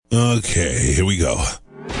Okay, here we go.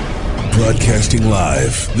 Broadcasting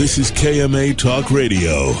live, this is KMA Talk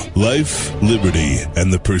Radio, Life, Liberty,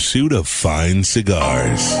 and the Pursuit of Fine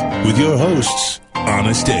Cigars. With your hosts,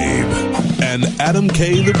 Honest Abe and Adam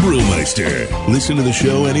K. the Brewmeister. Listen to the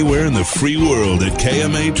show anywhere in the free world at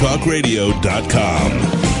KMATalkRadio.com.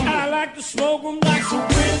 I like to smoke them like some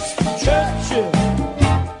Winston Churchill,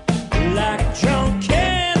 like John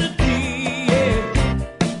Kennedy,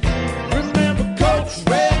 yeah. Remember Coach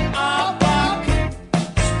Red Auerbach,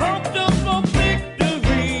 smoked up for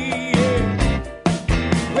victory, yeah.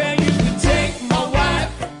 Well, you can take my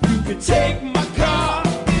wife, you can take my car,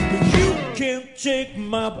 but you can't take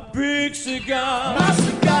my big cigar. My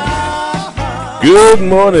cigar. Good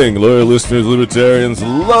morning, loyal listeners, libertarians,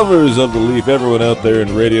 lovers of the leaf, everyone out there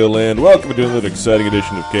in Radio Land. Welcome to another exciting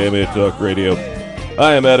edition of KMA Talk Radio.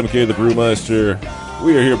 I am Adam K. the Brewmeister.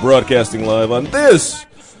 We are here broadcasting live on this,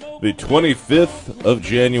 the 25th of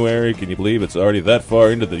January. Can you believe it's already that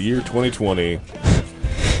far into the year 2020?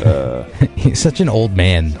 He's such an old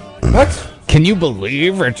man. What? Can you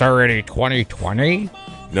believe it's already 2020?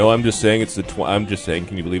 No, I'm just saying it's the. I'm just saying.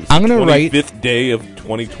 Can you believe it's I'm the gonna 25th day of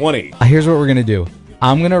 2020? Here's what we're going to do.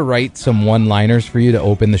 I'm going to write some one-liners for you to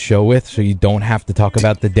open the show with so you don't have to talk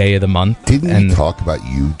about the day of the month. Didn't we talk about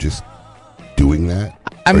you just doing that?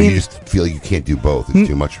 I or you just feel like you can't do both? It's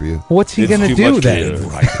too much for you? What's he going to do then?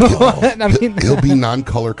 Right. I mean, He'll be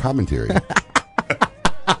non-color commentary.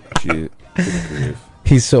 Gee, good grief.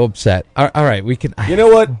 He's so upset. All right, we can... You know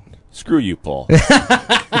what? Screw you, Paul.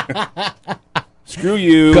 Screw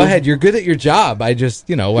you. Go ahead. You're good at your job. I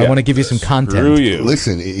just, I want to give you some content. Screw you.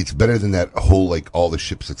 Listen, it's better than that whole, all the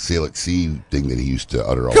ships that sail at sea thing that he used to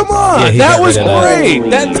utter all Come the time. on, he that got was rid of that. great.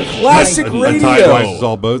 That's classic The tide radio. rises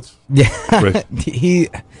all boats. Yeah. Right. He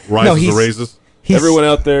Rises or raises. Everyone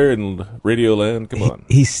out there in Radio Land, come on.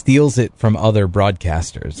 He steals it from other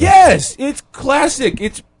broadcasters. Yes, it's classic.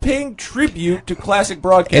 It's paying tribute to classic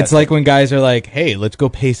broadcasting. It's like when guys are like, hey, let's go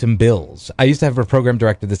pay some bills. I used to have a program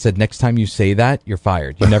director that said, next time you say that, you're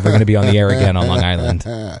fired. You're never going to be on the air again on Long Island. He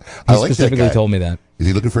I like specifically that guy. told me that. Is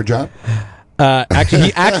he looking for a job?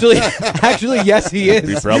 Actually, yes, he is.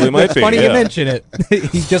 He probably might It's be, funny yeah. you mention it.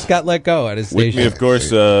 He just got let go at his with station. me, of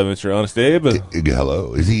course, Mr. Honest Abe.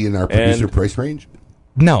 Hello. Is he in our producer And- price range?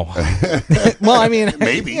 No. Well, I mean,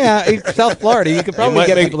 Maybe. Yeah, it's South Florida. You could probably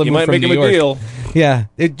get people to you move might from make New him York. a deal. Yeah,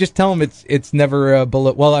 just tell him it's never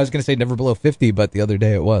below. Well, I was going to say never below 50, but the other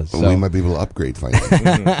day it was. Well, So we might be able to upgrade finally.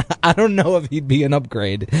 I don't know if he'd be an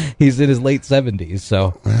upgrade. He's in his late 70s,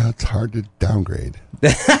 so Well, it's hard to downgrade.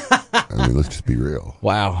 I mean, let's just be real.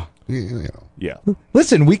 wow. Yeah.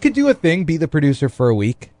 Listen, we could do a thing. Be the producer for a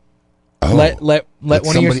week. Oh, Let like one of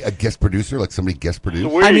somebody, your. a guest producer, like somebody guest produce.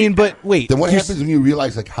 I mean, but wait. Then what here's- happens when you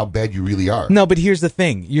realize how bad you really are? No, but here's the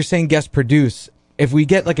thing. You're saying guest produce. If we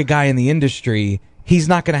get a guy in the industry, he's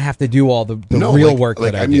not going to have to do all the No, real like- work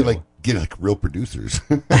like, that I mean, do. get real producers.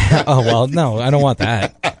 Oh well, no, I don't want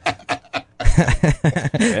that.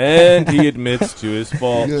 And he admits to his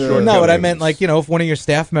fault. Yeah. shortcomings. No, what I meant, if one of your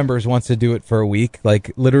staff members wants to do it for a week,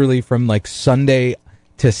 literally from Sunday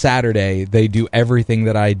to Saturday, they do everything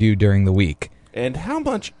that I do during the week. And how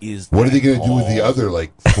much is that? What are they going to do with the other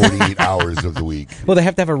 48 hours of the week? Well, they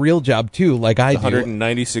have to have a real job too, like I do.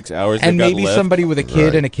 196 hours And they've got maybe left? somebody with a kid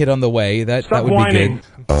Right. and a kid on the way. That would whining. be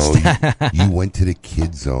good. Oh, you went to the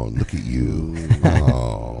kid zone. Look at you.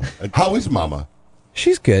 Oh, how is Mama?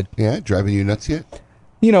 She's good. Yeah, driving you nuts yet?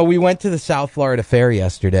 We went to the South Florida Fair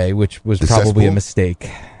yesterday, which was The probably a cesspool? mistake.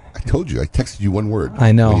 I told you. I texted you one word.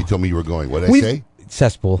 I know. When you told me you were going. What did I say?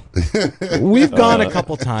 Cesspool. We've gone a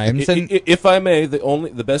couple times, and If I may,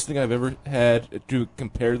 the best thing I've ever had to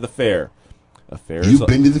compare to the fair. A fair. You've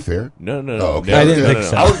been to the fair? No. Oh, okay. I didn't think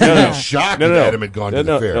so. I was really shocked if Adam had gone to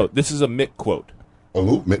the fair. No, this is a Mick quote. Oh,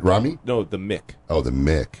 who? Mitt Romney? No, the Mick. Oh, the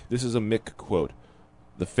Mick. This is a Mick quote.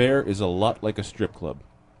 The fair is a lot like a strip club.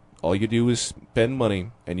 All you do is spend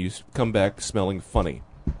money, and you come back smelling funny.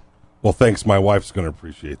 Well, thanks. My wife's going to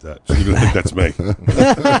appreciate that. She's going to think that's me.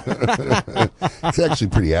 It's actually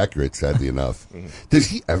pretty accurate, sadly enough. Does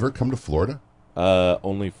he ever come to Florida?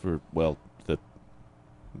 Only for, the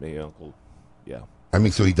May uncle. Yeah. I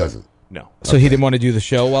mean, so he doesn't. No. so he didn't want to do the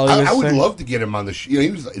show while he was I would there? love to get him on the show.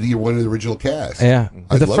 He was one of the original cast. Yeah,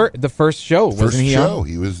 I'd the love- the first show First wasn't he show. on?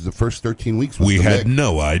 He was the first 13 weeks. Was We the had Mick.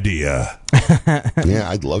 no idea. Yeah,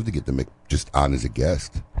 I'd love to get the Mick just on as a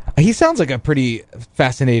guest. He sounds like a pretty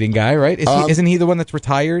fascinating guy, right? Isn't he the one that's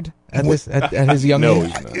retired at his young No,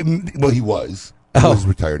 age? he's not. Well, he was. He was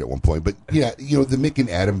retired at one point. But, yeah, the Mick and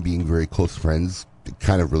Adam being very close friends, it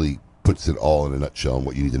kind of really puts it all in a nutshell on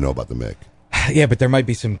what you need to know about the Mick. Yeah, but there might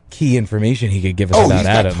be some key information he could give us Oh, about he's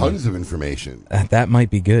got Adam. tons of information. That might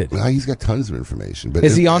be good. Well, he's got tons of information. But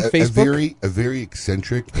Is he on Facebook? A very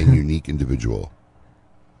eccentric and unique individual.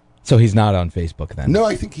 So he's not on Facebook then? No,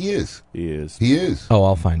 I think he is. He is. He is. Oh,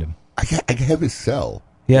 I'll find him. I have his cell.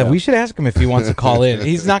 Yeah, we should ask him if he wants to call in.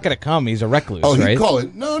 He's not going to come. He's a recluse, Oh, he'd right? call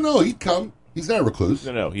it. No, he'd come. He's not a recluse.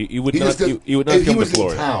 No, he would He not. just does- He would not if come he was to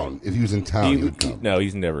Florida. in town, if he was in town, he would come. No,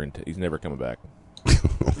 he's never he's never coming back.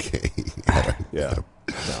 Okay. All right. Yeah.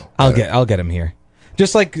 I'll get him here.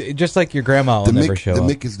 Just like your grandma will never show the up.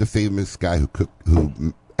 Mick is the famous guy who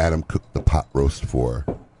Adam cooked the pot roast for,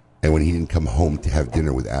 and when he didn't come home to have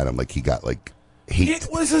dinner with Adam, like he got like hate. It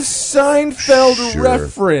was a Seinfeld Sure.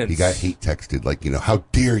 reference. He got hate texted like, how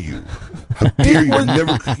dare you? How dare you? I'm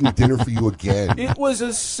never cooking dinner for you again. It was a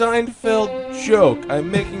Seinfeld joke.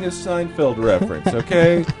 I'm making a Seinfeld reference,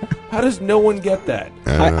 okay? How does no one get that?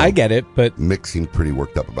 I get it, but Mick seemed pretty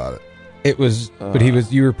worked up about it. it was. But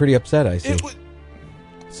you were pretty upset. I see. It was.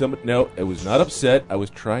 No, it was not upset. I was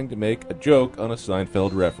trying to make a joke on a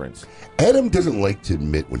Seinfeld reference. Adam doesn't like to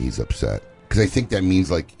admit when he's upset because I think that means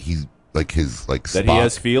like he's like his like That Spock. he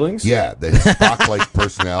has feelings? Yeah, that his Spock-like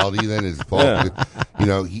personality then is Yeah.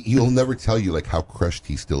 he'll never tell you like how crushed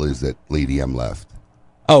he still is that Lady M left.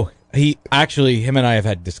 Oh, him and I have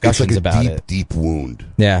had It's discussions like a about deep, it. deep wound.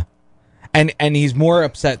 Yeah, and he's more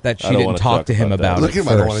upset that she I don't didn't wanna talk talk to him about that. about Look it at him.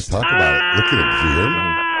 I don't want to first. talk about it. Look at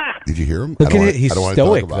him. Did you hear him? Look I don't at wanna- it. He's I don't wanna talk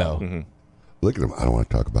stoic about though. it. Look at him. I don't want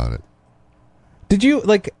to talk about it. Did you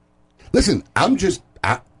like? Listen, I'm just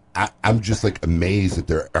like amazed that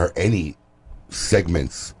there are any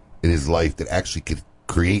segments in his life that actually could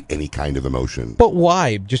create any kind of emotion. But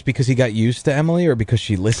why? Just because he got used to Emily, or because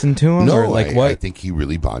she listened to him, No, or like I what? think he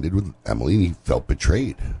really bonded with Emily and he felt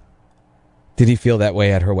betrayed. Did he feel that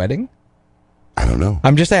way at her wedding? I don't know.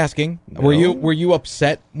 I'm just asking. No. Were you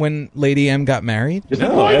upset when Lady M got married?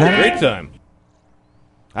 No, I had a great time.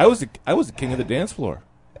 I was the king of the dance floor.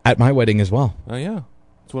 At my wedding as well, Oh yeah,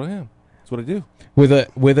 that's what I am. That's what I do.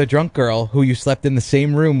 with a drunk girl who you slept in the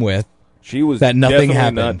same room with. She was That nothing definitely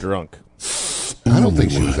happened. not drunk. I don't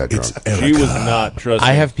think she was that drunk. She was not. Trust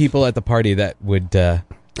I me. have people at the party that would I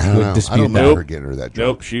don't know. I dispute don't that. remember Nope. her getting her that drunk.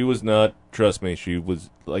 Nope, she was not. Trust me, she was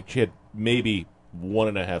like she had maybe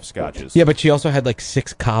 1.5 scotches. Yeah, but she also had like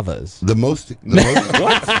 6 kavas. The most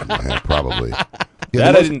Yeah, probably.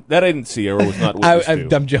 Yeah, That I didn't see or was not witness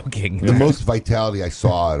to. I'm joking. the most vitality I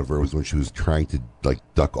saw out of her was when she was trying to like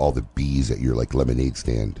duck all the bees at your like lemonade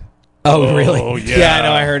stand. Oh, really? yeah. I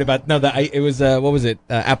know. I heard about. No, it was what was it?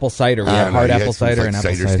 Apple cider. We I had don't know, hard you had apple some, cider like, and apple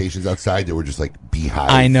cider cider. stations outside that were just like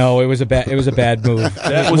beehives. I know it was a bad move.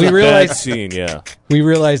 That was we a realized bad scene. Yeah. we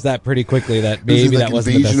realized that pretty quickly that This is maybe like that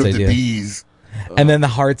wasn't the invasion best of idea. the bees. And then the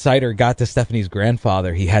hard cider got to Stephanie's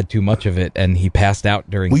grandfather. He had too much of it, and he passed out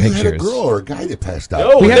during Well, you pictures. had a girl or a guy that passed out.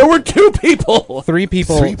 No, there were 2 people. 3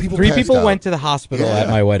 people. Three people passed out. went to the hospital Yeah. at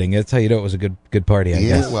my wedding. That's how you know it was a good party. I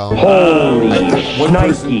Yeah, guess. well,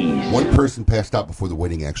 one person passed out before the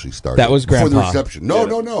wedding actually started. That was before the Grandpa. reception. No.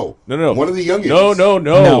 No. One of the youngins.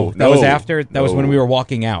 No. that was after. That was when we were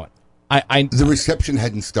walking out. The reception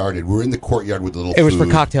hadn't started. We're in the courtyard with the little. It was for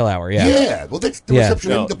food. cocktail hour. Yeah. Yeah. Well, that's the Yeah. reception.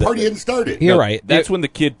 No, the party hadn't started. You're right. That's when the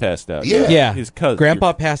kid passed out. Yeah. Yeah. His cousin.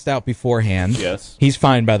 Grandpa passed out beforehand. Yes. He's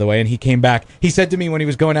fine, by the way, and he came back. He said to me when he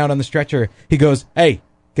was going out on the stretcher, he goes, "Hey,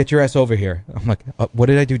 get your ass over here." I'm like, "What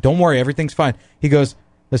did I do?" "Don't worry, everything's fine." He goes,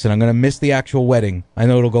 "Listen, I'm going to miss the actual wedding. I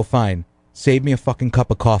know it'll go fine. Save me a fucking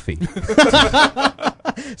cup of coffee."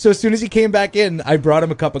 So as soon as he came back in, I brought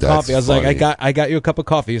him a cup of That's coffee. I was like, funny. I got you a cup of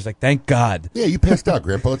coffee. He was like, "Thank God." Yeah, you passed out,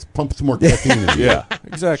 Grandpa. Let's pump some more caffeine in you. Yeah,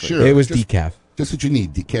 exactly. Sure. It was just, decaf. Just what you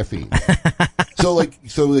need, caffeine. so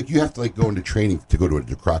you have to like go into training to go to a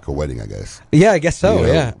DeCrocco wedding, I guess. Yeah, I guess so. You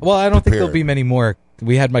know, Yeah. Well, I don't think prepare. there'll be many more.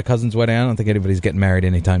 We had my cousin's wedding. I don't think anybody's getting married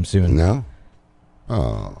anytime soon. No.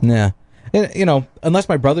 Oh. Yeah. You know, unless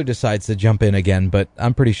my brother decides to jump in again, but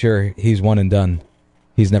I'm pretty sure he's one and done.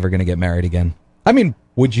 He's never going to get married again. I mean,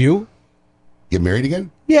 would you? Get married again?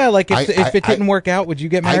 Yeah, like if I- it didn't work out, would you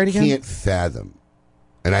get married I again? can't fathom.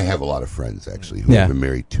 And I have a lot of friends actually who Yeah. have been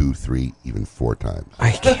married 2, 3, even 4 times.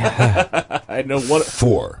 I can't. I know one.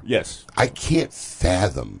 4. Yes. I can't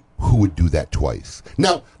fathom who would do that twice.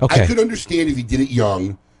 Now, Okay. I could understand if you did it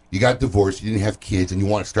young, you got divorced, you didn't have kids, and you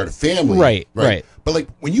want to start a family. Right, right. But like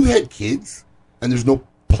when you had kids, and there's no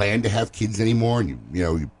plan to have kids anymore, and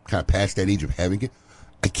you kind of past that age of having kids,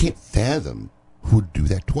 I can't fathom who would do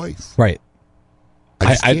that twice. Right.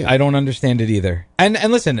 just can't. I don't understand it either. And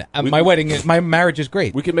listen, my marriage is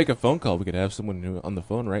great. We could make a phone call. We could have someone who, on the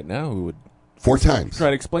phone right now who would 4 times. try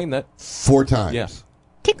to explain that. 4 times. Yeah.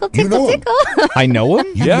 Tickle, You know tickle, him. tickle. I know him.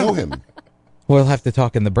 You Yeah. know him. We'll have to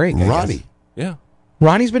talk in the break. I guess. Ronnie. Yeah.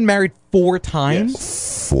 Ronnie's been married 4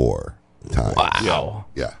 times? 4 times. Wow.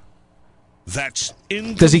 Yeah. That's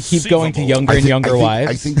inconceivable. Does he keep going to younger and younger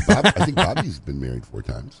wives? I think Bobby's been married 4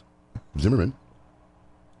 times. Zimmerman.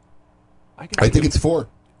 I think it's 4. Yeah,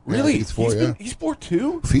 I Really? think it's 4, He's 4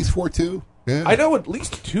 too? He's 4 too. Yeah. I know at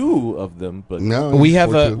least 2 of them, but No, We he's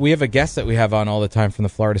have 4 a too. we have a guest that we have on all the time from the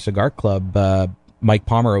Florida Cigar Club. Mike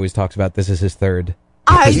Palmer always talks about this is his third.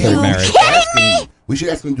 Are married? We should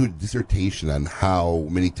ask him to do a dissertation on how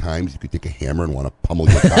many times you could take a hammer and want to pummel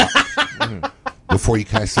your cock before you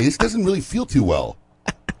kind of say, this doesn't really feel too well.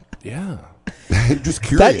 yeah. Just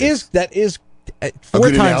curious. That is 4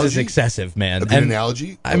 good times is analogy? excessive, man. A good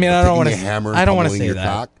analogy? I mean, of I don't want to. taking a hammer and I don't want to pummeling say your that.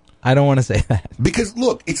 cock? I don't want to say that. Because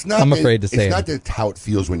look, it's not. I'm afraid to say it's not that it's how it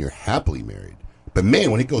feels when you're happily married. But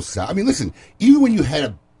man, when it goes south, I mean, listen. Even when you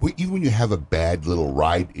have a bad little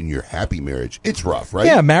ride in your happy marriage, it's rough, right?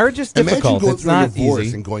 Yeah, marriage is difficult. Imagine going It's through a not divorce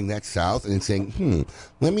easy. and going that south and then saying,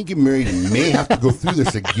 let me get married and may have to go through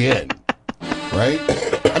this again. Right?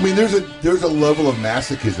 I mean, there's a level of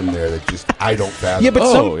masochism there that just I don't fathom. Yeah, but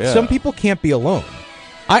Oh, yeah. some people can't be alone.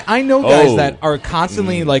 I know guys Oh. that are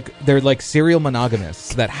constantly they're like serial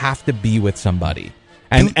monogamists that have to be with somebody,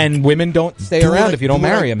 and women don't stay Do around what if you don't do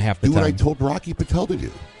what marry them half the Do what I time. told Rocky Patel to do.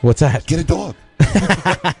 What's that? Get a dog.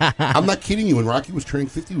 I'm not kidding you. When Rocky was turning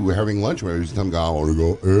 50, we were having lunch where he was telling me, I want to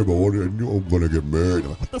go, Abe, I'm going to get married.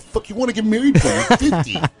 I'm like, what the fuck you want to get married for? You're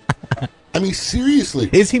 50. I mean, seriously.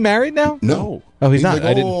 Is he married now? No. Oh, he's not. Like,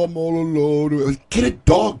 I didn't- I'm all alone. Like, get a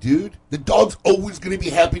dog, dude. The dog's always going to be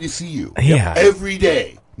happy to see you. Yeah. Every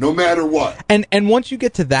day, no matter what. And once you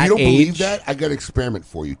get to that You don't age, believe that? I got an experiment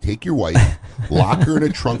for you. Take your wife, lock her in a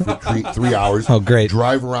trunk for 3 hours. Oh, great.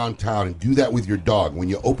 Drive around town and do that with your dog. When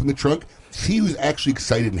you open the trunk, see who's actually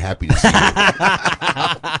excited and happy to see you.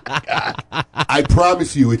 I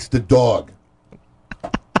promise you, it's the dog.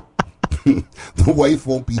 The wife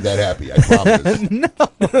won't be that happy, I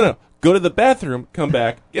promise. Go to the bathroom, come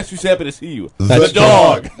back. Guess who's happy to see you? The The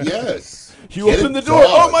dog. Yes. You Get opened a the door. dog.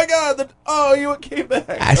 Oh my God! You came back.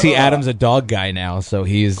 I see Oh. Adam's a dog guy now, so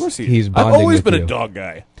he's Of course he's I've bonding always with been you. a dog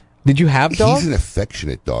guy. Did you have dogs? He's an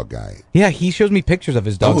affectionate dog guy. Yeah, he shows me pictures of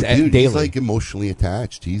his dogs Dude, daily. he's like emotionally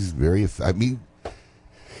attached. He's very, I mean,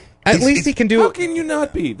 At it's- least he can How do. can you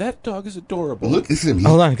not be? That dog is adorable. look, listen. He,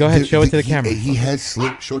 Hold on, go ahead, show it to the camera. He has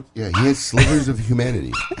he has slivers of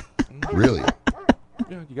humanity. Really.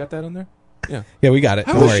 Yeah, you got that on there? Yeah. Yeah, we got it.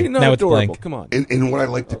 How Don't is worry. she not Now it's adorable? blank. Come on. In what I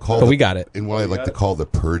like to call, But we got it. In what I like to call the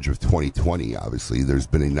purge of 2020. Obviously, there's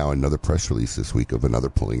been now another press release this week of another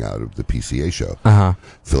pulling out of the PCA show.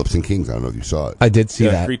 Phillips and Kings. I don't know if you saw it. I did see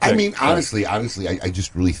Yeah, that. 3 I ticks. mean, honestly, I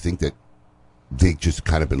just really think that they just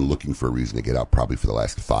kind of been looking for a reason to get out probably for the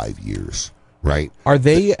last 5 years, right? Are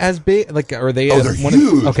they as big? Like, are they? Oh, as they're one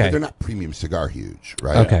huge. okay. But they're not premium cigar huge,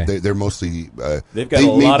 right? Okay. They're mostly. They've got they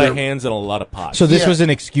a made lot their- of hands and a lot of pots. So this Yeah. was an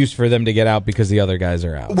excuse for them to get out because the other guys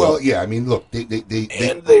are out. Well, yeah. I mean, look, they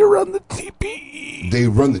and they run the TPE. they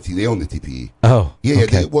run they own the TPE. Oh, Yeah,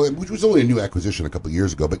 okay. which was only a new acquisition a couple of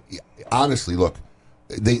years ago. But honestly, look,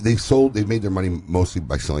 they've made their money mostly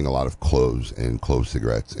by selling a lot of cloves and clove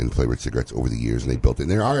cigarettes and flavored cigarettes over the years, and they built it.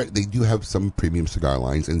 And they do have some premium cigar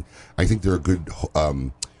lines, and I think they're a good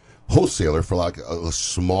wholesaler for like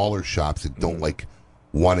smaller shops that don't like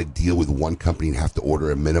want to deal with one company and have to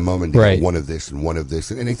order a minimum and they Right. get one of this and one of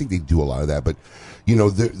this, and I think they do a lot of that. But you know,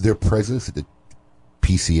 their presence at the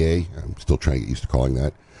PCA, I'm still trying to get used to calling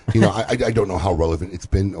that. You know, I don't know how relevant it's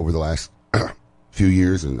been over the last few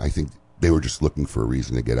years, and I think they were just looking for a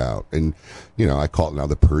reason to get out. And, you know, I call it now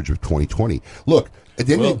the purge of 2020. Look, at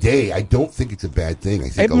the end of the day, I don't think it's a bad thing. I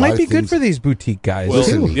think It a lot might of be good things- for these boutique guys Well,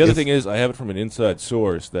 too. Listen, the other if- thing is, I have it from an inside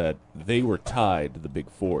source that they were tied to the Big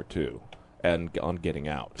Four too, and on getting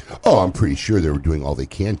out. Oh, I'm pretty sure they were doing all they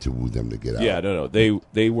can to woo them to get out. Yeah, no,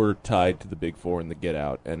 they were tied to the Big Four and the get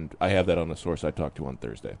out, and I have that on a source I talked to on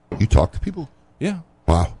Thursday. You talk to people? Yeah,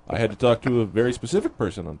 Wow. I had to talk to a very specific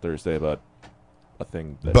person on Thursday about a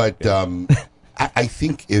thing. That, But yeah. I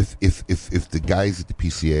think if the guys at the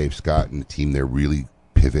PCA, Scott and the team there really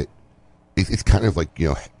pivot, it's kind of like, you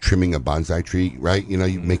know, trimming a bonsai tree, right? You know,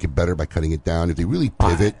 you make it better by cutting it down. If they really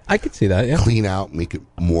pivot, I could see that. Yeah. clean out, make it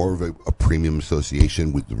more of a premium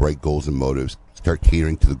association with the right goals and motives, start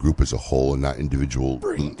catering to the group as a whole and not individual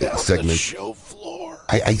segments. show floor.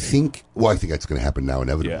 I think that's going to happen now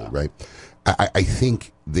inevitably, Yeah. right? I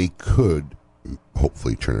think they could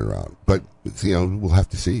hopefully turn it around. But, you know, we'll have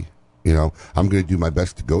to see. You know, I'm going to do my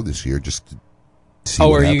best to go this year just to See Oh,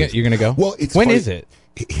 what are you happens. you're gonna go? Well, it's when funny. is it?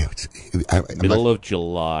 I'm Middle not- of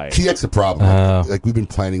July. See, that's the problem. Oh. Like we've been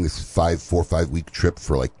planning this 4 or 5 week trip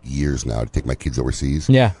for like years now to take my kids overseas.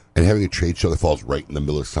 Yeah. And having a trade show that falls right in the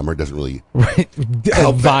middle of summer doesn't really Right.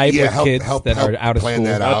 help Vibe yeah, with help- kids help- that help are out of plan school.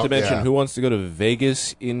 that Not out, to mention, yeah. who wants to go to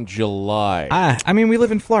Vegas in July? I mean, we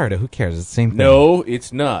live in Florida. Who cares? It's the same thing. No,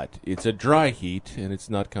 it's not. It's a dry heat, and it's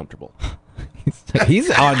not comfortable. He's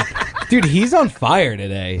on, dude. He's on fire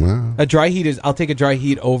today. A dry heat is. I'll take a dry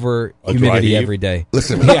heat over A dry humidity heat? every day.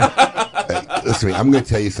 Listen to me. Yeah. Listen to me. I'm going to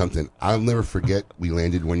tell you something. I'll never forget we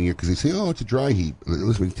landed one year because they say, "Oh, it's a dry heat."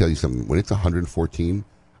 Listen, me tell you something. When it's 114,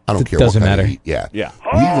 I don't It care. doesn't what kind matter. Of heat. Yeah, Yeah.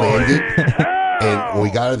 We landed, and when we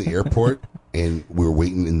got out of the airport, and we were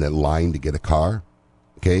waiting in the line to get a car.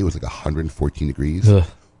 Okay, it was like 114 degrees. Ugh.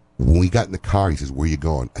 When we got in the car, he says, "Where you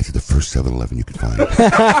going?" I said, "The first 7-Eleven you could find."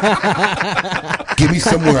 Give me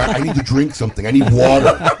somewhere. I need to drink something. I need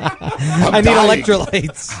water. I need dying.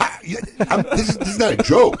 electrolytes. This is not a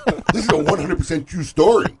joke. This is a 100% true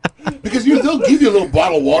story. Because they'll give you a little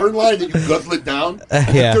bottle of water in line, then you guzzle it down.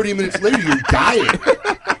 And Yeah. 30 minutes later, you're dying.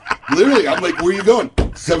 Literally, I'm like, "Where you going?"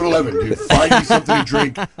 7-Eleven, dude. Find me something to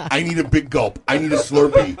drink. I need a big gulp. I need a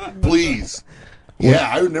Slurpee. Please. Yeah,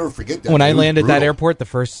 I would never forget that. When I It was land at that brutal. airport, the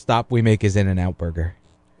first stop we make is In-N-Out Burger.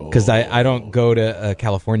 Because I don't go to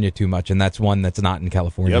California too much, and that's one that's not in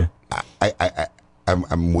California. Yep.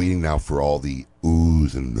 I'm waiting now for all the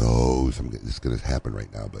oohs and no's. It's going to happen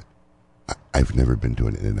right now, but I've never been to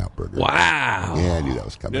an In-N-Out Burger. Wow. Yeah, I knew that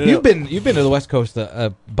was coming. No. You've been to the West Coast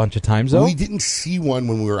a bunch of times though. We didn't see one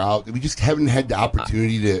when we were out. We just haven't had the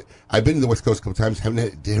opportunity to. I've been to the West Coast a couple times.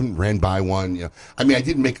 Haven't ran by one. You know, I mean, I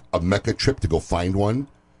didn't make a Mecca trip to go find one.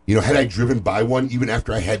 You know, had I driven by one even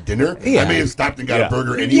after I had dinner, Yeah. I may have stopped and got Yeah. a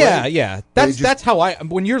burger anyway. Yeah. But it That's how I.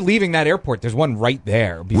 When you're leaving that airport, there's one right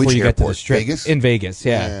there before Which you get to the airport? strip. Vegas? In Vegas,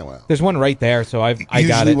 yeah. Yeah, well. There's one right there, so I got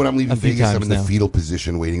Usually it. when I'm leaving a few Vegas, I'm times in the now. fetal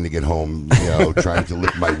position, waiting to get home. You know, trying to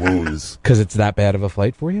lick my wounds. Because it's that bad of a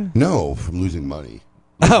flight for you. No, from losing money.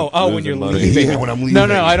 Oh, when you're money. leaving. Yeah, when I'm leaving.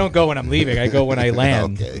 No, I don't go when I'm leaving. I go when I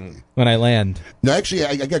land. Okay. When I land. No, actually,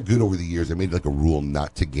 I got good over the years. I made like a rule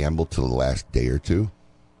not to gamble till the last day or two.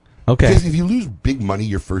 Okay. Because if you lose big money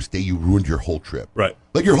your first day, you ruined your whole trip. Right.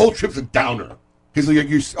 Like your whole trip's a downer. Because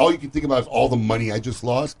like all you can think about is all the money I just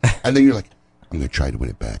lost, and then you're like, I'm going to try to win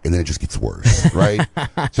it back, and then it just gets worse, right?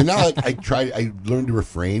 So now, like I learned to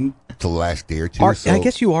refrain till the last day or two. So I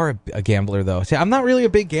guess you are a gambler, though. See, I'm not really a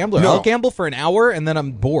big gambler. No. I'll gamble for an hour and then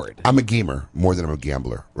I'm bored. I'm a gamer more than I'm a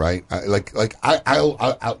gambler, right?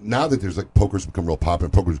 I'll now that there's like poker's become real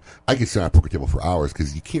popular, I can sit on a poker table for hours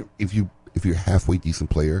because you can't if you're a halfway decent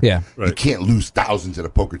player, Yeah. you Right. can't lose thousands at a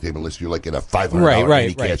poker table unless you're like in a $500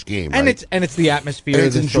 Right. cash game, And right? it's the atmosphere, And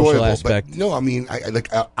it's the enjoyable. social aspect. But no, I mean, I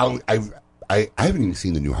haven't even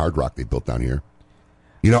seen the new Hard Rock they built down here.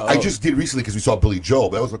 You know, I just did recently because we saw Billy Joel.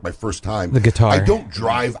 But that was like my first time. The guitar. I don't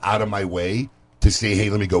drive out of my way to say, hey,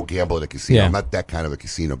 let me go gamble at a casino. Yeah. I'm not that kind of a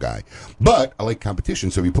casino guy. But I like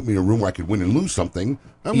competition. So if you put me in a room where I could win and lose something,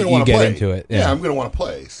 I'm going You to want to get play. into it, yeah. I'm going to want to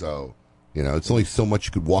play. So, you know, it's only so much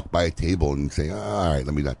you could walk by a table and say, all right,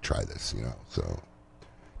 let me not try this, you know. So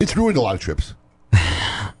it's ruined a lot of trips.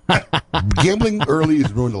 Gambling early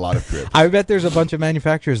has ruined a lot of trips. I bet there's a bunch of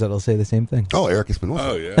manufacturers that'll say the same thing. Oh, Eric Espinosa.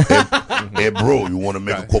 Oh, yeah. Hey, bro, you want to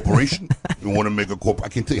make a corporation? You want to make a corp? I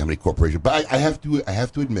can't tell you how many corporations, but I have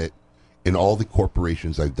to admit, in all the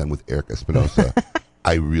corporations I've done with Eric Espinosa,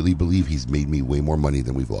 I really believe he's made me way more money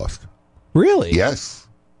than we've lost. Really? Yes,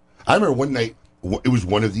 I remember one night. It was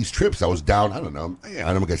one of these trips. I was down. I don't know. I'm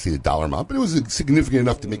not gonna say the dollar amount, but it was significant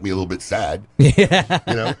enough to make me a little bit sad. Yeah,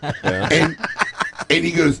 you know. And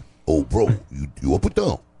he goes, "Oh, bro, you up or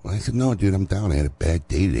down?" And I said, "No, dude, I'm down. I had a bad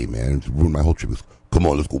day today, man. It ruined my whole trip." He goes, "Come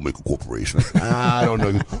on, let's go make a corporation." I said, I don't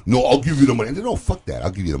know. He goes, "No, I'll give you the money." I said, "No, fuck that. I'll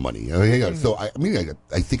give you the money." So I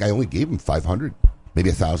think I only gave him $500, maybe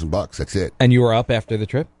 $1,000. That's it. And you were up after the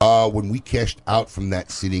trip? When we cashed out from that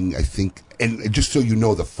sitting, I think, and just so you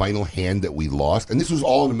know, the final hand that we lost, and this was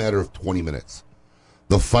all in a matter of 20 minutes.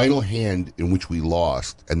 The final hand in which we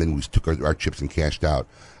lost, and then we took our chips and cashed out,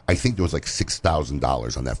 I think there was like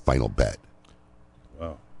 $6,000 on that final bet.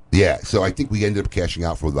 Wow. Yeah, so I think we ended up cashing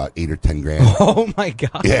out for about 8 or 10 grand. Oh my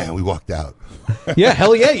god. Yeah, we walked out. Yeah,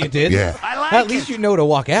 hell yeah, you did. Yeah. At least you know to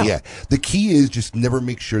walk out. Yeah, the key is just never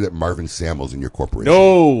make sure that Marvin Samuel's in your corporation.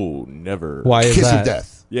 No, never. Why is Kiss that? of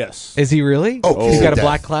death. Yes. Is he really? Oh, kiss he's of got a death.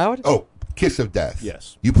 black cloud? Oh, kiss of death.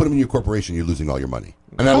 Yes. You put him in your corporation, you're losing all your money.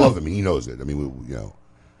 And I love him, and he knows it. I mean, you know.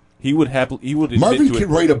 He would admit Marvin to can it.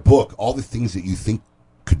 write a book. All the things that you think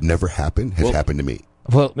could never happen has happened to me.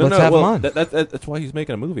 Well, let's have him on. That's why he's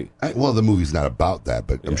making a movie. Well, the movie's not about that,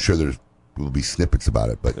 but I'm sure there will be snippets about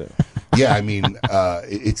it. But Yeah, I mean,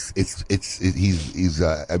 he's.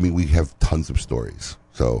 I mean, we have tons of stories.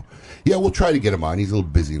 So, yeah, we'll try to get him on. He's a little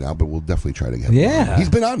busy now, but we'll definitely try to get him on. Yeah. He's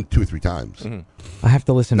been on 2 or 3 times. I have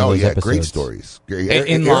to listen to Oh, those yeah, episodes. great stories.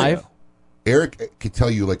 In live? Eric could tell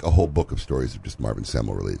you like a whole book of stories of just Marvin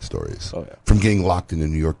Samuel related stories. Oh, yeah. From getting locked in a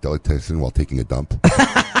New York delicatessen while taking a dump.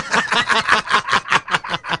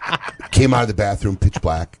 Came out of the bathroom, pitch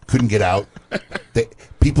black, couldn't get out.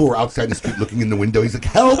 People were outside the street looking in the window. He's like,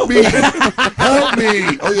 "Help me! Help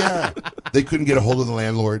me!" Oh yeah, they couldn't get a hold of the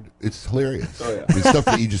landlord. It's hilarious. Oh yeah, it's stuff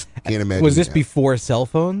that you just can't imagine. Was this before cell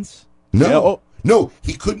phones? No, Yeah, oh. no,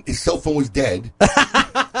 he couldn't. His cell phone was dead,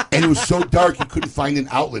 and it was so dark he couldn't find an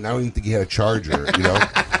outlet. I don't even think he had a charger. You know.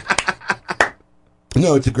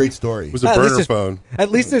 No, it's a great story. It was a At least burner there's- phone.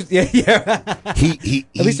 At least there's yeah. He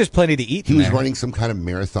At least there's plenty to eat. He in was there. running some kind of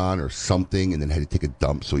marathon or something, and then had to take a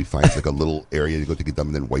dump. So he finds like a little area to go take a dump,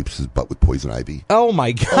 and then wipes his butt with poison ivy. Oh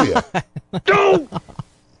my god! Oh yeah,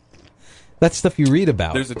 That's stuff you read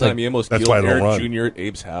about. There's a time Like, he almost That's killed why I don't Eric run. Jr. at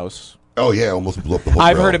Abe's house. oh yeah, almost blew up the whole.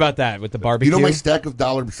 I've grill. heard about that with the barbecue. You know my stack of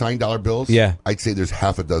signed dollar bills? Yeah. I'd say there's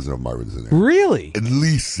half a dozen of Marvin's in there. Really? At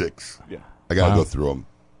least 6. Yeah. I gotta Wow. go through them.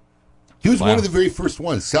 He was Wow. one of the very first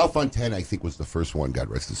ones. Sal Fontaine, I think, was the first one. God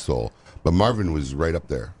rest his soul. But Marvin was right up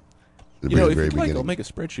there. At the You know, very, if very you'd like, I'll beginning. make a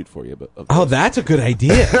spreadsheet for you. But Oh, that's a good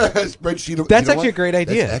idea. Spreadsheet. Of, That's you know actually what? a great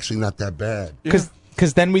idea. That's actually not that bad.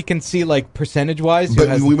 Because then we can see like percentage wise.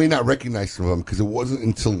 But we may not recognize some of them because it wasn't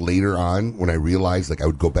until later on when I realized, like, I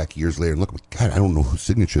would go back years later and look, God, I don't know whose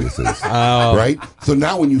signature this is. Oh. Right? So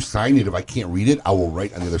now when you sign it, if I can't read it, I will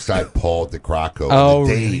write on the other side, Paul DeCrocco. Oh,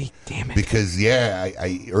 the date. really? Damn it. Because, yeah,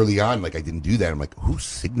 I early on, like, I didn't do that. I'm like, whose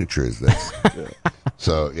signature is this?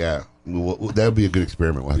 So, yeah, that'll be a good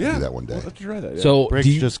experiment. We'll have to do that one day. Well, let's try that. Yeah. So Briggs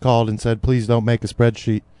do you, just called and said, "Please don't make a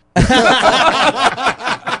spreadsheet."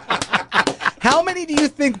 how many do you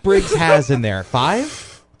think Briggs has in there?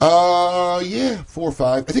 5? Yeah, 4 or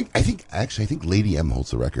 5. I think Lady M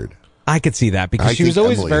holds the record. I could see that because I she was think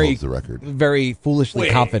always Emily very, holds the record. very foolishly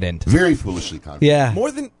confident. Very foolishly confident. Yeah.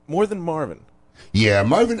 more than Marvin. Yeah,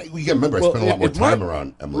 Marvin, you gotta remember, I spent a lot more if Mar- time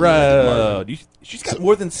around Emily. than Marvin. She's got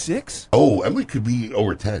more than 6. Oh, Emily could be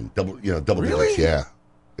over 10. Double Really? digits. Yeah.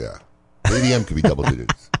 Yeah. Lady M could be double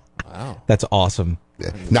digits. Wow. That's awesome.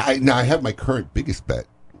 Yeah. Now I have my current biggest bet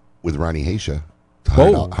with Ronnie Haysha.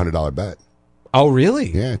 Whoa. $100 bet. Oh, really?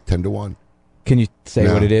 Yeah, 10-1. Can you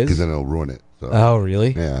say what it Because is? then it'll ruin it. So. Oh,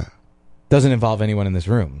 really? Yeah. Doesn't involve anyone in this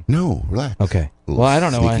room. No, relax. Okay. Little Well, I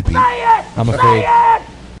don't know. Sneaky Pete. I'm afraid.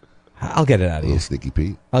 I'll get it out of Little you. Sneaky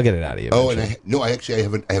Pete. I'll get it out of you. Oh, and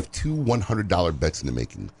eventually. I have 2 $100 bets in the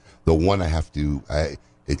making. The one I have to.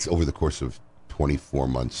 It's over the course of 24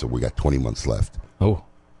 months, so we got 20 months left. Oh,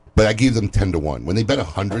 But I gave them 10-1. When they bet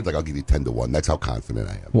 100, like I'll give you 10-1. That's how confident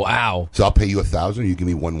I am. wow. So I'll pay you $1,000, or you give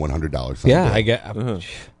me $100. Yeah, I get.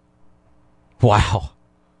 Wow.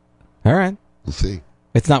 All right. We'll see.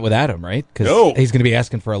 It's not with Adam, right? Because No. he's going to be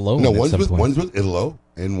asking for a loan. No, at some point. one's with Italo,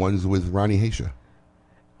 and one's with Ronnie Haysha.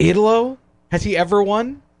 Idolo? Has he ever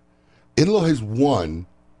won? Italo has won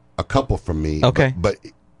a couple from me. Okay. but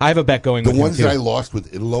I have a bet going. the with him, ones too. that I lost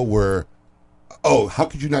with Italo were. Oh, how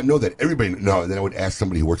could you not know that? Everybody no. And then I would ask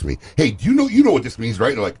somebody who works with me, "Hey, do you know what this means, right?"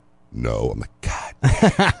 And they're like, "No." I'm like,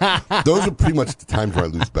 God. Those are pretty much the times where I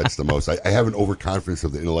lose bets the most. I have an overconfidence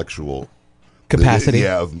of the intellectual capacity.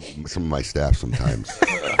 of some of my staff sometimes.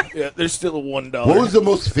 Yeah, there's still a $1. What was the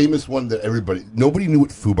most famous one that nobody knew what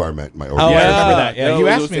FUBAR meant? Oh, I remember that. Yeah, No, you it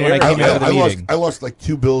asked was me when I Eric. came out of the I meeting. lost like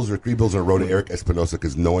 2 bills or 3 bills in a row to Eric Espinosa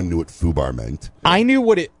because no one knew what FUBAR meant. I knew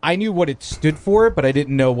what it stood for, but I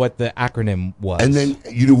didn't know what the acronym was. And then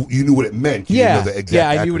you knew what it meant. You Yeah. didn't know the exact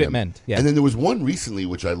Yeah, I knew what it acronym. meant. Yeah. And then there was one recently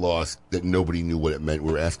which I lost that nobody knew what it meant.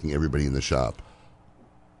 We were asking everybody in the shop.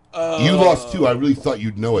 You lost 2. I really thought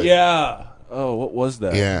you'd know it. Yeah. Oh, what was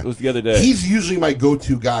that? Yeah. It was the other day. He's usually my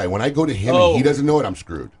go-to guy. When I go to him Oh. and he doesn't know it, I'm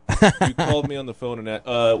screwed. You called me on the phone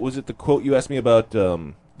and was it the quote you asked me about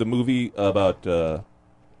the movie about the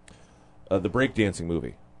breakdancing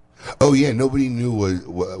movie? Oh yeah, nobody knew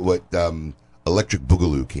what Electric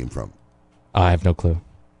Boogaloo came from. I have no clue.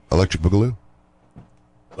 Electric Boogaloo?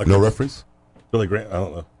 No reference? Billy Graham. I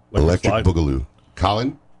don't know. Electric Slide? Boogaloo.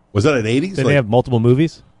 Colin? Was that an 80s? Did they have multiple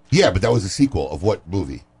movies? Yeah, but that was a sequel of what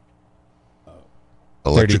movie?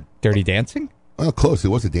 Electric. Dirty Dancing? Oh, close. It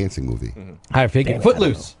was a dancing movie. I figured.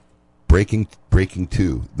 Footloose. Breaking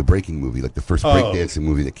 2, the Breaking movie, like the first breakdancing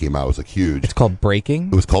movie that came out, was like huge. It's called Breaking.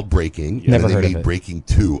 It was called Breaking. Never and then heard they of made it. Breaking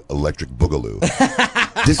 2, Electric Boogaloo.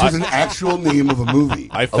 This was an actual name of a movie.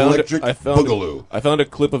 Electric Boogaloo. I found a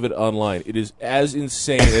clip of it online. It is as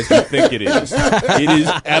insane as you think it is. It is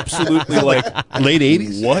absolutely like Late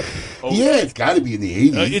 80s? what? Oh, Yeah, it's got to be in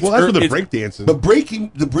the 80s. it's Well, that's for the it's- breakdancing.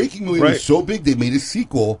 the breaking movie Right. was so big they made a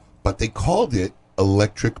sequel, but they called it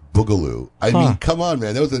Electric Boogaloo. I mean, come on,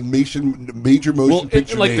 man. That was a major motion Well,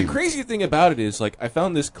 picture like name. the crazy thing about it is, like, I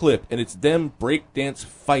found this clip and it's them breakdance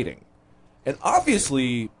fighting, and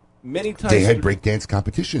obviously many times They had breakdance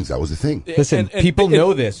competitions. That was the thing. Listen, people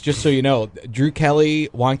know this. Just so you know, Drew Kelly,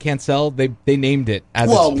 Juan Cancel, they named it as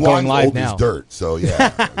Well, it's going Juan's live old now. as dirt, so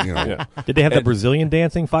yeah. You know. Yeah. Did they have the And- Brazilian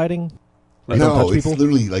dancing fighting? Like, don't No, touch it's people?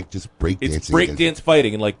 literally like just breakdancing. It's breakdance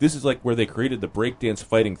fighting, and like this is like where they created the breakdance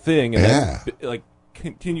fighting thing, and Yeah. then like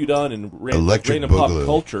continued on in Electric random pop Boogaloo.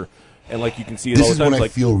 culture, and like you can see it This all is the time. when I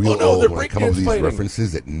like, feel real oh, no, old they're when I come up with breakdance these fighting.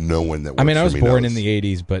 references that no one that works I mean, I was for me born knows. in the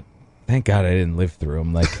 '80s, but thank God I didn't live through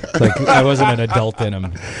them. Like I wasn't an adult in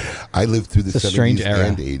them. I lived through the It's a 70s strange era.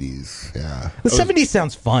 and 80s. Yeah. The '70s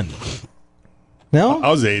sounds fun. No, I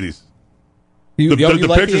was the 80s. you The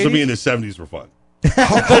like pictures the of me 80s? in the 70s were fun.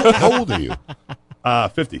 How old are you?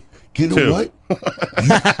 50. You know Two. what?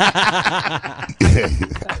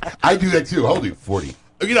 I do that too. How old are you? 40.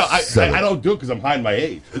 You know, I Seven. don't do it because I'm hiding my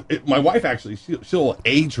age. My wife actually, she'll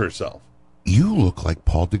age herself. You look like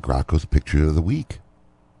Paul DeGracco's picture of the week.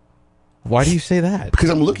 Why do you say that?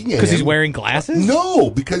 Because I'm looking at him. Because he's wearing glasses?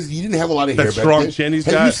 No, because you didn't have a lot of That hair back strong then. chin he's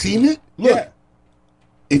Have got? you seen it? Look. Yeah.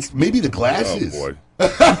 It's maybe the glasses. Oh, boy.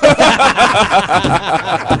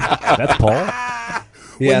 That's Paul.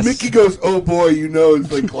 When Yes. Mickey goes, oh boy, you know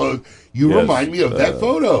it's like clothes. You Yes. remind me of that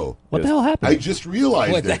photo. What the hell happened? I just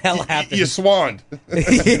realized What the it. hell happened? You swanned.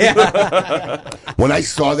 When I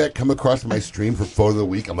saw that come across my stream for photo of the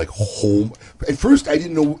week, I'm like, home. At first, I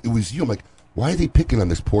didn't know it was you. I'm like, why are they picking on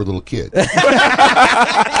this poor little kid?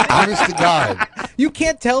 Honest to God. You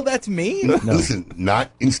can't tell that's me? Listen,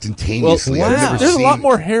 not instantaneously. Well, I've wow. never There's a seen, lot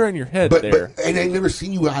more hair in your head But, there. and I've never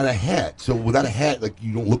seen you without a hat. So without a hat, like,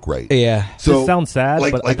 you don't look right. Yeah. So This sounds sad,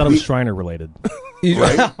 like- but I like thought it was we- Shriner related.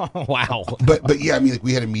 Right? Wow. But yeah, I mean, like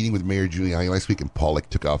we had a meeting with Mayor Giuliani last week, and Paul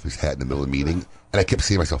like took off his hat in the middle of the meeting, and I kept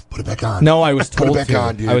saying to myself, "Put it back on." No, I was Put it told back to.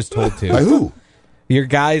 on, dude. I was told to. By who? Your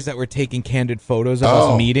guys that were taking candid photos of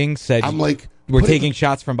Oh. us meeting said, I'm like, we're put it- taking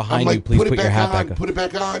shots from I'm behind like, you. Please put put it your back hat on. back on. Put it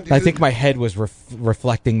back on. Dude. I think my head was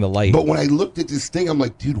reflecting the light. But when I looked at this thing, I'm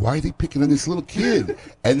like, dude, why are they picking on this little kid?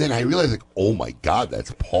 And then I realized, like, oh my God,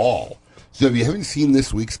 that's Paul. So if you haven't seen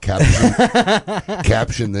this week's caption,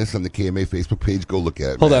 caption this on the KMA Facebook page, go look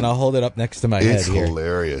at it. Hold man. on, I'll hold it up next to my It's head here.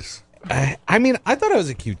 hilarious. I mean, I thought I was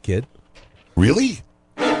a cute kid. Really?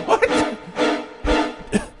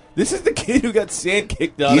 This is the kid who got sand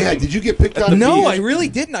kicked out. Yeah. of him. Did you get picked on? No, I really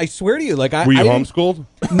didn't. I swear to you. Like, Were you I didn't- homeschooled?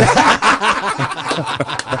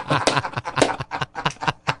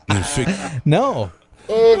 No.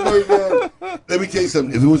 Oh my God! Let me tell you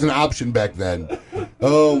something. If it was an option back then,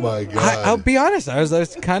 oh my God! I'll be honest. I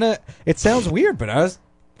was kind of. It sounds weird, but I was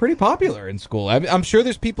pretty popular in school. I'm sure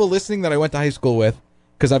there's people listening that I went to high school with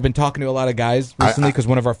because I've been talking to a lot of guys recently because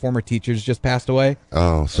one of our former teachers just passed away.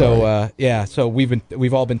 Oh, sorry. So yeah, so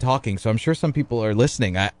we've all been talking. So I'm sure some people are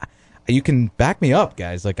listening. You can back me up,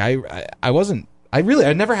 guys. Like I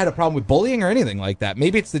never had a problem with bullying or anything like that.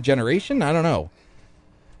 Maybe it's the generation. I don't know.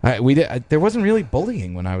 There wasn't really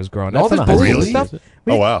bullying when I was growing up. All That's this not bullying really? stuff.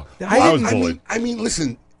 Oh, wow. I I was didn't- bullied. I mean,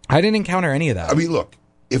 listen. I didn't encounter any of that. I mean, look.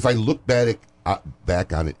 If I look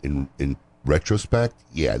back on it in retrospect,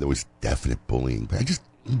 yeah, there was definite bullying. But I just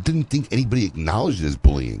didn't think anybody acknowledged it as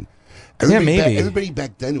bullying. maybe. Everybody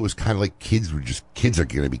back then, it was kind of like kids are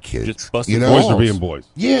going to be kids. Just busted you know? Boys are balls. being boys.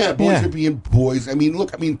 Yeah, boys Yeah. are being boys. I mean,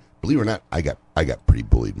 look. I mean, believe it or not, I got pretty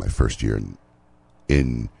bullied my first year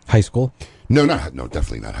in high school. No,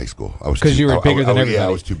 definitely not high school. I was 'Cause too- you were I- bigger I- than I- everybody. Yeah, I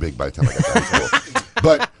was too big by the time I got to high school.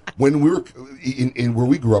 But when we were in where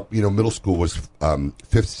we grew up, middle school was 5th,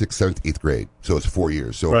 6th, 7th, 8th grade. So it's 4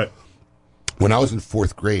 years. So Right. when I was in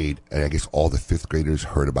 4th grade, and I guess all the 5th graders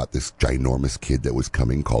heard about this ginormous kid that was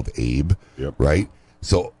coming called Abe, Yep. right?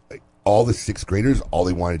 So all the 6th graders, all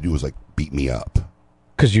they wanted to do was like beat me up.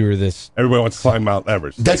 Because you were this. Everybody wants to climb Mount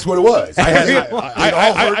Everest. That's what it was.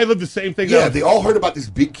 I lived the same thing. Yeah, now. they all heard about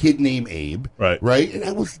this big kid named Abe. Right. Right? And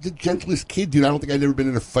I was the gentlest kid, dude. I don't think I'd ever been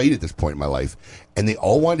in a fight at this point in my life. And they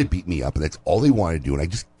all wanted to beat me up, and that's all they wanted to do. And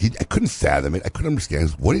I couldn't fathom it. I couldn't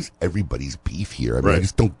understand. What is everybody's beef here? I mean, I Right.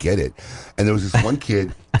 just don't get it. And there was this one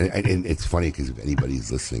kid, and it's funny because if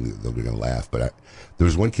anybody's listening, they're going to laugh. But there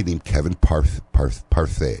was one kid named Kevin Parthay.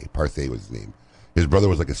 Parthay was his name. His brother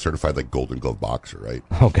was like a certified like Golden Glove boxer, right?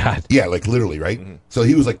 Oh God. Yeah, like literally, right? So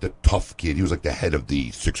he was like the tough kid. He was like the head of the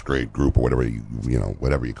 6th grade group or whatever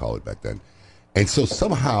whatever you call it back then. And so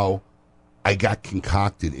somehow I got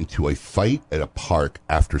concocted into a fight at a park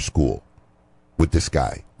after school with this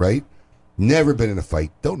guy, right? Never been in a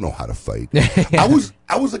fight, don't know how to fight. I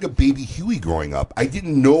was like a baby Huey growing up. I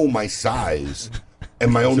didn't know my size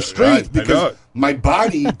and my own strength Right, I know because it. my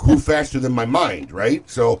body grew faster than my mind, right?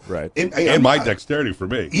 So, Right. And my dexterity for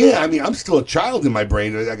me. yeah, I mean, I'm still a child in my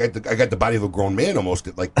brain. I got the body of a grown man almost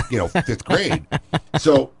at like 5th grade.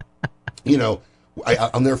 So,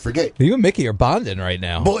 I'll never forget. You and Mickey are bonding right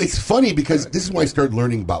now. Well, it's funny because this is when I started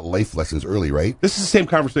learning about life lessons early, right? This is the same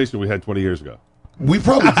conversation we had 20 years ago. We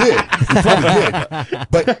probably did.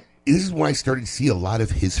 But this is when I started to see a lot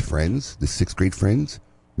of his friends, the 6th grade friends,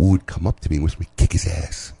 who would come up to me and whisper, kick his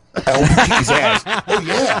ass. I would kick his ass. Oh,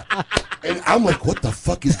 yeah. And I'm like, what the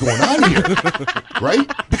fuck is going on here? Right?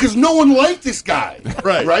 Because no one liked this guy.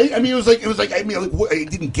 Right. Right? I mean, I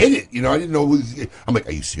didn't get it. I didn't know. I'm like,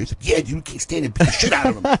 are you serious? Yeah, dude, you can't stand it. Beat the shit out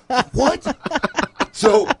of him. What?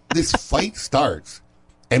 So this fight starts.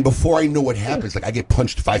 And before I know what happens, like I get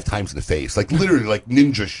punched 5 times in the face, like literally like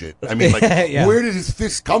ninja shit. I mean, like Yeah. where did his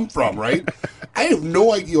fist come from, right? I have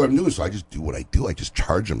no idea what I'm doing, so I just do what I do. I just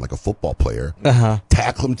charge him like a football player,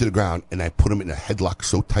 tackle him to the ground, and I put him in a headlock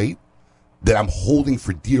so tight that I'm holding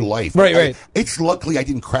for dear life. Right. It's luckily I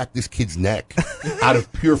didn't crack this kid's neck out of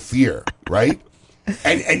pure fear, right?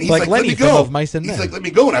 And he's Like like, Lenny let me from go. Of Mice and He's Men. like, let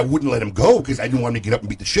me go, and I wouldn't let him go because I didn't want him to get up and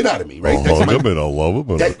beat the shit out of me, right? I'll That's hug my- him and I'll love him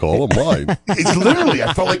and I'll call him mine. It's literally,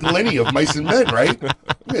 I felt like Lenny of Mice and Men, right? I'm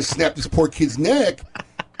going to snap this poor kid's neck.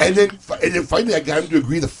 And then finally I got him to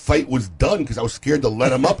agree the fight was done because I was scared to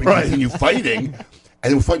let him up and continue fighting. And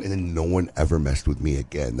then we're fighting, and then no one ever messed with me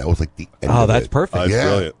again. That was like the end of it. Oh, that's perfect. That's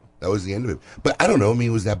brilliant. That was the end of it. But I don't know. I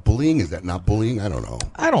mean, was that bullying? Is that not bullying? I don't know.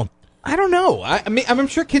 I don't know. I mean, I'm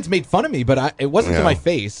sure kids made fun of me, but it wasn't to Yeah. my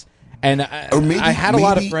face. And I had a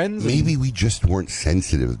lot of friends. Maybe we just weren't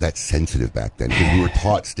that sensitive back then because we were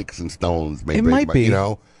taught sticks and stones. It might be.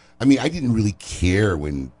 I mean, I didn't really care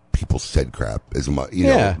when people said crap as much.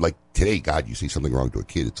 Yeah. Like today, God, you say something wrong to a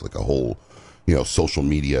kid, it's like a whole, social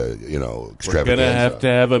media, We're extravaganza. gonna have to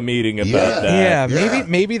have a meeting about Yeah. that. Yeah,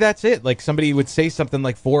 maybe that's it. Like somebody would say something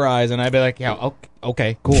like 4 eyes, and I'd be like, "Yeah,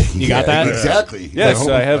 okay, cool. You got that? Exactly. Yes,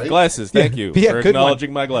 I have right? glasses. Thank you Yeah, for good one.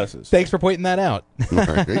 acknowledging my glasses. Thanks for pointing that out."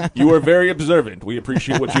 Right. You are very observant. We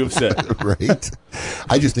appreciate what you have said. Right?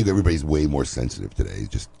 I just think everybody's way more sensitive today.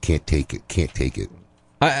 Just can't take it.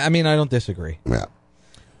 I mean, I don't disagree, Yeah.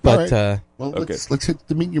 but All right. Well, Okay. let's hit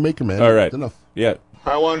the meet your maker, man. All right. That's enough. Yeah.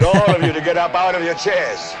 I want all of you to get up out of your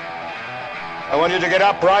chairs. I want you to get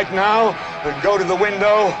up right now and go to the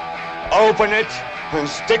window, open it, and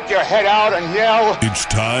stick your head out and yell. It's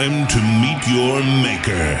time to meet your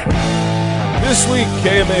maker. This week,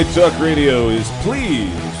 KMA Talk Radio is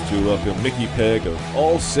pleased to welcome Mickey Pegg of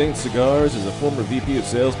All Saints Cigars as a former VP of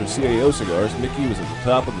Sales for CAO Cigars. Mickey was at the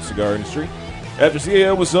top of the cigar industry. After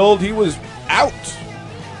CAO was sold, he was out.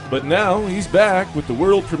 But now he's back with the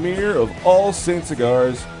world premiere of All Saints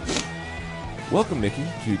Cigars. Welcome, Mickey,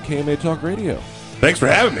 to KMA Talk Radio. Thanks for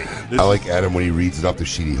having me. I like Adam when he reads it off the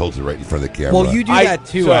sheet. He holds it right in front of the camera. well, you do that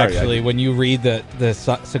too. sorry, Actually, when you read the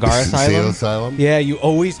cigar asylum, Asylum? yeah, you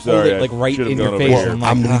always hold Sorry, it like I right should have in your gone face. over And here.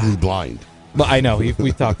 like, I'm legally blind. But I know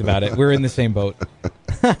we talked about it. We're in the same boat.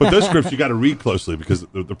 But those scripts you got to read closely because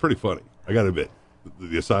they're pretty funny. I got to admit,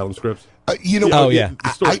 the asylum scripts. Oh, yeah. The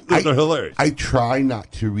story, they're hilarious. I try not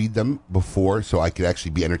to read them before so I could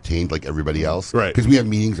actually be entertained like everybody else. Right. Because we have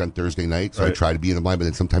meetings on Thursday night, so I Right. try to be in the blind, but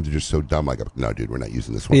then sometimes they're just so dumb. I go, no, dude, we're not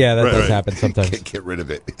using this one. Yeah, that Right, does right. happen sometimes. Get rid of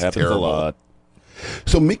it. It's Happens terrible. a lot.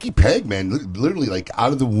 So Mickey Pegg, man, literally like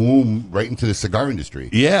out of the womb right into the cigar industry.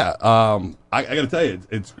 Yeah, I got to tell you,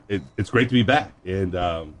 it's great to be back, and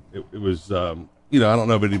it was I don't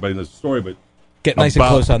know if anybody knows the story, but Get nice and About-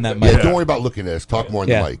 close on that Yeah, mic. don't worry about looking at us. Talk more in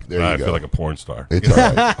Yeah. the mic. There you I go. feel like a porn star. It's all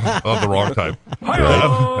right. Oh, the wrong type.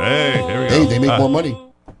 Hey, here we go. Hey, they make more money.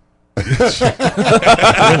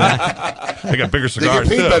 They got bigger They cigars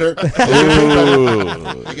get paid too. better.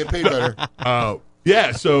 They get paid better.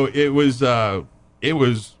 Yeah, so it was. I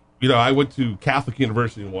went to Catholic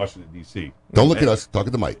University in Washington D.C. Don't look at us. Talk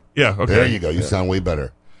at the mic. Yeah, okay. There you go. You sound way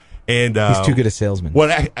better. And He's too good a salesman. Well,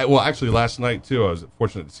 actually, last night too, I was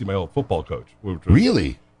fortunate to see my old football coach. which was-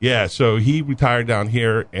 Really? Yeah. So he retired down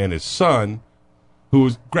here, and his son, who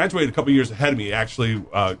was graduated a couple years ahead of me, actually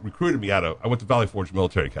recruited me out of. I went to Valley Forge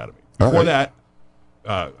Military Academy. All Before right.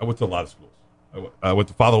 that, I went to a lot of schools. I went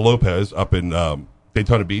to Father Lopez up in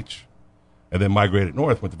Daytona Beach. and then migrated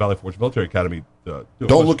north. Went to Valley Forge Military Academy. Don't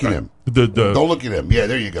look at him. Don't look at him. Yeah,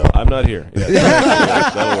 there you go. I'm not here. Yeah.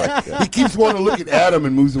 That'll work. Yeah. He keeps wanting to look at Adam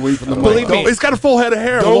and moves away from the mic. Believe me. He's got a full head of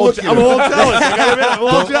hair. Don't look at I'm a him. little jealous. I gotta admit, I'm a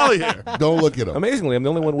little jelly here. Don't look at him. Amazingly, I'm the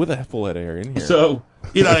only one with a full head of hair in here. So,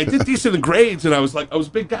 I did decent in grades, and I was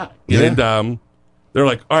a big guy. Yeah. And they're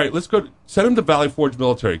like, all right, let's go. Send him to Valley Forge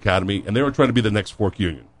Military Academy, and they were trying to be the next Fork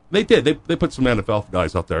Union. They did. They put some NFL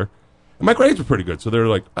guys out there, and my grades were pretty good. So they were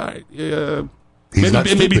like, all right, He's not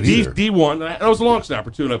maybe stupid either. D1. And I was a long snapper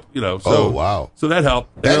too, and So, Oh, wow. So that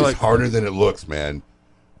helped. That is like, harder than it looks, man.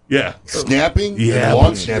 yeah. Snapping, Yeah, and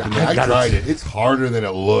long but- snapping. I I gotta- tried it. It's harder than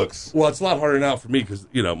it looks. Well, it's a lot harder now for me because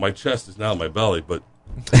my chest is now in my belly, but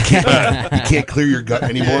You can't clear your gut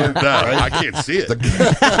anymore. I can't see it. And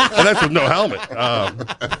that's with no helmet.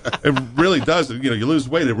 It really does. You lose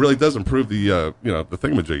weight. It really does improve the the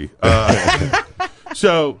thingamajiggy.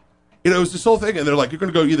 So it was this whole thing, and they're like, you're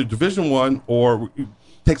going to go either Division I or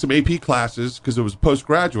take some AP classes because it was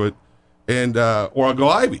postgraduate, and or I'll go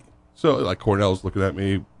Ivy. So like Cornell's looking at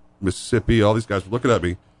me, Mississippi, all these guys were looking at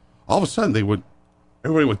me. All of a sudden,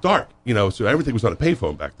 everybody went dark. So everything was on a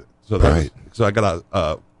payphone back then. So so I got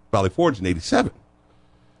out Valley Forge in '87,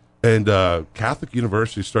 and Catholic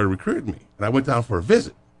University started recruiting me, and I went down for a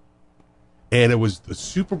visit, and it was the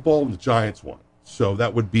Super Bowl and the Giants won. So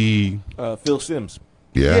that would be Phil Sims.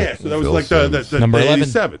 Yeah. so that was Phil like Sims. the Number 11.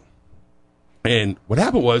 '87. And what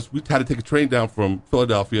happened was we had to take a train down from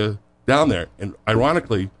Philadelphia down there, and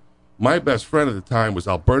ironically, my best friend at the time was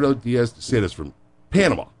Alberto Diaz de Cedas from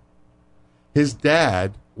Panama. His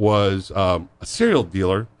dad was a cereal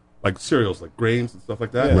dealer, like cereals, like grains and stuff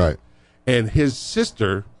like that. Right. And his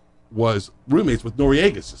sister was roommates with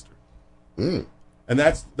Noriega's sister. Mm. And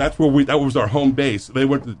that's where that was our home base. They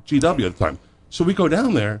went to GW at the time. So we go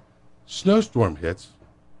down there, snowstorm hits.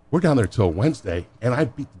 We're down there till Wednesday, and I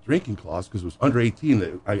beat the drinking clause because it was under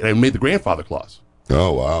 18. I made the grandfather clause.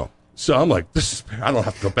 Oh, wow. So I'm like, I don't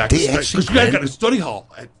have to go back. They Because actually you guys got a study hall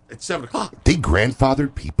at 7 o'clock. They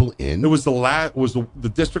grandfathered people in? It was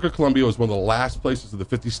the District of Columbia was one of the last places of the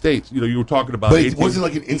 50 states. You were talking about. But it 18 wasn't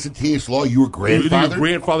like an instantaneous law. You were You grandfathered?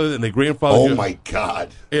 grandfathered, and they grandfathered. Oh, you. my God.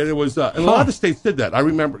 And it was, and a lot of the states did that. I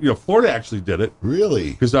remember, Florida actually did it.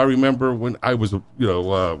 Really? Because I remember when I was, one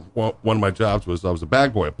of my jobs was I was a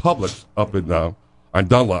bag boy at Publix up in on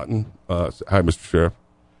Dunlawton. Hi, Mr. Sheriff.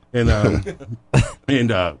 And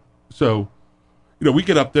so, we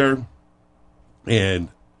get up there, and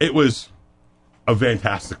it was a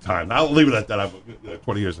fantastic time. I'll leave it at that. I'm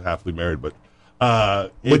 20 years and happily married, but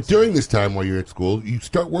But during this time while you're at school, you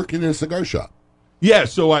start working in a cigar shop. yeah.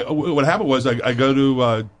 So what happened was I go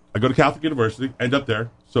to Catholic University, end up there.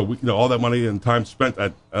 So all that money and time spent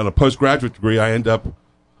on a postgraduate degree, I end up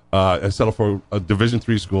I settled for a Division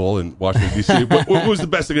III school in Washington D.C. What was the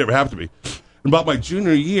best thing that ever happened to me? And about my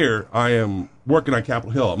junior year, I am working on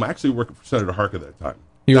Capitol Hill. I'm actually working for Senator Harker at that time.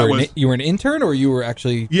 You were an intern, or you were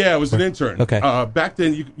actually? Yeah, I was an intern. Okay. Back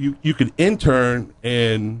then, you could intern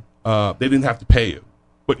and they didn't have to pay you,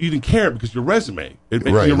 but you didn't care because your resume,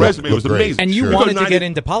 Right, your resume looked was great. amazing. And you Sure. wanted Go to 90 get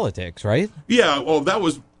into politics, right? Yeah, well, that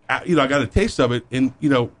was I got a taste of it, and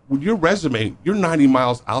with your resume, you're 90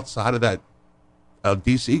 miles outside of that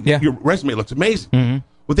D.C. Yeah. Your resume looks amazing.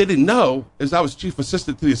 What they didn't know is I was chief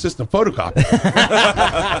assistant to the assistant photocopier,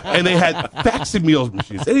 and they had facsimile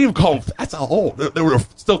machines. They didn't even call them. That's how old they were.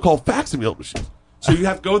 Still called facsimile machines. So you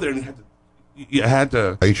have to go there and you had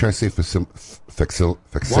to. Are you trying to say facsimile?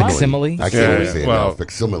 Facsimile? I can't Yeah, even say it well- now.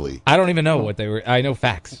 Facsimile. I don't even know what they were. I know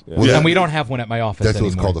fax, Yeah. and we don't have one at my office That's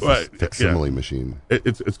what anymore. it's called, a Right, facsimile yeah. machine.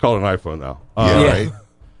 It's called an iPhone now. Yeah, Yeah. right?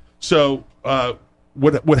 So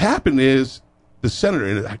what happened is the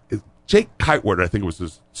senator, Jake Kitewater, I think it was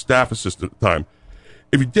his staff assistant at the time.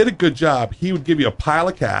 If you did a good job, he would give you a pile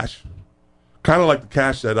of cash, kind of like the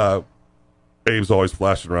cash that Abe's always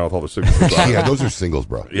flashing around with all the signatures on. Yeah, those are singles,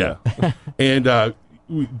 bro. Yeah. And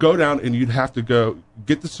we'd go down, and you'd have to go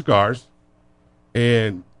get the cigars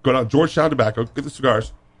and go down Georgetown Tobacco, get the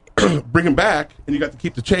cigars, bring them back, and you got to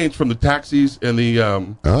keep the change from the taxis and the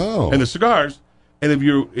and the cigars. And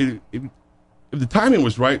if the timing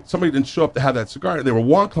was right, somebody didn't show up to have that cigar. They were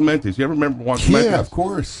Juan Clementes. You ever remember Juan Clementes? Yeah, of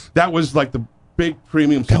course. That was like the big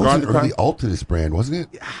premium That cigar was at an the time. early Altadis brand, wasn't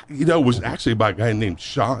it? It was actually by a guy named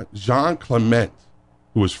Jean Clement,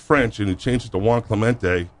 who was French, and he changed it to Juan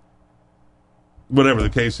Clemente, whatever the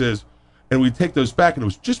case is. And we take those back, and it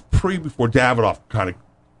was just before Davidoff kind of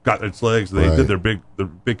got its legs. They Right. did their big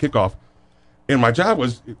kickoff. And my job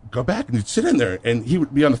was go back and you'd sit in there, and he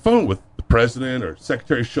would be on the phone with the president or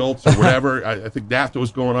Secretary Schultz or whatever. I think NAFTA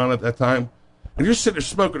was going on at that time. And you're sitting there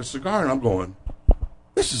smoking a cigar, and I'm going,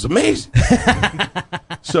 this is amazing.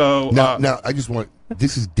 So Now, I just want.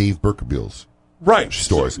 This is Dave Berkebiel's right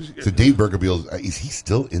stores. So Dave Berkebiel's is he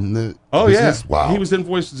still in the? Oh business? yeah, Wow. He was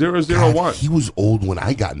invoiced 001. God, he was old when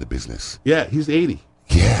I got in the business. Yeah, he's 80.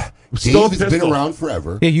 Yeah, Still Dave has been pistol. around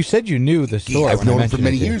forever. Yeah, you said you knew the store. I've when I known him for mentioned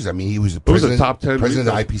many it to you. years. I mean, he was the was a president, top 10 president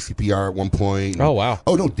of retail. IPCPR at one point. Oh, wow.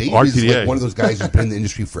 Oh no, Dave is RTDA. like one of those guys who's been in the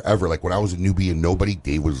industry forever. Like when I was a newbie and nobody,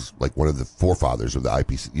 Dave was like one of the forefathers of the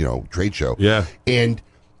IPC, trade show. Yeah. And Him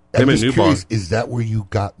I'm and just Newbar. curious, is that where you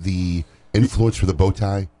got the influence for the bow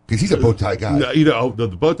tie? Because he's a bow tie guy. No, the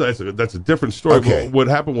bow tie, that's a different story. Okay. What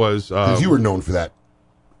happened was Because you were known for that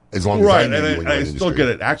as long as right, I knew and you when you were I in the still industry.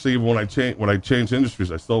 get it. Actually, even when I changed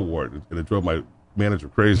industries, I still wore it, and it drove my manager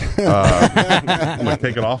crazy. I'm like,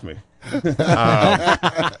 take it off me.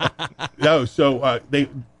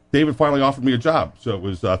 David finally offered me a job. So it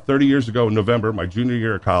was 30 years ago in November, my junior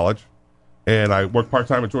year of college, and I worked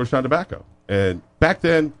part-time at Georgetown Tobacco. And back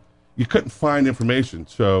then, you couldn't find information.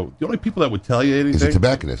 So the only people that would tell you Is a anything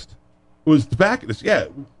tobacconist. was tobacconists. Yeah,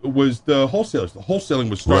 it was the wholesalers. The wholesaling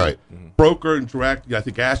was started. Right. Broker and direct. Yeah, I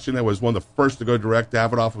think Ashton was one of the first to go direct.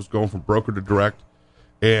 Davidoff was going from broker to direct.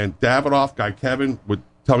 And Davidoff, guy Kevin, would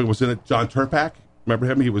tell me was in it. John Turpak, remember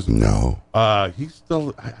him? He was. No. He's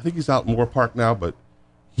still, I think he's out in Moore Park now, but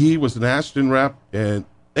he was an Ashton rep, and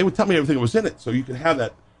they would tell me everything that was in it, so you could have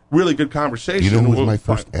that really good conversation. You know who was my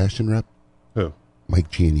Fine. first Ashton rep? Who?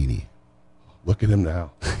 Mike Giannini. Look at him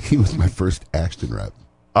now. He was my first Ashton rep.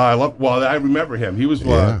 I remember him. He was.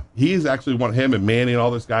 Yeah. He's actually one. Him and Manny and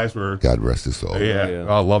all those guys were. God rest his soul. Yeah,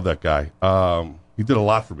 I love that guy. He did a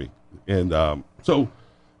lot for me, and so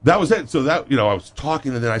that was it. So that I was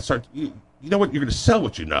talking, and then I started. You know what? You're going to sell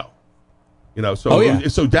what you know. So Oh, yeah.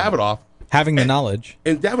 so Davidoff Having the knowledge.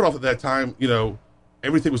 and Davidoff at that time,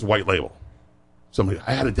 everything was white label.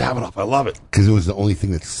 I had a Davidoff. I love it. Because it was the only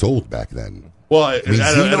thing that sold back then. Well, I mean,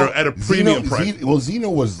 at a premium price. Zeno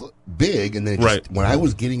was big, and then when I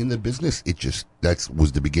was getting in the business, that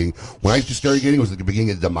was the beginning. When I just started getting, it was the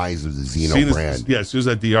beginning of the demise of the Zeno brand. Yeah, as soon as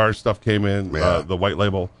that DR stuff came in, the white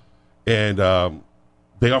label, and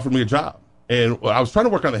they offered me a job. And I was trying to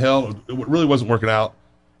work on the hill. It really wasn't working out.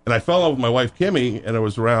 And I fell in love with my wife, Kimmy, and it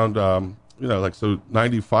was around,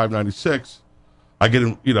 95, 96. I get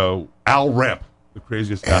in, Al Remp, the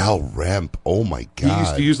craziest guy. Al Remp, oh my He used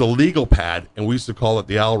God. to use a legal pad, and we used to call it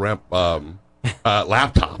the Al Remp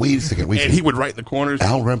laptop. Wait a second. And he would write in the corners.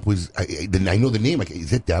 Al Remp was, I know the name.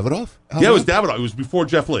 Is it Davidoff? Al Yeah, it was Remp? Davidoff. It was before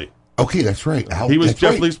Jeff Lee. Okay, that's right. He was that's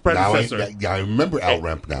Jeff right. Lee's predecessor. I remember Al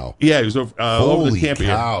Remp now. Yeah, he was over the Holy Tampa.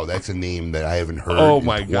 area. cow, that's a name that I haven't heard Oh in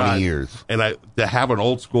my 20 God! years. And to have an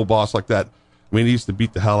old school boss like that, I mean, he used to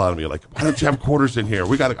beat the hell out of me. Like, why don't you have quarters in here?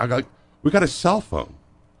 We got a cell phone.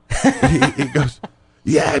 he goes,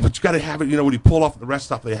 yeah, but you got to have it. When he pulled off the rest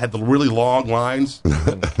stop, they had the really long lines.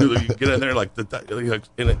 You get in there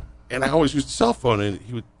and I always used the cell phone, and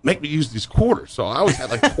he would make me use these quarters. So I always had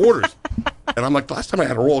like quarters, and I'm like, last time I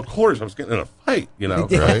had a roll of quarters, I was getting in a fight.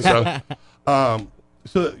 Right. So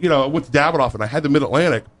I went to Davidoff, and I had the Mid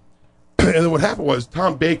Atlantic, and then what happened was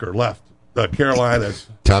Tom Baker left Carolinas.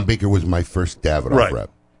 Tom Baker was my first Davidoff rep.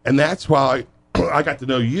 And that's why I got to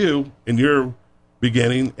know you in your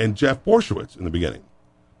beginning and Jeff Borshowitz in the beginning.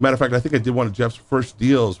 Matter of fact, I think I did one of Jeff's first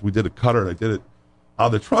deals. We did a cutter, and I did it out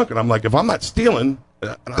of the trunk. And I'm like, if I'm not stealing,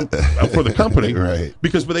 and I'm for the company. Right.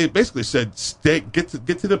 Because they basically said, get to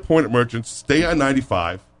the point at Merchants, stay on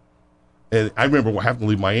 95. And I remember having to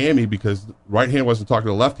leave Miami because right hand wasn't talking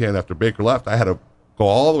to the left hand after Baker left. I had to go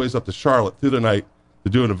all the ways up to Charlotte through the night to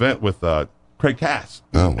do an event with Craig Cass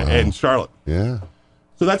in Charlotte. Yeah.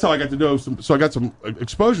 So that's how I got to know so I got some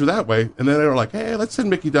exposure that way. And then they were like, hey, let's send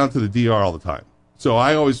Mickey down to the DR all the time. So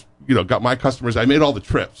I always, got my customers. I made all the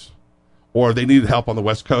trips. Or they needed help on the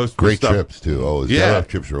West Coast. Great trips, too. Oh, yeah. Davidoff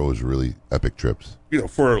trips are always really epic trips.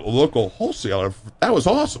 For a local wholesaler, that was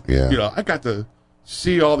awesome. Yeah. I got to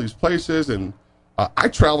see all these places. And I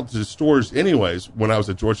traveled to the stores anyways when I was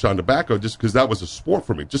at Georgetown Tobacco just because that was a sport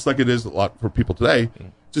for me. Just like it is a lot for people today.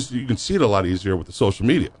 Just you can see it a lot easier with the social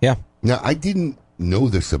media. Yeah. Now, I didn't know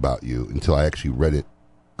this about you until I actually read it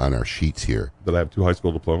on our sheets here. That I have 2 high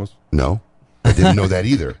school diplomas. No, I didn't know that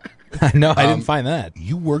either. No, I didn't find that.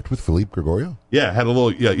 You worked with Philippe Gregorio? Yeah, I had a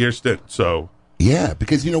little year stint. So yeah,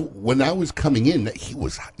 because when I was coming in, he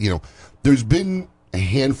was there's been a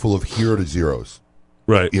handful of hero to zeros,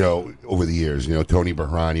 right? Over the years, Tony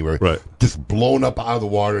Bahrani, were right. just blown up out of the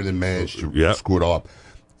water and then managed to screw it all up.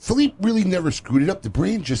 Philippe really never screwed it up. The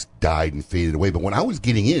brand just died and faded away. But when I was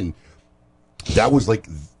getting in, that was like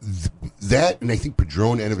that, and I think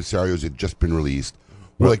Padron Anniversarios had just been released.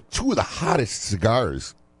 Were like 2 of the hottest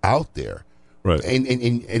cigars out there. Right.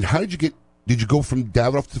 And how did you get Did you go from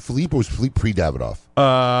Davidoff to Philippe, or was Philippe pre-Davidoff?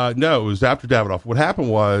 No, it was after Davidoff. What happened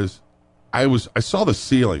was, I saw the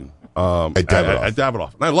ceiling at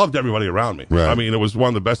Davidoff, and I loved everybody around me. Right. I mean, it was one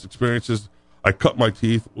of the best experiences. I cut my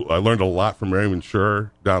teeth. I learned a lot from Raymond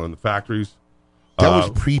Schur down in the factories. That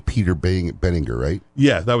was pre-Peter Benninger, right?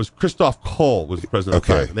 Yeah, that was Christoph Kohl was the president at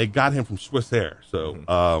the Okay. time. And they got him from Swiss Air. So,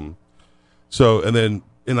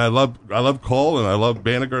 and I love Kohl and I love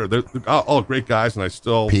Benninger. They're all great guys, and I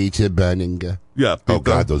still Peter Benninger. yeah. Oh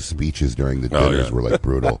God, those speeches during the dinners yeah. were like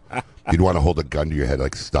brutal. You'd want to hold a gun to your head,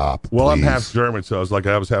 like stop. Well, I'm please. half German, so I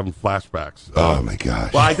was having flashbacks. Oh my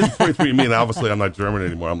gosh. Well, I did 23andMe, and obviously I'm not German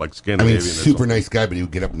anymore. I'm like I Scandinavian. mean, or super something. nice guy, but he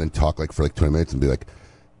would get up and then talk like for like 20 minutes and be like,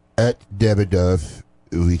 "At Davidoff,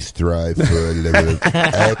 we strive for a level of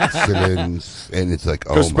excellence," and it's like,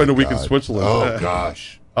 oh Go spend my a week in God. Switzerland. Oh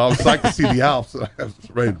gosh. I was psyched to see the Alps. I was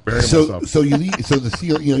ready to bury myself. So you leave, so the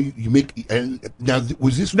seal, you make, and now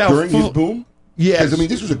was this Now, during his full- boom? Yes. 'Cause, I mean,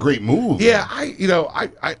 this was a great move. Yeah,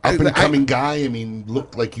 Up and coming guy. I mean,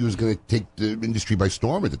 looked like he was going to take the industry by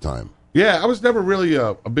storm at the time. Yeah, I was never really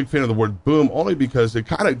a big fan of the word boom, only because it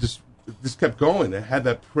kind of just kept going. It had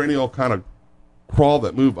that perennial kind of crawl,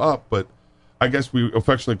 that move up, but I guess we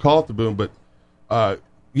affectionately call it the boom. But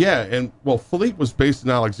yeah, and well, Philippe was based in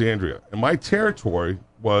Alexandria, and my territory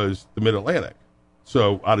was the Mid-Atlantic,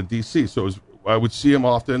 so out of D.C. So I would see him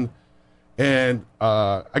often, and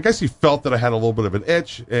I guess he felt that I had a little bit of an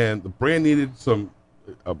itch, and the brand needed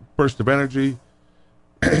a burst of energy.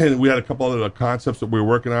 And we had a couple other concepts that we were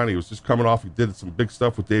working on. He was just coming off. He did some big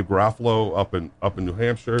stuff with Dave Garofalo up in New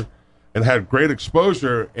Hampshire, and had great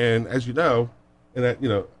exposure. And as you know, and that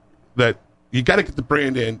you got to get the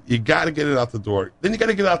brand in, you got to get it out the door, then you got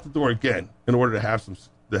to get it out the door again in order to have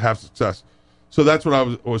success. So that's what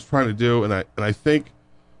I was trying to do, and I think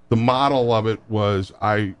the model of it was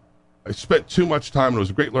I spent too much time, and it was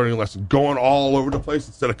a great learning lesson, going all over the place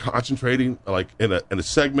instead of concentrating like in a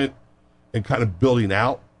segment and kind of building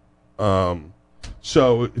out.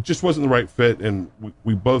 So it just wasn't the right fit, and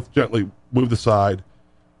we both gently moved aside.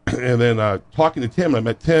 And then talking to Tim, I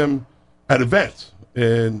met Tim at events,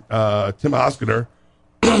 and Tim Hoskiner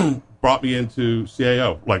brought me into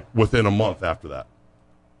CAO like within a month after that.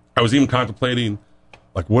 I was even contemplating,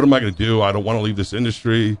 like, what am I going to do? I don't want to leave this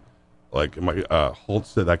industry. Like, Holt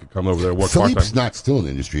said I could come over there and work Philippe's part-time. not still in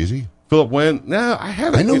the industry, is he? Philip Wynn? No, I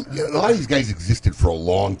haven't. I know a lot of these guys existed for a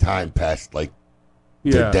long time past, like,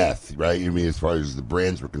 their death, right? I mean, as far as the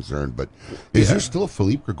brands were concerned. But is there still a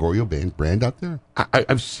Philippe Gregorio brand out there?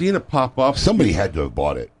 I've seen it pop up. Somebody had to have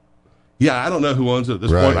bought it. Yeah, I don't know who owns it at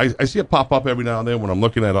this Right. point. I see it pop up every now and then when I'm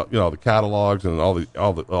looking at the catalogs and all the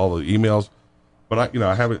emails, but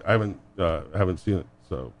I haven't seen it.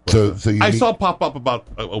 So I saw it pop up about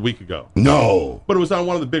a week ago. No, but it was on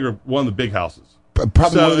one of the big houses.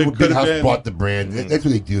 Probably So one of the it big could've house been- bought the brand. That's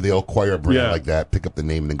what they do. They'll acquire a brand like that, pick up the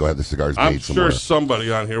name, and then go have the cigars made I'm somewhere. sure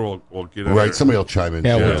somebody on here will get in Right, there. somebody will chime in.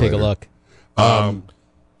 Yeah, we'll take later. a look. AJ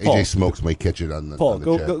Paul. Smokes might catch it on the Paul, on the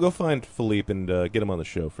go, chat. go find Philippe and get him on the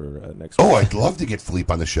show for next week. Oh, I'd love to get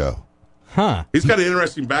Philippe on the show. Huh. He's got an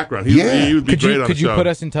interesting background. Yeah. He would be Could great you on could the you show. put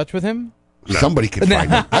us in touch with him? Somebody could find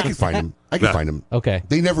him. I can find him. I can No. find him. Okay.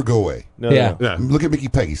 They never go away. No, Yeah. no. Yeah. Look at Mickey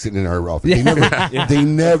Peggy sitting in our office. They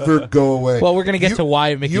never go away. Well, we're gonna get You- to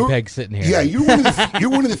why Mickey you're- Peg's sitting here. Yeah, you're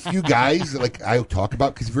one of the few guys that, like, I talk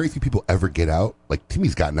about, because very few people ever get out. Like,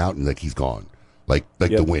 Timmy's gotten out and like he's gone, like the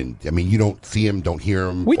Yep. wind. I mean, you don't see him, don't hear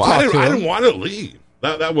him. We Well, I talked to him. didn't want to leave.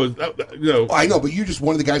 That was I know, but you're just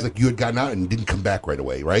one of the guys, like, you had gotten out and didn't come back right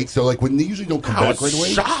away, right? So, like, when they usually don't come I back was right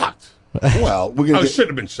away. shocked. Well, we're gonna I get, should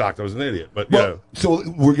have been shocked. I was an idiot, but well, so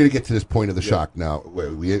we're gonna get to this point of the shock now.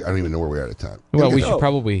 Wait, I don't even know where we're at time. Well, Okay. we should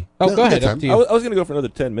probably. Oh, No, go we ahead. got Up time. to I you. was, I was going to go for another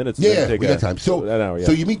 10 minutes. And then Yeah, take we got time. So, an hour. Yeah.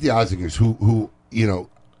 so you meet the Ozzingers, who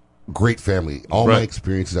great family. All my Right.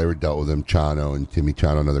 experiences, I ever dealt with them. Chano and Timmy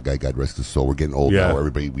Chano, another guy, God rest his soul. We're getting old Yeah. now.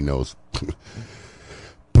 Everybody we know is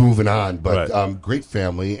moving on, but Right. great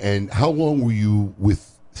family. And how long were you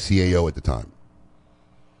with CAO at the time?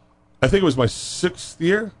 I think it was my 6th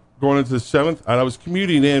year, going into the 7th, and I was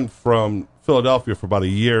commuting in from Philadelphia for about a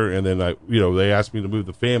year, and then they asked me to move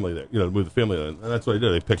the family there, and that's what I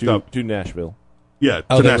did. They picked up, to Nashville. yeah,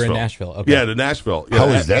 Oh, to they were Nashville. in Nashville. Okay. Yeah, to Nashville. Yeah, How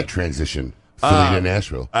was that transition? Philly to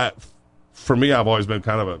Nashville. For me, I've always been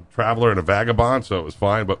kind of a traveler and a vagabond, so it was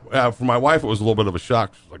fine. But for my wife, it was a little bit of a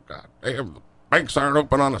shock. She's like, God damn, the banks aren't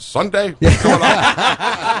open on a Sunday? What's going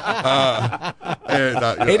on?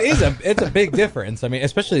 It's a big difference. I mean,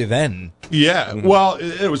 especially then. Yeah, well,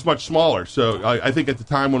 it was much smaller. So I think at the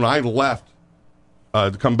time when I left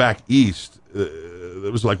to come back east,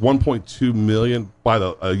 it was like 1.2 million by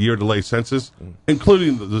the year delay census,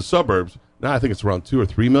 including the suburbs. Now I think it's around 2 or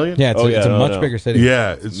 3 million. Yeah, it's a much bigger city.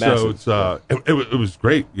 Yeah, Massive. so it was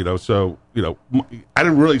great, So I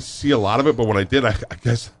didn't really see a lot of it, but when I did, I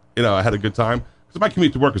guess I had a good time because my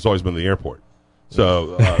commute to work has always been the airport.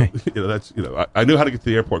 So that's I knew how to get to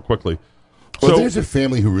the airport quickly. Well, So there's a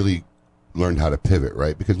family who really learned how to pivot,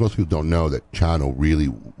 right? Because most people don't know that Chano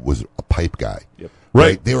really was a pipe guy. Yep.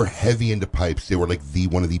 Right. They were heavy into pipes. They were like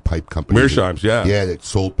one of the pipe companies. Mearsheims, yeah. Yeah, that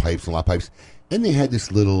sold pipes and lot of pipes. And they had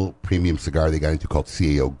this little premium cigar they got into called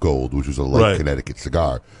CAO Gold, which was a light Right. Connecticut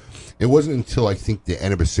cigar. It wasn't until I think the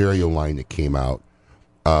Aniversario line that came out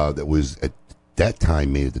that was at that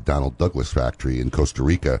time made at the Donald Douglas factory in Costa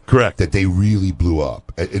Rica. Correct. That they really blew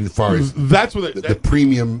up. And as far as that's what the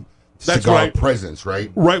premium That's cigar right. presence, right?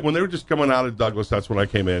 right when they were just coming out of Douglas, that's when I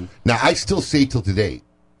came in. Now, I still say till today,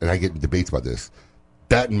 and I get in debates about this,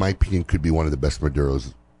 that, in my opinion, could be one of the best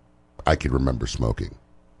Maduros I could remember smoking.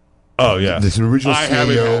 Oh yeah, This original I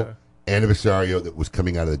haven't CAO had- Aniversario that was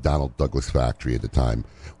coming out of the Donald Douglas factory at the time,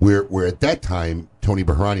 where at that time, Tony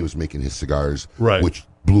Behrani was making his cigars, Right. which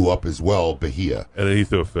blew up as well, Bahia. and then he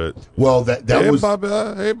threw a fit. Well, that Hey, was...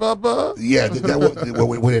 Baba, hey, Baba. Yeah,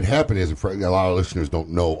 what had happened is, a lot of listeners don't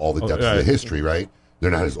know all the depths of the history, right?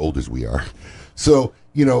 They're not as old as we are. So,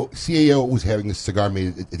 CAO was having this cigar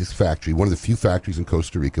made at this factory, one of the few factories in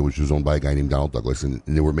Costa Rica, which was owned by a guy named Donald Douglas, and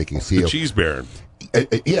they were making The CAO. Cheese Baron.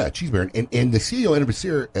 Yeah, Cheese Baron. And the CAO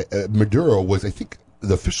Aniversario Maduro was, I think,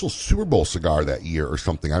 the official Super Bowl cigar that year or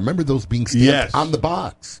something. I remember those being stamped Yes. on the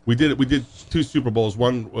box. We did 2 Super Bowls.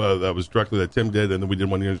 One that was directly that Tim did, and then we did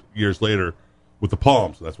one years later with the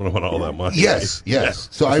Palms. That's when I won all that money. Yes. So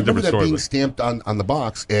That's I a remember different that story, being but- stamped on the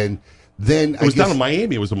box, and then It was down in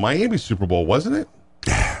Miami. It was a Miami Super Bowl, wasn't it?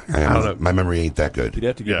 I don't know. My memory ain't that good. You'd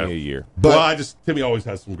have to give Yeah. me a year. But Timmy always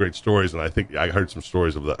has some great stories, and I think I heard some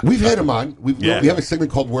stories of that. we've had him on. We Yeah. have a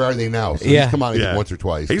segment called "Where Are They Now?" So Yeah. he's come on I think, Yeah. once or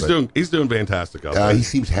twice. He's but, doing fantastic out there. He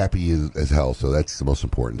seems happy as hell, so that's the most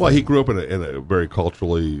important. Well, thing. he grew up in a very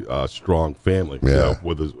culturally strong family, Yeah.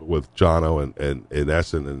 with Jono and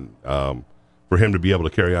Essen, and for him to be able to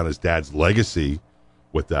carry on his dad's legacy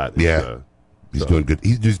with that, He's doing good.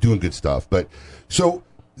 He's just doing good stuff. But so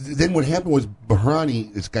then what happened was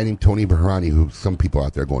Behrani, this guy named Tony Behrani, who some people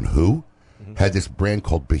out there going, who? Had this brand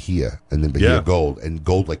called Bahia, and then Bahia Yeah. Gold, and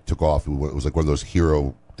Gold took off. It was like one of those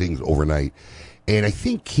hero things overnight. And I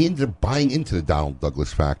think he ended up buying into the Donald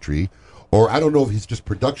Douglas factory, or I don't know if his just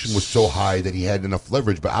production was so high that he had enough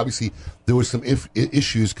leverage. But obviously there was some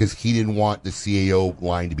issues because he didn't want the CAO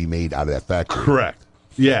line to be made out of that factory. correct,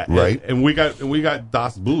 yeah, Right. And we got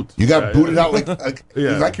Das Boot. You got booted out like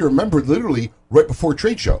Yeah. I can remember literally right before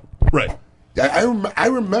trade show. right. I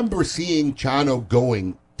remember seeing Chano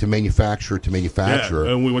going to manufacturer,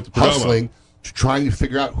 Yeah, and we went to Perdomo. hustling, trying to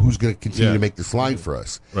figure out who's going to continue Yeah. to make this line for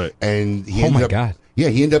us. Right. And he Oh ended my up, God. Yeah,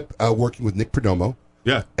 he ended up working with Nick Perdomo.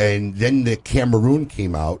 Yeah, And then the Cameroon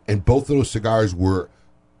came out, and both of those cigars were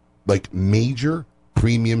like major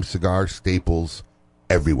premium cigar staples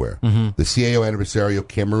everywhere. Mm-hmm. The CAO Aniversario,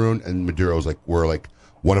 Cameroon, and Maduro's were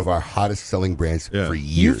one of our hottest selling brands Yeah. for You've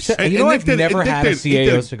years. said, And- you know, and I've Nick did- never and Nick had a did- he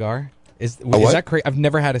CAO did- cigar. Is what? that crazy? I've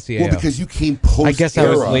never had a CAO. Well, because you came post. I guess I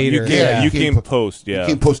was era. later. Yeah, you came po- post, yeah. You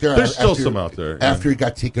came post era. There's still after- some out there, yeah. After it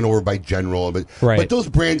got taken over by General, but Right. those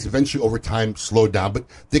brands eventually over time slowed down. But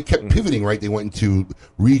they kept pivoting. Right, they went into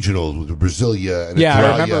regionals with Brasilia. And Yeah,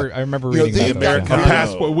 Italia. I remember You know, reading they about have that. got a very-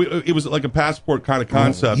 passport. It was like a passport kind of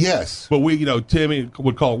concept. Yes. but Timmy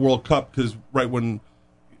would call it World Cup because right when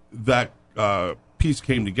that piece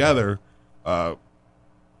came together,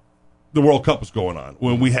 the World Cup was going on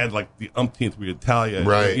when we had like the umpteenth we had Italia,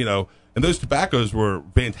 Right. and those tobaccos were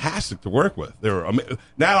fantastic to work with. They were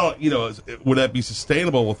now, would that be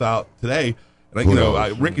sustainable without today? And Who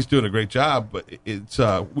knows? Ricky's doing a great job, but it's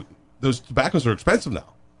those tobaccos are expensive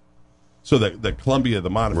now. So the Colombia, the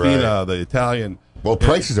Montefina, Right. the Italian, Well,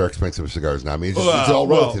 prices are expensive of cigars now. I mean, it's Well, all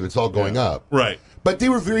relative. well, It's all going up. right? But they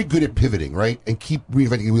were very good at pivoting, right, and keep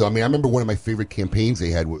reinventing the wheel. I mean, I remember one of my favorite campaigns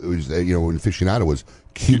they had was, when Aficionado was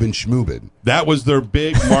Cuban Schmoobin. That was their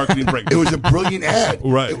big marketing break. It was a brilliant ad.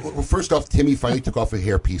 Right. Well, first off, Timmy finally took off a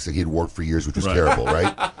hairpiece that he had worn for years, which was Right. terrible,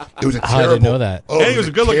 right? It was a I terrible. didn't know that. Oh, And he was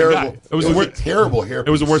a good-looking terrible, guy. It was a terrible hairpiece.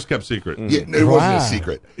 It was the worst kept secret. Yeah, no, it wasn't Wow. a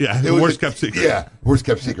secret. Yeah, it the was worst kept secret. Yeah, worst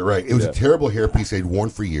kept secret. Right. It was a terrible hairpiece they'd worn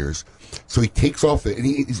for years. So he takes off it, and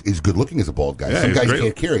he's good looking as a bald guy. Yeah, Some he's guys great.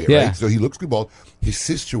 can't carry it, Yeah. right? So he looks good bald. His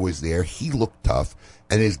sister was there. He looked tough.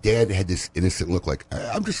 And his dad had this innocent look like,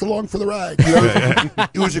 I'm just along for the ride. You know?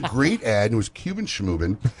 It was a great ad. And it was Cuban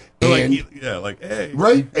Schmoobin. And Hey,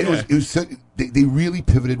 right, and Yeah. it was so, they really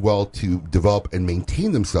pivoted well to develop and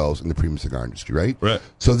maintain themselves in the premium cigar industry, right? Right.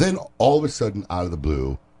 So then all of a sudden, out of the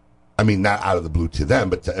blue, I mean, not out of the blue to them,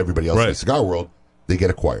 but to everybody else in the Right. cigar world, they get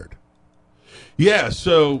acquired. Yeah,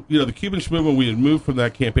 so, the Cuban movement, we had moved from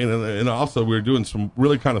that campaign, and also we were doing some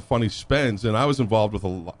really kind of funny spends, and I was involved with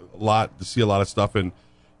a lot to see a lot of stuff, and,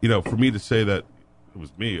 for me to say that it was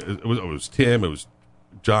me, it was Tim, it was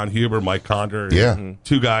John Huber, Mike Condor, Yeah.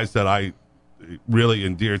 two guys that I really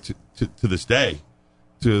endear to this day.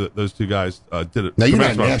 Those two guys did it. Now, you're not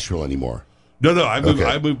tremendous in amount. Nashville anymore. No, I moved. Okay.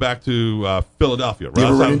 I moved back to Philadelphia. You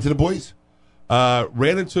ever Right? run into the boys?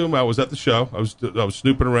 Ran into him. I was at the show. I was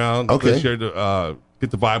snooping around. Okay. This year to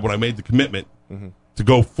get the vibe when I made the commitment to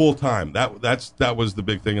go full time. That was the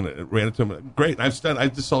big thing, and I ran into him. Great. I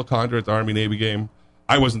just saw Condor at the Army Navy game.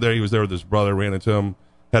 I wasn't there. He was there with his brother. Ran into him.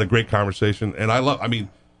 Had a great conversation, and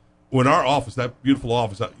when our office, that beautiful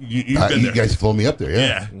office, you've been You there. guys flew me up there,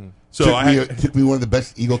 yeah. Yeah. So took me one of the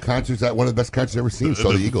best Eagle concerts, one of the best concerts I've ever seen.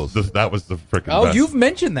 Saw the Eagles. That was the freaking Oh, best. you've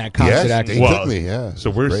mentioned that concert, Yes, actually. they took me, yeah. So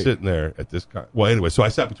we're Great. sitting there at this well, anyway, so I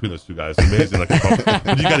sat between those two guys. Amazing. Like, you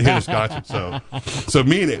got to hear this concert. So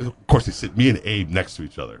me and, of course, they sit me and Abe next to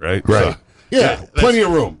each other, right? Right. So, Yeah, plenty of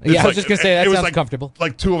room. it's Yeah, I was just going to say, that it was sounds like, comfortable.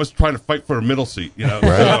 Like two of us trying to fight for a middle seat,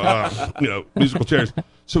 So, musical chairs.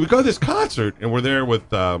 So we go to this concert, and we're there with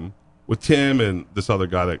Tim and this other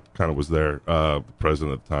guy that kind of was there, the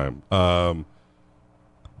president at the time.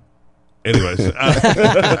 Anyways, we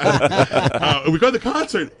go to the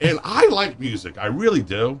concert, and I like music. I really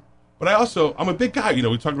do. But I'm a big guy. We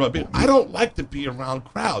talked about I don't like to be around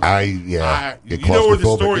crowds. Get you know where the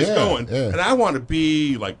claustrophobic. story's Yeah, going. yeah. And I want to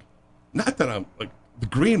be like, not that I'm like the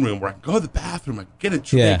green room where I can go to the bathroom, I can get a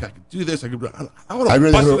drink, Yeah. I can do this, I want to I'd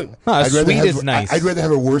rather bust have it. Huh, a I'd rather suite have- is nice. I'd rather have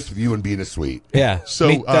a worse view and be in a suite. Yeah.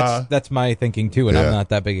 So, that's my thinking, too, and yeah. I'm not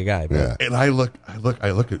that big a guy. But. Yeah. And I look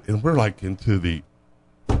at, and we're like into the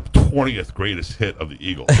 20th greatest hit of the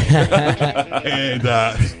Eagles. And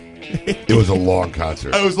It was a long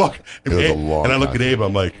concert. I was like, It was a long and I look at concert. Abe,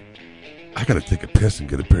 I'm like, I gotta take a piss and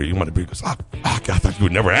get a beer. You want a beer? He goes, I thought you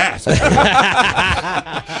would never ask.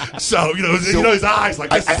 So his eyes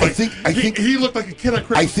like this. I is like, think- he looked like a kid on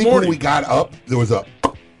Christmas I think morning. when we got up, there was a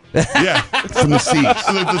Yeah, from the seats.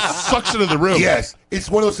 so the suction of the room. Yes, it's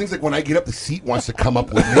one of those things like when I get up, the seat wants to come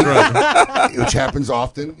up with me, which happens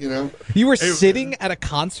often. You were sitting at a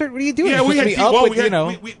concert? What are you doing? Yeah, You're we supposed had to be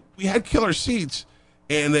up with, we had killer seats,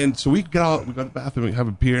 and then so we get out, we go to the bathroom, we have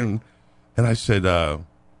a beer, and I said,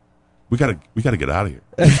 we gotta get out of here.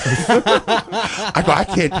 I go, I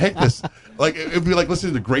can't take this. Like it'd be like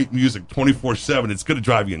listening to great music 24/7. It's gonna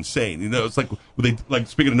drive you insane. It's like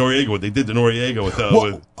speaking of Noriega, what they did to Noriega with.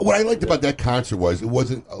 What I liked about that concert was it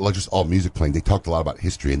wasn't like just all music playing. They talked a lot about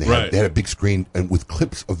history, and Right. they had a big screen and with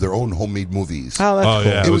clips of their own homemade movies. Oh, that's Oh,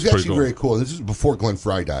 cool. yeah. it was pretty actually cool. very cool. This is before Glenn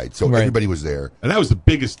Fry died, so Right. everybody was there, And that was the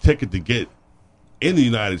biggest ticket to get in the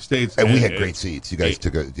United States. and we had great seats. You guys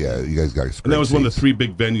you guys got us. And that was one of the seats. 3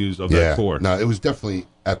 big venues of Yeah, that tour. no, it was definitely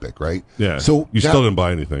epic, right? Yeah. So you now- still didn't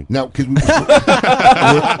buy anything. Now, because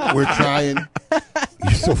we're trying.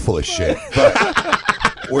 You're so full of shit. But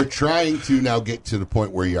we're trying to now get to the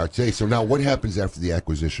point where you are today. So now, what happens after the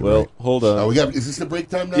acquisition? Well, right? hold on. We got. Is this the break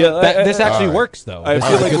time now? Yeah, This actually All right. works, though. I This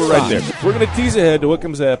feel is a like good we're right spot. there. We're going to tease ahead to what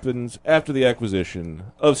happens after the acquisition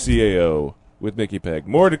of CAO with Mickey Peg.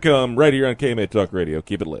 More to come right here on KMA Talk Radio.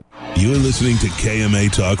 Keep it lit. You're listening to KMA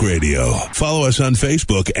Talk Radio. Follow us on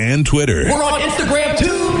Facebook and Twitter. We're on Instagram too.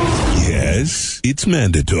 Yes, it's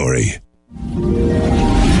mandatory.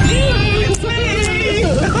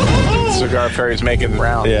 Cigar Fairy's making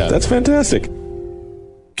rounds. Yeah, that's fantastic.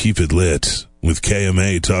 Keep it lit with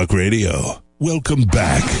KMA Talk Radio. Welcome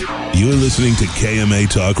back. You're listening to KMA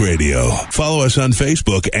Talk Radio. Follow us on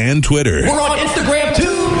Facebook and Twitter. We're on Instagram too.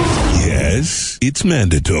 Yes, it's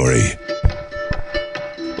mandatory.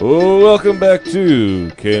 Oh, welcome back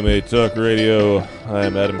to KMA Talk Radio. I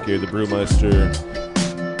am Adam K., the Brewmeister.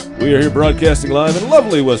 We are here broadcasting live in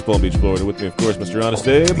lovely West Palm Beach, Florida. With me, of course, Mr. Honest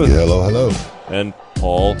Abe. Hello. And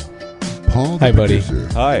Paul. Paul, the Hi, buddy. producer.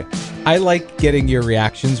 Hi. I like getting your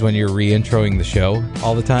reactions when you're re-introing the show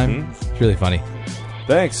all the time. Mm-hmm. It's really funny.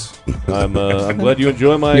 Thanks. I'm glad you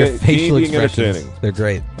enjoy my Your facial being expressions, entertaining. they're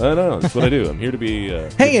great. I know. That's what I do. I'm here to be...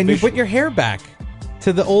 Hey, and you facial. put your hair back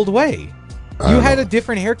to the old way. I You don't had know. a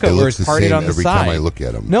different haircut It where looks it's the parted same on the every side. time I look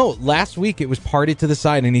at him. No, last week it was parted to the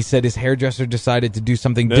side, and he said his hairdresser decided to do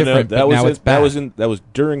something No, different, that but was now in- it's back. That was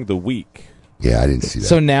during the week. Yeah, I didn't see that.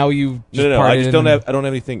 So now you just No. I parted just don't and- have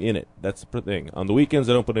anything in it. That's the thing. On the weekends,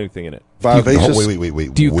 I don't put anything in it. Vivacious.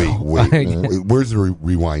 Wait. Do you- Wait. Where's the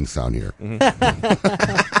rewind sound here?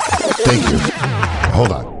 Thank you.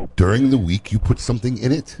 Hold on. During the week, you put something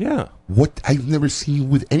in it? Yeah. What? I've never seen you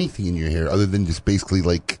with anything in your hair other than just basically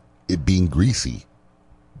like it being greasy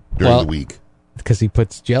during Well, the week. Because he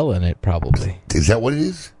puts gel in it, probably. Is that what it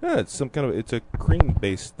is? Yeah, it's some kind of it's a cream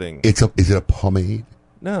based thing. Is it a pomade?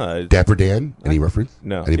 No, Dapper Dan? Any reference?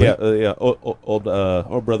 no. Anybody? Yeah. Old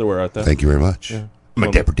brother, where art thou? Thank you very much. Yeah. I'm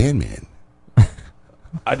a Dapper Dan man.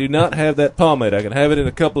 I do not have that pomade. I can have it in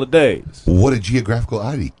a couple of days. What a geographical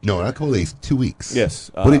oddity. No, not a couple of days, 2 weeks.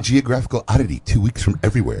 Yes. What a geographical oddity. 2 weeks from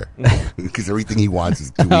everywhere. Because everything he wants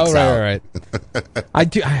is 2 weeks Oh, out. right. I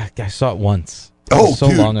do. I saw it once. Oh, so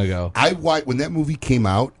dude. long ago. I watched when that movie came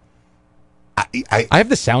out. I have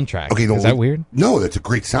the soundtrack. Okay, no, is that weird? No, that's a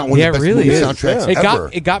great sound. One Yeah, of the best it really movie is. soundtracks It ever.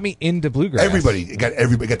 got me into bluegrass. Everybody got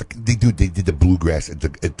they did the bluegrass at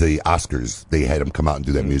the Oscars. They had them come out and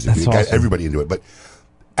do that music. That's It got awesome. everybody into it. But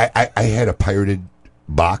I had a pirated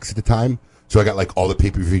box at the time, so I got like all the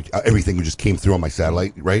pay-per-view, everything just came through on my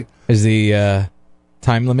satellite. Right? Is the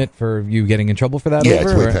time limit for you getting in trouble for that? Yeah, over,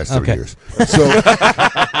 it's way or- past 7 okay. years.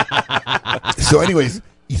 So, anyways,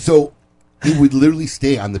 it would literally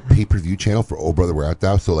stay on the pay-per-view channel for Oh Brother Where Art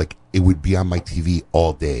Thou. So like it would be on my TV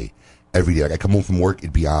all day, every day. Like I come home from work,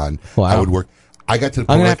 it'd be on. Wow. I would work. I got to the point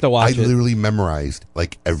I'm gonna where have to watch I it. literally memorized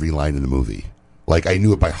like every line in the movie. Like I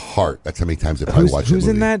knew it by heart. That's how many times I probably watched Who's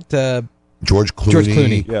that in movie. that? George Clooney. George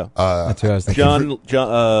Clooney. Yeah. That's who I was thinking.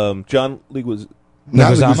 John Leguizamo.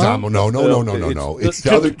 Not Leguizamo? Leguizamo. No. It's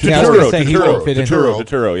the other Yeah, I was gonna say he won't fit in.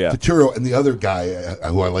 Turturro, yeah. Turturro, and the other guy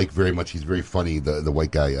who I like very much. He's very funny. The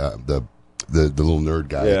white guy, the little nerd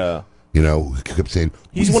guy. Yeah. You know, who kept saying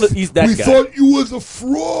He's that we guy. thought you was a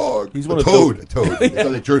frog. He's a one of toad.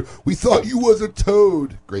 those- A toad. We thought you was a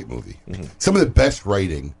toad. Great movie. Mm-hmm. Some of the best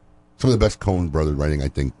writing, some of the best Coen Brothers writing, I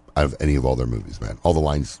think, out of any of all their movies. Man, all the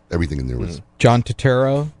lines, everything in there was John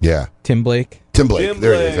Turturro, yeah. Tim Blake. Tim Blake. Tim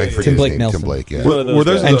There it is. I Blake. forget Tim his Blake name. Nelson. Tim Blake. Yeah. One of those Were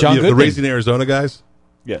those guys. And John the Goodman. Raising Arizona guys?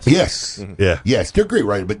 Yes. Yes. Yeah. Yes, they're great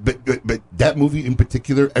writing, but that movie in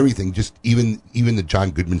particular, everything, just even the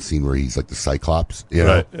John Goodman scene where he's like the Cyclops, you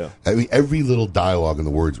know. Right, yeah. I mean, every little dialogue and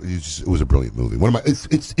the words, it was a brilliant movie. One of my,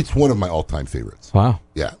 it's one of my all time favorites. Wow.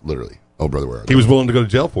 Yeah, literally. Oh, brother, where are He was willing to go to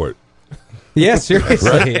jail for it. Yeah,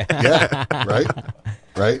 seriously. yeah, right.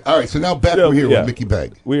 All right, so now back So, we're here yeah. with Mickey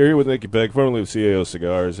Pegg. We are here with Nicky Pegg, formerly of CAO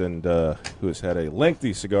Cigars, and who has had a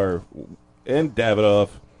lengthy cigar and Davidoff.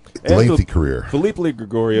 And Lengthy career. Felipe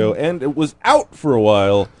Gregorio, and it was out for a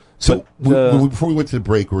while. So but, before we went to the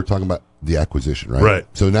break, we were talking about the acquisition, right? Right.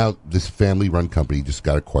 So now this family-run company just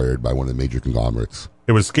got acquired by one of the major conglomerates.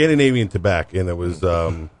 It was Scandinavian Tobacco, and it was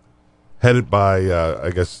headed by, I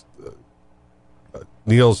guess,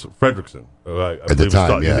 Niels Fredrickson. I the believe time,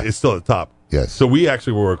 still, yeah. It's still at the top. Yes. So we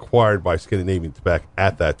actually were acquired by Scandinavian Tobacco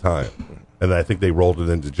at that time. And I think they rolled it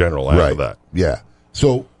into General after Right. that. Yeah.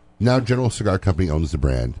 So now General Cigar Company owns the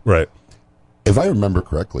brand. Right. If I remember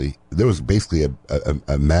correctly, there was basically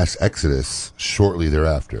a mass exodus shortly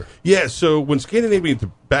thereafter. Yeah, so when Scandinavian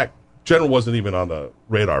Tobacco, General wasn't even on the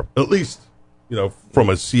radar, at least, from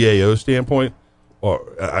a CAO standpoint, or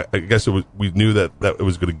I guess we knew that it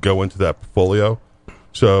was going to go into that portfolio.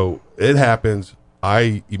 So it happens.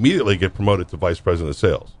 I immediately get promoted to vice president of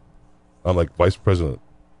sales. I'm like, vice president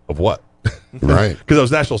of what? Right. Because I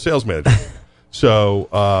was national sales manager. So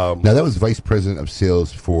Now that was vice president of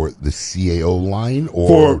sales for the CAO line,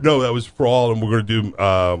 or that was for all, and we're going to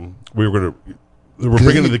do. We're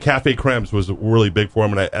bringing in the Cafe Cremes was really big for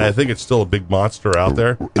him, and I think it's still a big monster out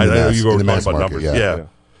there. I know you were in the talking mass about market, numbers, yeah.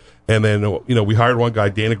 And then we hired one guy,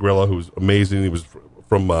 Dana Grillo, who was amazing. He was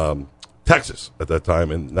from Texas at that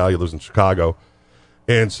time, and now he lives in Chicago.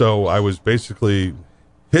 And so I was basically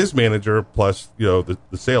his manager plus the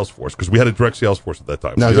sales force, because we had a direct sales force at that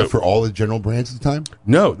time. Now So, is that for all the General brands at the time?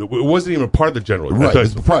 no, it wasn't even part of the General. Right, I it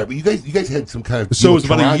thought- was prior, but you guys had some kind of So deal it was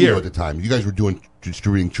with about a Tarano year. at the time. You guys were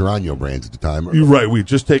distributing Tarano brands at the time. You're right. We'd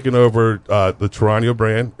just taken over the Tarano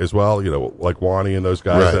brand as well, like Wani and those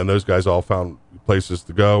guys. Right. And those guys all found places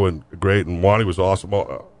to go and great. And Wani was awesome.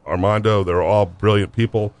 Armando, they're all brilliant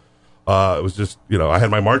people. It was just, I had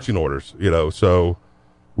my marching orders, so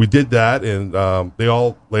we did that, and they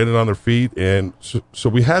all landed on their feet. And so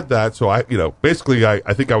we had that. So I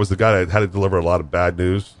think I was the guy that had to deliver a lot of bad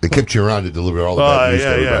news. They kept you around to deliver all the bad news to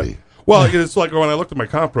everybody. Well, it's like when I looked at my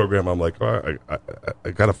comp program, I'm like, I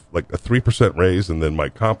got a 3% raise, and then my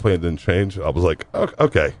comp plan didn't change. I was like,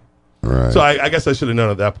 okay. Right. So I guess I should have known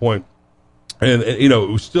at that point. And it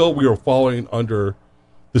was still, we were falling under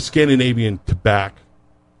the Scandinavian Tobacco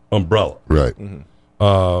umbrella. Right. And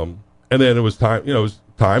then it was time, it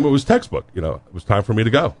was textbook, it was time for me to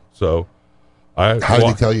go. So How did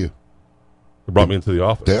they tell you? They brought me into the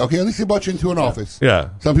office. Okay, at least they brought you into an office. Yeah.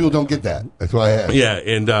 Some people don't get that. That's why I asked. Yeah,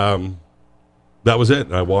 and that was it.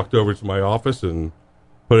 And I walked over to my office and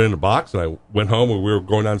put it in a box, and I went home, and we were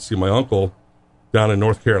going down to see my uncle down in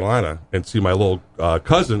North Carolina and see my little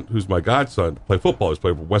cousin, who's my godson, play football. He was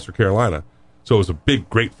playing for Western Carolina. So it was a big,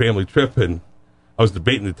 great family trip, and I was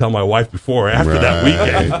debating to tell my wife before or after that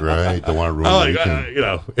weekend. Right, don't want to ruin the weekend. You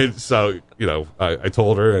know, and so, you know, I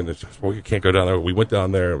told her, and she goes, well, you can't go down there. We went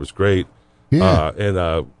down there. It was great. Yeah.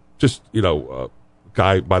 And just, you know, a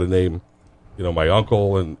guy by the name, you know, my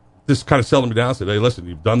uncle, and just kind of selling me down, said, hey, listen,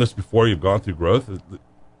 you've done this before. You've gone through growth.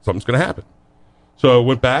 Something's going to happen. So I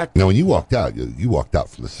went back. Now, when you walked out, you walked out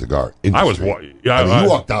from the cigar industry. You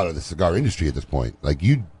walked out of the cigar industry at this point. Like,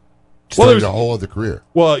 you started a whole other career.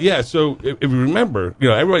 Well, yeah. So if you remember, you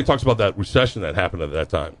know, everybody talks about that recession that happened at that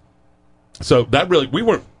time. So that really,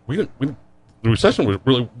 the recession was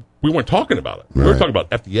really, we weren't talking about it. We were talking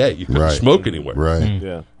about FDA. You couldn't smoke anywhere. Right.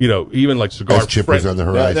 Yeah. You know, even like cigar chippers on the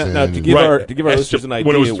horizon. Now, to give our listeners an idea,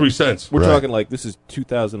 when it was 3 cents. We're talking like this is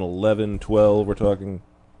 2011, 12. We're talking.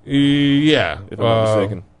 Yeah. If I'm not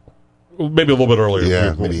mistaken. Maybe a little bit earlier.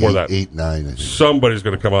 Yeah, maybe before that. 8, 9. I think. Somebody's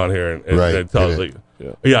going to come on here and tell us.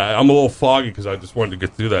 Yeah, I'm a little foggy because I just wanted to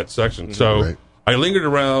get through that section. So I lingered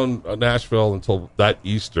around Nashville until that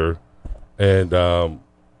Easter, and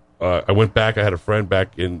I went back. I had a friend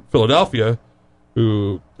back in Philadelphia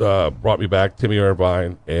who brought me back, Timmy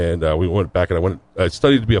Irvine, and we went back, and I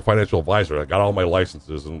studied to be a financial advisor. I got all my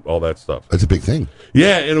licenses and all that stuff. That's a big thing.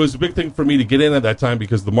 Yeah, and it was a big thing for me to get in at that time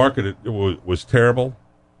because the market was terrible.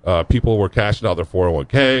 People were cashing out their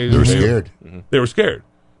 401ks. They were scared. They were scared.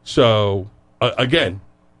 So, again,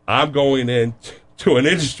 I'm going into an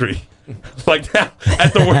industry like that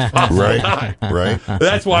at the worst possible time. Right.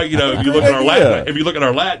 That's why, you know, if you look at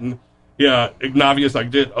our Latin, Ignavius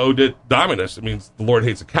Odit Dominus, it means the Lord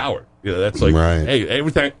hates a coward. You know, that's like, hey,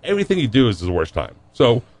 everything you do is the worst time.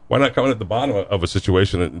 So why not come in at the bottom of a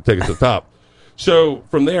situation and take it to the top? So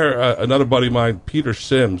from there, another buddy of mine, Peter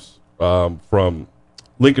Sims, from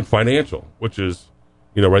Lincoln Financial, which is,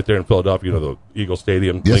 you know, right there in Philadelphia, you know, the Eagle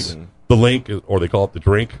Stadium. Yes. The Link, or they call it the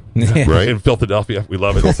Drink, right? In Philadelphia. We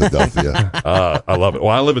love it. Philadelphia. I love it.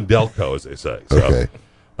 Well, I live in Delco, as they say. So, okay.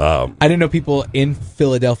 I didn't know people in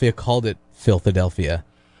Philadelphia called it Philadelphia.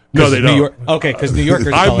 No, they don't. Because New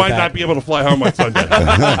Yorkers I call might it that. not be able to fly home on Sunday.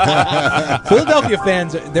 Philadelphia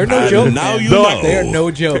fans, they're no joke. Now man. you know. They are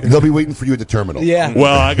no joke. They'll be waiting for you at the terminal. Yeah.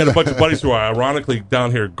 Well, I got a bunch of buddies who are ironically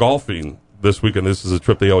down here golfing this weekend. This is a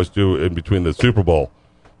trip they always do in between the Super Bowl.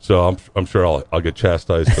 So I'm sure I'll get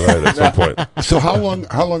chastised tonight at some point. So how long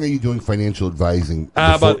are you doing financial advising?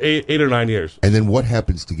 About 8 or 9 years. And then what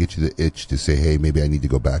happens to get you the itch to say, hey, maybe I need to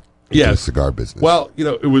go back to the cigar business? Well, you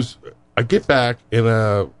know, I get back and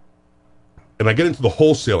I get into the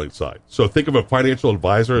wholesaling side. So think of a financial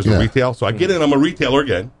advisor as a retail. So I get in, I'm a retailer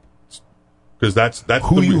again. Because that's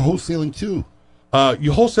who are you wholesaling to?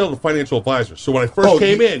 You wholesale to financial advisors. So when I first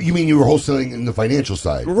came in... You mean you were wholesaling in the financial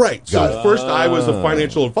side? Right. So first I was a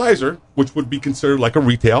financial advisor, which would be considered like a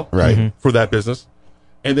retail for that business.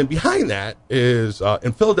 And then behind that is...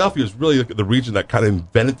 and Philadelphia is really the region that kind of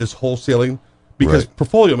invented this wholesaling because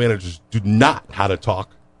portfolio managers do not know how to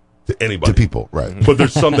talk to anybody. To people, right. But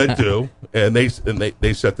there's some that do, and they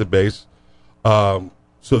set the base. So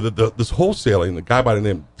this wholesaling, the guy by the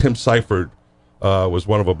name Tim Seifert, was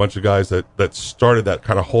one of a bunch of guys that started that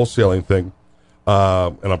kind of wholesaling thing.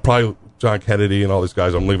 And I'm probably John Kennedy and all these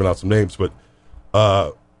guys. I'm leaving out some names, but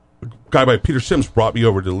a guy by Peter Sims brought me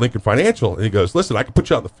over to Lincoln Financial, and he goes, "Listen, I can put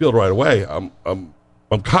you out in the field right away. I'm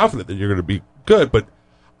confident that you're going to be good, but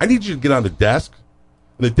I need you to get on the desk.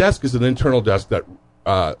 And the desk is an internal desk that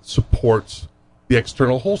supports the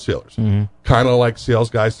external wholesalers, kind of like sales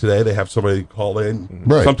guys today. They have somebody call in.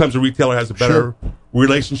 Right. Sometimes a retailer has a better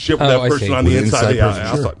relationship with that person on the inside, the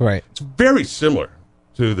outside. Right. It's very similar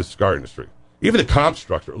to the cigar industry. Even the comp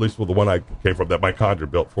structure, at least with the one I came from, that Mike Condra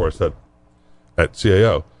built for us at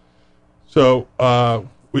CAO. So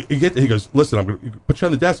he goes, "Listen, I'm going to put you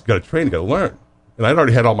on the desk. You got to train. You got to learn." And I'd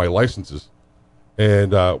already had all my licenses,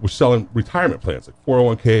 and we're selling retirement plans like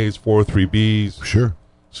 401ks, 403bs. Sure.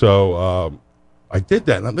 So I did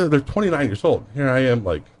that. And they're 29 years old. Here I am,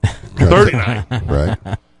 like 39. Right.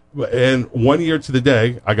 And 1 year to the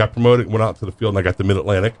day, I got promoted, went out to the field, and I got the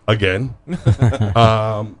Mid-Atlantic again.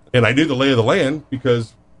 And I knew the lay of the land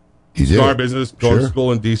because cigar business, going to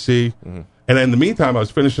school in D.C. And in the meantime, I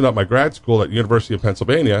was finishing up my grad school at University of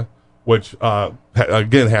Pennsylvania, which,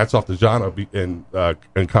 again, hats off to John and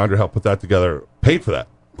Condra helped put that together, paid for that.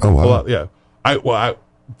 Oh, wow. Well, yeah. I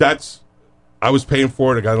was paying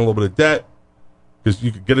for it. I got in a little bit of debt because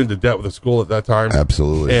you could get into debt with a school at that time.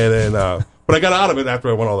 Absolutely. And then, but I got out of it after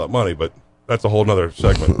I won all that money, but that's a whole nother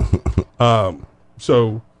segment.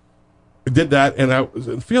 So I did that, and I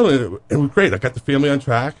was feeling it was great. I got the family on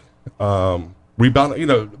track. rebound. You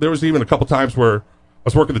know, there was even a couple times where I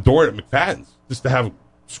was working the door at McFadden's just to have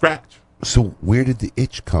scratch. So where did the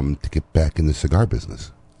itch come to get back in the cigar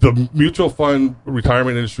business? The mutual fund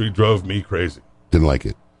retirement industry drove me crazy. Didn't like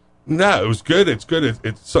it. No, it was good. It's good.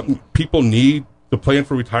 It's something people need to plan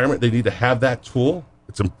for retirement. They need to have that tool.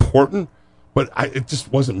 It's important, but it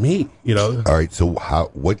just wasn't me, you know. All right. So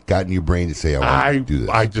what got in your brain to say I want to do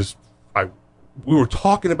this? We were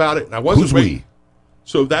talking about it, and I wasn't. Who's ready. we?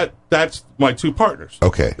 So that's my two partners.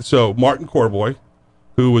 Okay. So Martin Corboy,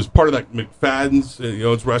 who was part of that McFadden's, he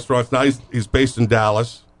owns restaurants. Now he's based in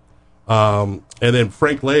Dallas. And then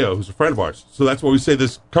Frank Leo, who's a friend of ours. So that's why we say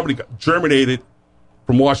this company got germinated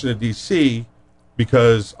from Washington, D.C.,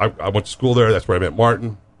 because I went to school there. That's where I met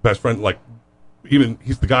Martin, best friend. Like, even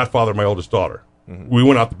he's the godfather of my oldest daughter. Mm-hmm. We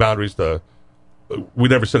went out the boundaries to. We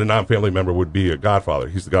never said a non-family member would be a godfather.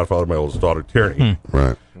 He's the godfather of my oldest daughter, Tierney.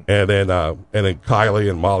 Right. And then Kylie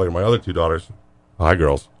and Molly are my other two daughters. Hi,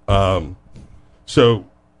 girls. So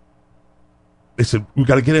they said, we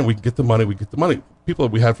got to get in. We can get the money. We get the money. People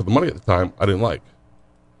that we had for the money at the time, I didn't like.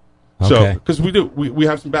 So, Okay. because we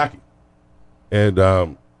have some backing.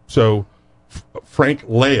 And so Frank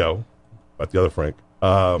Leo, not the other Frank.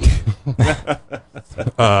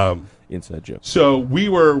 Inside joke. So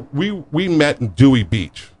we met in Dewey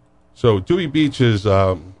Beach. So Dewey Beach is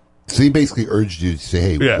So he basically urged you to say,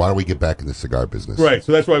 hey, Yeah. why don't we get back in the cigar business? right.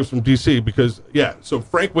 So that's why I was from D.C. because So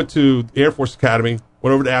Frank went to the Air Force Academy,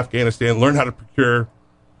 went over to Afghanistan, learned how to procure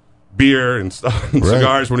beer and stuff, and Right.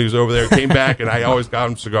 cigars when he was over there. Came back, and I always got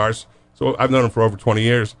him cigars. So I've known him for over 20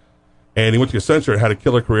 years. And he went to Accenture and had a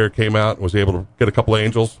killer career. Came out and was able to get a couple of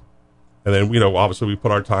angels. And then, obviously we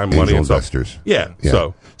put our time, money, Angel and stuff. investors. Yeah.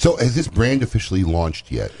 So has this brand officially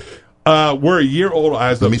launched yet? We're a year old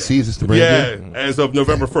as of. Let me see. Is this the brand? Yeah, as of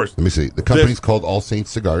November 1st. Let me see. The company's called All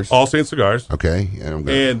Saints Cigars. All Saints Cigars. Okay.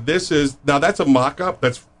 And this is now that's a mock-up.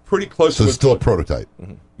 That's pretty close. so to it's still a prototype.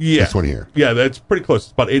 yeah. This one here. Yeah, that's pretty close.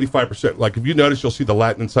 It's about 85%. Like if you notice, you'll see the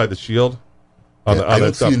Latin inside the shield. On Yeah, the, on I that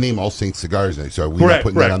don't see stuff. the name All Saints Cigars. So are we Correct, not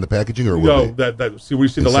putting correct. that on the packaging, or No, will they? that see where you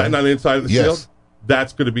see the Inside? Latin on the inside of the Yes. shield.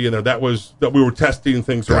 That's going to be in there. That we were testing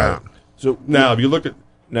things Got around. it. So Now, if you look at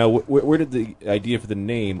where did the idea for the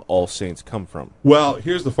name All Saints come from? Well,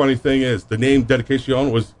 here's the funny thing: is the name Dedication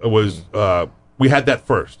was we had that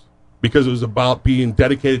first because it was about being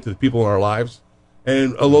dedicated to the people in our lives,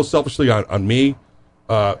 and a little selfishly on me.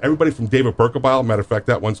 Everybody from David Berkebile, matter of fact,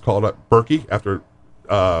 that one's called Berkey after.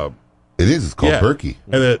 It is. It's called Berkey.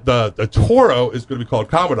 And the Toro is going to be called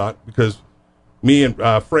Commandant because me and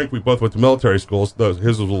Frank, we both went to military schools. His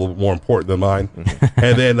was a little more important than mine.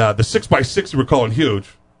 And then the 6x6 we were calling Huge,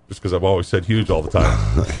 just because I've always said huge all the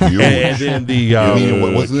time. Huge. And then the You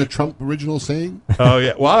mean, wasn't it a Trump original saying? oh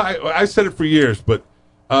yeah, well I said it for years, but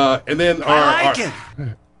and then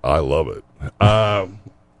I love it.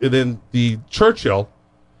 And then the Churchill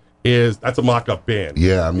that's a mock-up band.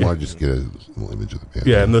 Yeah, I want to just get a little image of the band.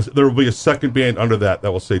 Yeah, and there will be a second band under that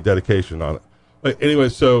will say Dedication on it. But anyway,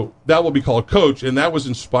 so that will be called Coach, and that was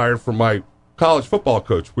inspired from my college football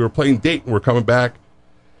coach. We were playing Dayton, we're coming back,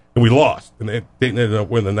 and we lost. And Dayton ended up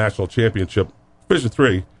winning the national championship, Division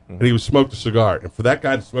III, and he was smoked a cigar. And for that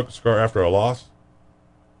guy to smoke a cigar after a loss,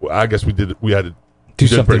 well, I guess we had to Do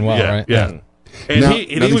something pretty- well, yeah, right? Yeah. And Now-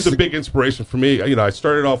 he now was this- a big inspiration for me. I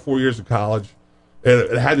started off 4 years in college, and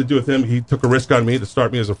it had to do with him. He took a risk on me to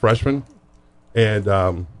start me as a freshman, and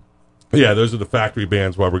those are the factory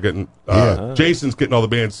bands. While we're getting Jason's getting all the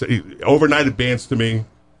bands, overnighted bands to me.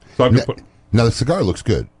 So I'm gonna Now the cigar looks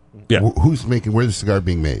good. Yeah. Who's making? Where's the cigar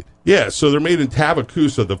being made? yeah. So they're made in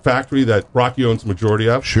Tavacusa, the factory that Rocky owns the majority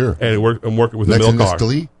of. Sure. And I'm working with the That's in milk car.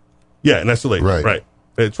 Esteli? Yeah, in Esteli. Right.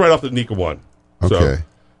 It's right off the Nika one. So, Okay.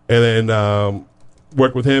 and then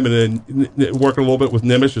work with him, and then working a little bit with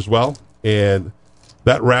Nimish as well. And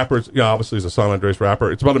that wrapper, obviously is a San Andres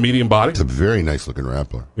wrapper. It's about a medium body. It's a very nice looking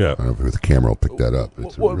wrapper. Yeah. I don't know if the camera will pick that up.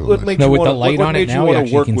 It's What real made nice. No, you with wanna- the light what on it made you now, wanna you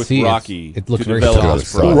actually work can with see Rocky it looks to very develop solid.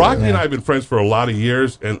 this Well, Well, product? Rocky and I have been friends for a lot of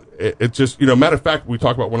years, and it just, matter of fact, we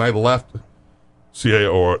talk about when I left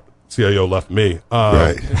CAO left me.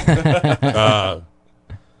 Right.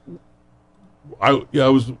 I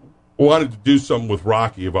was wanted to do something with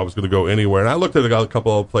Rocky if I was going to go anywhere, and I looked at a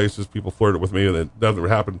couple of places. People flirted with me, and it never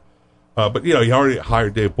happened. But he already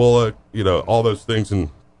hired Dave Bullock, all those things, and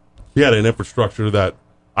he had an infrastructure that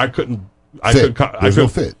I couldn't. Fit. There's no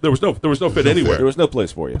fit. There was no fit anywhere. There was no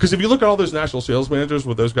place for you. Because if you look at all those national sales managers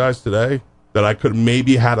with those guys today that I could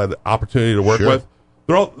maybe had an opportunity to work Sure. with,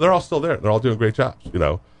 they're all still there. They're all doing great jobs, And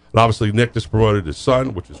obviously Nick just promoted his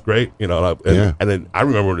son, which is great, and then I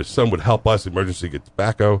remember when his son would help us emergency get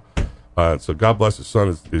tobacco. So God bless his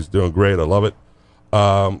son is doing great. I love it.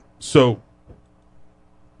 So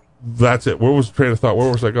that's it. Where was the train of thought?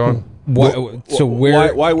 Where was I going?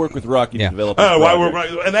 Why work with Rocky to develop?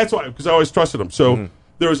 Oh, and that's why, because I always trusted him. So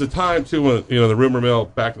there was a time too when the rumor mill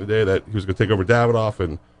back in the day that he was going to take over Davidoff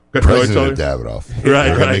and got to know each President other. of Davidoff.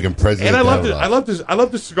 Right. Make him president. And of Davidoff. I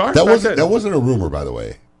loved his cigars. That wasn't a rumor, by the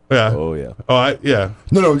way. Yeah. Oh yeah. Yeah.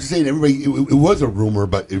 No, I'm just saying everybody. It was a rumor,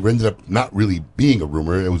 but it ended up not really being a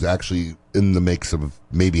rumor. It was actually in the mix of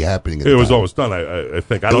maybe happening. It was almost done. I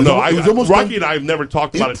think. I don't know. It was almost Rocky done. and I have never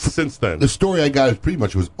talked about it since then. The story I got is pretty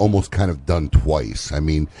much was almost kind of done twice. I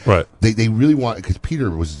mean, right? They really want, because Peter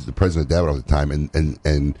was the president of Davidoff at the time,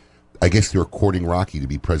 and I guess they were courting Rocky to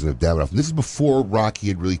be president of Davidoff. And this is before Rocky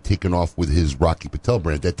had really taken off with his Rocky Patel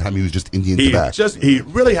brand. At that time, he was just Indian tobacco. He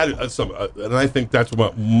really had some, and I think that's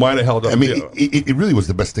what might have held up. I mean, it really was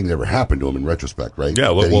the best thing that ever happened to him in retrospect, right? Yeah,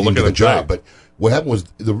 That he look didn't at get the a job. job. But what happened was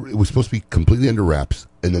it was supposed to be completely under wraps,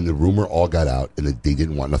 and then the rumor all got out, and they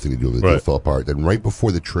didn't want nothing to do with it. It Right. fell apart. Then right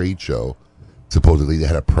before the trade show, supposedly they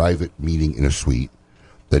had a private meeting in a suite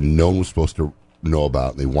that no one was supposed to know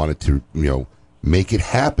about. They wanted to, make it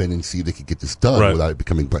happen and see if they could get this done Right. without it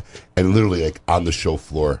becoming. And literally, like on the show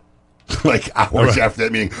floor, like hours after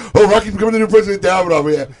that meeting, Rocky's becoming the new president of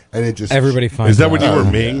Davidoff, yeah. And it just Everybody finds Is that when you were Yeah.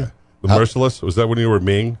 Ming? The Merciless? Was that when you were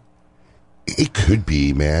Ming? It could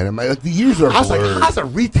be, man. I mean, like the years are I was like, blurred. how's a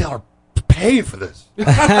retailer paying for this?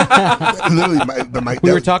 Literally,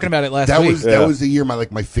 We were talking about it last week. That was the year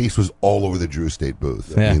my face was all over the Drew Estate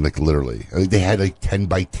booth. I Yeah. mean, like literally. I mean, they had like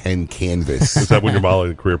 10x10 canvas. Is that when your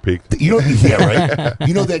modeling career peaked? Yeah, right.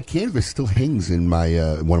 That canvas still hangs in my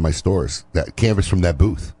one of my stores. That canvas from that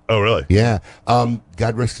booth. Oh, really? Yeah.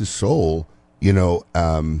 God rest his soul.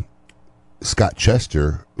 Scott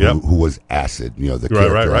Chester, who was Acid. The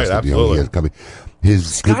character right, Acid, absolutely. he had a company.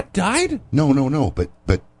 Scott died? No.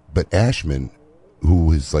 But Ashman,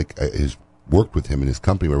 who is like has worked with him in his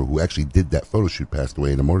company, who actually did that photo shoot, passed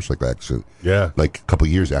away in a motorcycle accident. Yeah, like a couple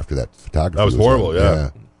years after that photography. That was horrible.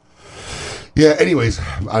 On. Yeah. Anyways,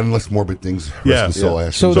 unless morbid things. Rest his soul,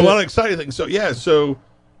 Ashman. So a lot of exciting things. So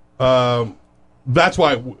that's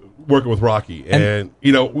why working with Rocky, and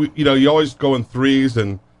you always go in threes,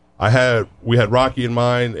 and we had Rocky in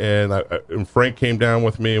mind, and Frank came down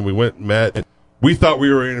with me, and we went and met. And we thought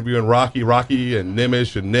we were interviewing Rocky, and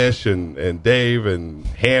Nimish, and Nish, and Dave, and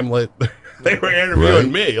Hamlet. They were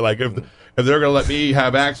interviewing me. Like if they're going to let me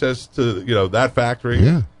have access to that factory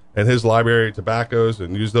and his library of tobaccos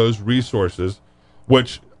and use those resources,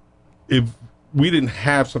 which if we didn't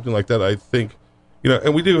have something like that, I think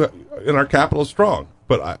and we do, and our capital is strong.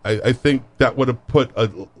 But I think that would have put a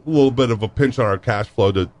little bit of a pinch on our cash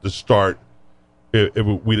flow to start if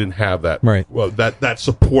we didn't have that. Right. Well, that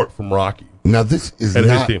support from Rocky. Now this is and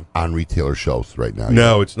not his team. On retailer shelves right now.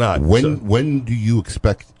 No, it's not. When do you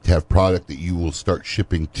expect to have product that you will start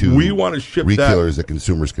shipping to? We want to ship retailers that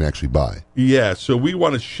consumers can actually buy. Yeah, so we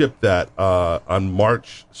want to ship that on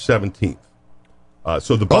March 17th.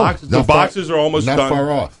 So the boxes are almost not done.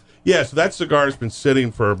 far off. Yeah, so that cigar has been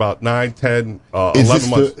sitting for about 9, 10, 11 Is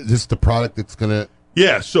months. this the product that's going to...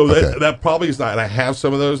 Yeah, so that probably is not. And I have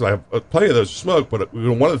some of those. I have plenty of those to smoke. But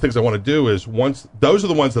one of the things I want to do is those are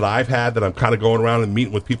the ones that I've had that I'm kind of going around and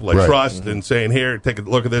meeting with people I trust and saying, here, take a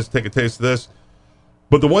look at this, take a taste of this.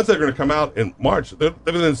 But the ones that are going to come out in March, they're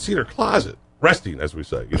in the cedar closet, resting, as we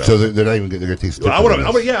say. So they're not even they're going to taste. I want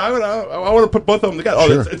to put both of them together.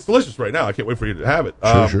 Sure. Oh, it's delicious right now. I can't wait for you to have it.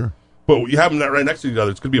 Sure. But you have them right next to each other.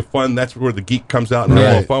 It's going to be a fun. That's where the geek comes out and have a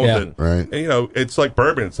little fun with it. Right. And it's like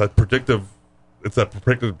bourbon. It's that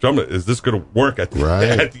predictive judgment. Is this going to work at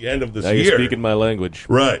the end of this now year? You're speaking my language.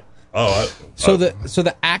 Right. So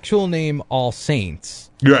the actual name All Saints.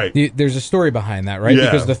 Right. There's a story behind that, right? Yeah.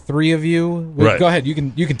 Because the three of you. Right. Go ahead. You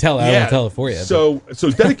can tell it. I won't tell it for you. So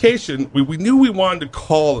dedication. we knew we wanted to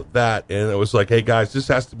call it that, and it was like, hey guys, this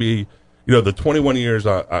has to be, the 21 years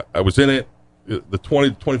I was in it, the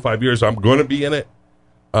 20 to 25 years I'm going to be in it.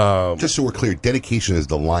 Just so we're clear, dedication is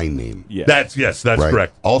the line name. Yeah. That's right.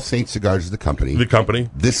 Correct. All Saints Cigars is the company.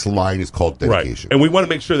 This line is called dedication. Right. And we want to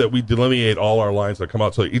make sure that we delineate all our lines that come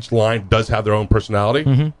out, so each line does have their own personality.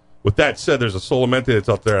 Mm-hmm. With that said, there's a Solamente that's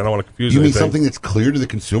out there. I don't want to confuse you. Anything. Mean something that's clear to the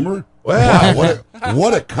consumer? Well, wow,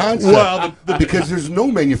 what a concept! Well, because there's no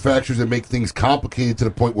manufacturers that make things complicated to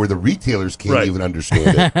the point where the retailers can't even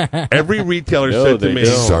understand it. Every retailer said to me,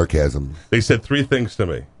 sarcasm. They said three things to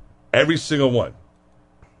me. Every single one.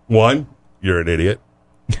 One, you're an idiot.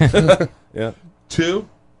 Yeah. Two,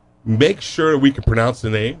 make sure we can pronounce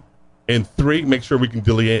the name. And three, make sure we can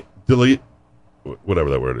delineate whatever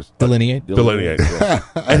that word is. Delineate. Delineate.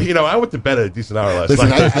 And, I went to bed at a decent hour last Listen,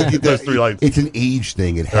 night. I get Those that. 3 lines. It's an age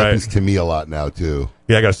thing. It happens to me a lot now too.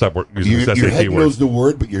 Yeah, I got to stop using Your the head SAT knows words. the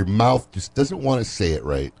word, but your mouth just doesn't want to say it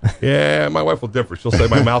right. Yeah, my wife will differ. She'll say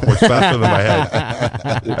my mouth works faster than my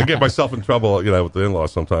head. I get myself in trouble, with the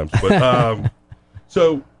in-laws sometimes. But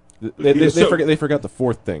so They forgot the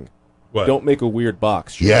fourth thing. What? Don't make a weird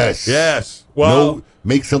box. Yes. Well, No,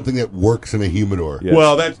 make something that works in a humidor. Yes.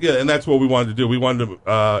 Well, and that's what we wanted to do. We wanted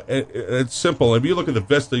to. It's simple. If you look at the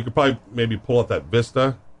Vista, you could probably maybe pull up that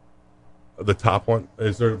Vista, the top one.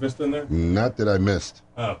 Is there a Vista in there? Not that I missed.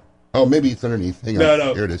 Oh, Maybe it's underneath. Hang on.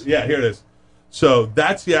 no. Here it is. Yeah, here it is. So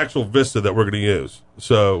that's the actual Vista that we're going to use.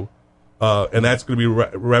 So, and that's going to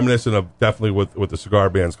be reminiscent of definitely what the cigar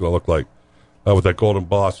band's going to look like. With that Golden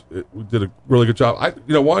Boss, we did a really good job. I,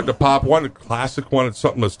 wanted to pop, wanted a classic, wanted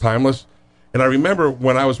something that's timeless. And I remember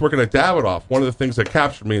when I was working at Davidoff, one of the things that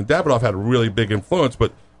captured me, and Davidoff had a really big influence,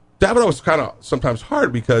 but Davidoff was kind of sometimes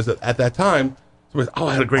hard because at that time, somebody said,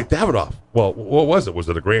 I had a great Davidoff. Well, what was it? Was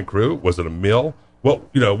it a Grand Cru? Was it a Mill? What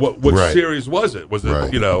Right. series was it? Was it,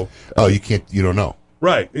 Right. Oh, you don't know.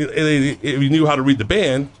 Right. And if you knew how to read the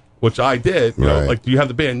band, which I did, Right. like, do you have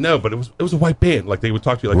the band? No, but it was a white band. Like, they would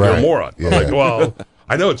talk to you like Right. you're a moron. Yeah. I'm like, well,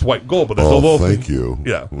 I know it's white and gold, but there's a Oh, little thank you.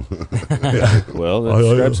 Yeah. Well, that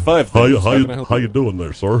describes 5 things. How you doing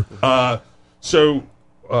there, sir? So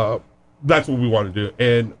that's what we want to do.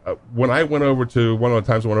 And when I went over to, one of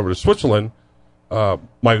the times I went over to Switzerland,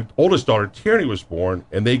 my oldest daughter, Tierney, was born,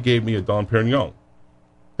 and they gave me a Dom Perignon.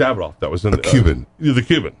 Davidoff, that was in Cuban. The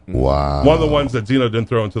Cuban. Wow. One of the ones that Zeno didn't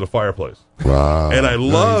throw into the fireplace. Wow. And I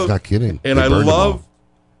love. he's not kidding. And They I burned them love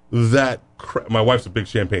that. My wife's a big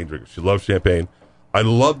champagne drinker. She loves champagne. I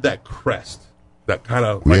love that crest, that kind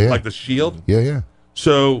of like the shield. Yeah.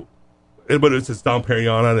 So, but it says Dom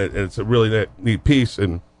Perignon on it, and it's a really neat piece.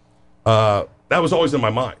 And that was always in my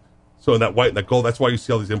mind. So in that white and that gold, that's why you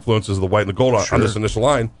see all these influences of the white and the gold on this initial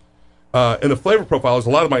line. And the flavor profile is a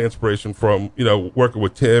lot of my inspiration from working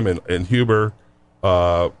with Tim and Huber, at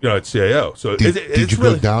CAO. So Did it's you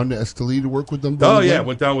really, go down to Esteli to work with them? Oh yeah,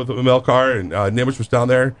 went down with Melcar and Nimish was down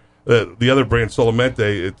there. The other brand,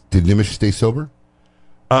 Solamente. Did Nimish stay sober?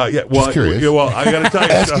 Yeah. Well, Just curious. I got to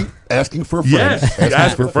tell you, asking for a friend. yes,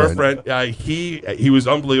 asking for a friend. He was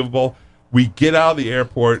unbelievable. We get out of the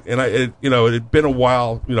airport, and it had been a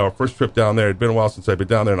while. Our first trip down there, it had been a while since I'd been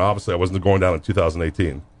down there, and obviously I wasn't going down in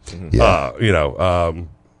 2018. Yeah.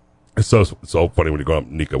 It's so funny when you go up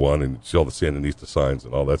Nika 1 and see all the Sandinista signs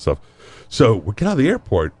and all that stuff. So we get out of the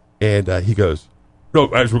airport, and he goes,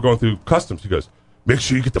 as we're going through customs, he goes, make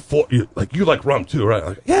sure you get the four, you like rum too, right? I'm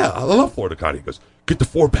like, yeah, I love Florida Cotty. He goes, get the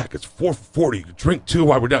 4 packets, 4 for $40. You can drink 2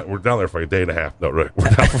 while we're down. We're down there for a day and a half. No, right, we're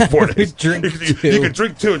down for 4 days. Drink you 2. can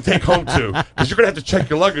drink 2 and take home 2 because you're gonna have to check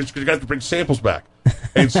your luggage because you're gonna have to bring samples back.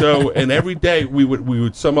 And so, and every day we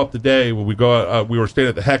would sum up the day when we go. We were staying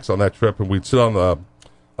at the Hex on that trip, and we'd sit on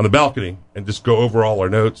the balcony and just go over all our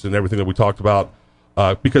notes and everything that we talked about.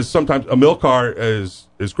 Because sometimes a Milcar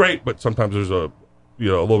is great, but sometimes there's a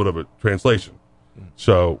little bit of a translation.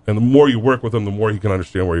 So, and the more you work with him, the more he can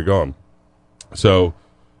understand where you're going. So,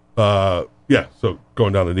 so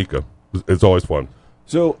going down to Nika, it's always fun.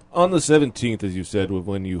 So on the 17th, as you said,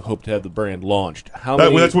 when you hope to have the brand launched, how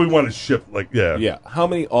many? That's what we want to ship. Yeah. How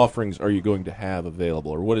many offerings are you going to have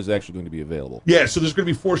available, or what is actually going to be available? Yeah. So there's going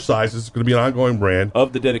to be 4 sizes. It's going to be an ongoing brand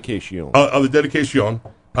Of the dedication. of the Dedication.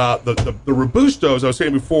 The Robusto, as I was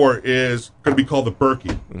saying before, is going to be called the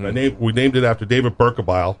Berkey. We named it after David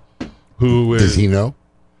Berkebile, who is. Does he know?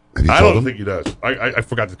 Have you I told don't him? think he does. I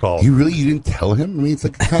forgot to call him. You didn't tell him? I mean, it's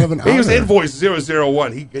like kind of an He was honor. invoice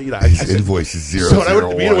 001. I His said- invoice is 001. So when I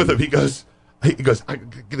went to meet with him, he goes, I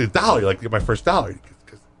get $1, like get my first $1.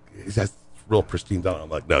 He says, real pristine dollar. I'm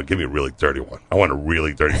like, no, give me a really dirty one. I want a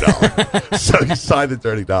really dirty dollar. So he signed the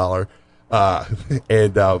dirty dollar,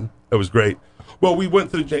 and it was great. Well, we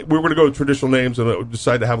went through. We were going to go with traditional names and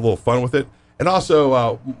decided to have a little fun with it. And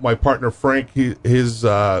also, my partner Frank, his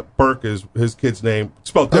Burke is his kid's name,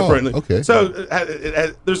 spelled differently. Okay. So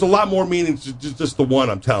there's a lot more meaning to just the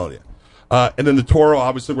one I'm telling you. And then the Toro,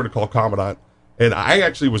 obviously, we're going to call Commandant. And I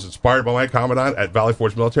actually was inspired by my Commandant at Valley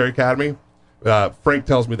Forge Military Academy. Frank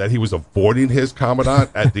tells me that he was avoiding his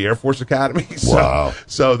Commandant at the Air Force Academy. Wow.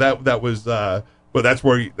 So that was, but that's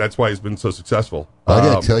why he's been so successful. I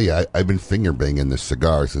got to tell you, I've been finger banging this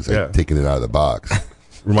cigar since I've taken it out of the box.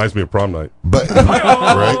 Reminds me of prom night. But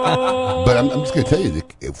right? But I'm just going to tell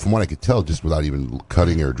you, from what I could tell, just without even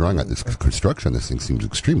cutting or drawing out this construction, this thing seems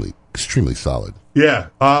extremely, extremely solid. Yeah.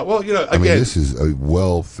 Well, again, I mean, this is a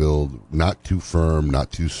well-filled, not too firm,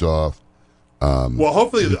 not too soft. Well,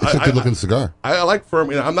 hopefully, it's a good looking cigar. I like firm.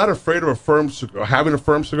 I'm not afraid of having a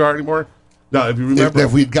firm cigar anymore. Now, if you remember,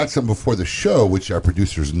 If we'd got some before the show, which our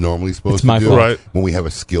producer's normally supposed It's to my do, fault. Right. when we have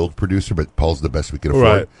a skilled producer, but Paul's the best we can afford.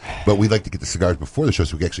 Right. But we'd like to get the cigars before the show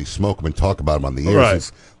so we can actually smoke them and talk about them on the air. Right.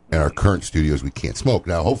 Since in our current studios, we can't smoke.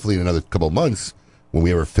 Now, hopefully, in another couple of months, when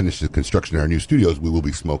we ever finish the construction in our new studios, we will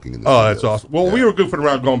be smoking in the oh, that's studios. awesome. Well, we were goofing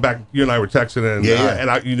around going back. You and I were texting, and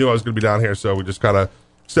you knew I was going to be down here, so we just kind of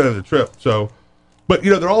extended the trip. So. But,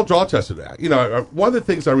 they're all draw tested. One of the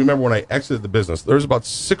things I remember when I exited the business, there's about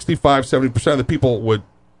 65, 70% of the people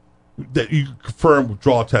that you confirm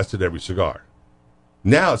draw tested every cigar.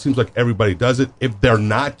 Now it seems like everybody does it. If they're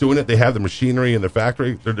not doing it, they have the machinery in their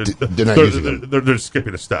factory. They're not using them. They're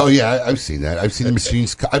skipping a step. Oh, yeah, I've seen that. I've seen the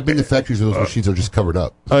machines. I've been to factories where those machines are just covered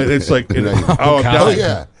up. It's like, They're not using- I'm down- Oh,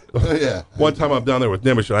 yeah. Oh, yeah. One time I'm down there with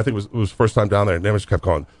Nimish, and I think it was the first time down there, and Nimish kept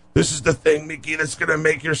going, "This is the thing, Mickey, that's going to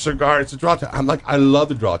make your cigar. It's a draw tester." I'm like, I love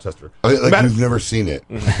the draw tester. Like you've never seen it.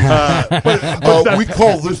 But we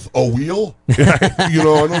call this a wheel. I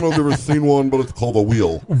don't know if you've ever seen one, but it's called a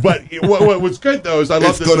wheel. But what's good though is I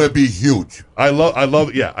love It's going to be huge. I love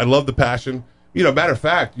the passion. Matter of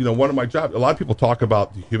fact, one of my jobs. A lot of people talk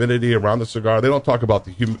about the humidity around the cigar. They don't talk about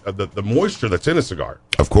the moisture that's in a cigar.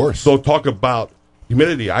 Of course. So talk about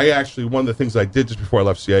humidity. One of the things I did just before I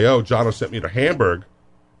left CAO, Jono sent me to Hamburg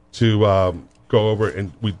to go over,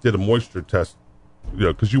 and we did a moisture test.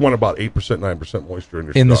 Because you want about 8%, 9% moisture in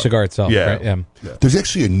your cigar. In the cigar itself, Yeah. right? Yeah. There's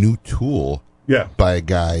actually a new tool by a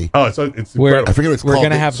guy. Oh, it's incredible. I forget what it's We're called.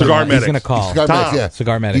 going to have Cigar He's Medics. going to call. Cigar Medics, yeah.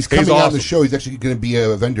 Cigar Medics. He's coming on awesome. the show. He's actually going to be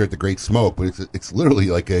a vendor at the Great Smoke, but it's literally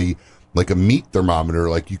like a meat thermometer.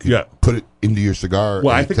 Like you could put it into your cigar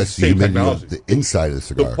Well, I and think test it's the same humidity technology. of the inside of the The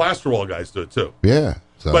cigar. plasterol guys do it too. Yeah.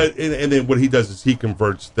 So. But and then what he does is he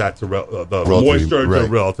converts that to the Relative, moisture right. to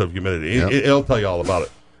relative humidity. Yep. It'll tell you all about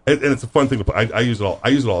it, and it's a fun thing to put. I use it all. I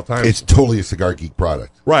use it all the time. It's totally a Cigar Geek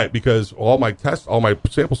product. Right, because all my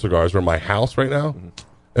sample cigars are in my house right now,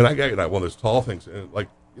 and I got one of those tall things, and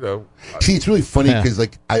See, it's really funny because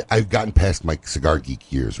I've gotten past my Cigar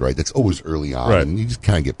Geek years, right? That's always early on, Right. and you just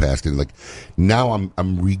kind of get past it. And now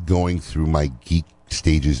I'm re-going through my geek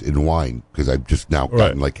stages in wine because I've just now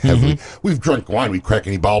gotten heavily. We've drunk wine, we crack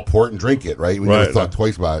any bottle, pour it, and drink it, right? We never thought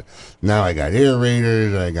twice about it. Now I got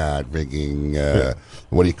aerators, I got freaking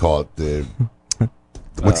what do you call it?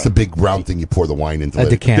 What's the big round thing you pour the wine into? A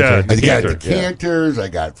decanter. Yeah, I got decanter, decanters. I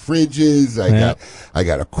got fridges. I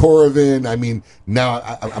got a Coravin. I mean, now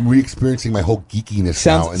I'm re-experiencing my whole geekiness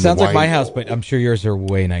now. In Sounds the like wine, my house, but I'm sure yours are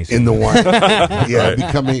way nicer. in the wine. Yeah,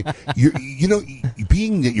 becoming.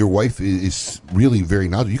 Being that your wife is really very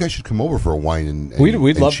knowledgeable, you guys should come over for a wine and We'd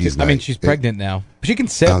and love cheese to. I mean, night. she's pregnant now. She can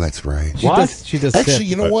sip. Oh, that's right. She does Actually, sip.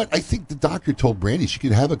 you know what? I think the doctor told Brandy she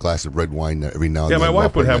could have a glass of red wine every now and Yeah, then. my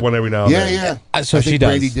wife would have one every now and Yeah, then. yeah. So I she think does.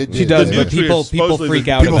 Brandy did. She yeah. does, The but nutrients, people supposedly freak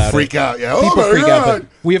the- out People about freak it. out. Yeah. Oh People my freak out. God. But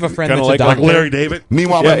we have a friend Kinda that's a like doctor. Larry David.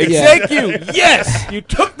 Meanwhile, Yeah, my, thank you. Yes, you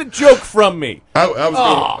took the joke from me. I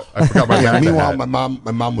was. I forgot my. yeah, hat. meanwhile, my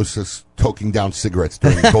mom was just toking down cigarettes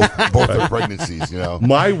during both their pregnancies.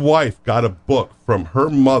 My wife got a book from her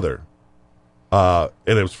mother, and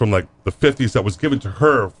it was from like the 50s that was given to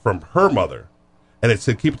her from her mother. And it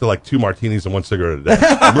said, keep it to like 2 martinis and 1 cigarette a day.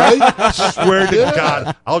 Right? Swear to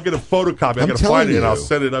God, I'll get a photocopy. I I'm got to find telling it and you. I'll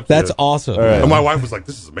send it up to That's you. awesome. And my wife was like,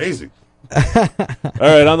 this is amazing. All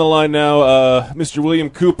right, on the line now, Mr. William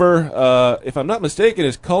Cooper, if I'm not mistaken,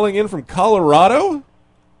 is calling in from Colorado.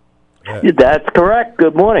 That's correct.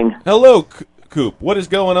 Good morning. Hello, Coop. What is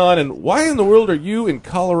going on, and why in the world are you in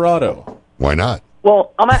Colorado? Why not?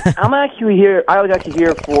 Well, I'm actually here. I was actually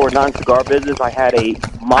here for non-cigar business. I had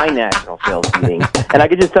my national sales meeting, and I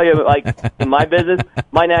could just tell you, like in my business,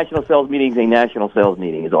 my national sales meeting is a national sales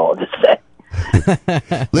meeting. Is all I'll just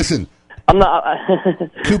say. Listen, I'm not.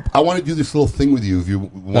 Coop, I want to do this little thing with you if you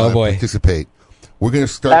want to boy. participate. We're going to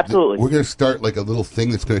start. Absolutely. We're going to start like a little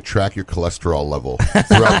thing that's going to track your cholesterol level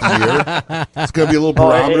throughout the year. It's going to be a little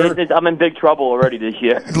barometer. I'm in big trouble already this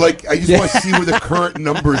year. Like I just want to see where the current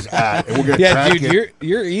number's at, and we're going to Yeah, track dude, it.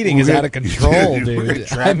 your eating We're is gonna- out of control, We're going to dude.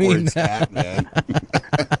 track I where mean, it's at, man.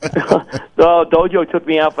 So Dojo took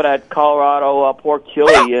me out for that Colorado pork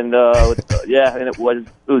chili, and yeah, and it was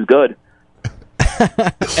good.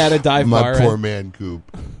 at a dive My bar. poor man, Coop.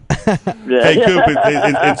 Yeah. Hey, Coop,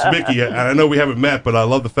 it's Mickey. And I know we haven't met, but I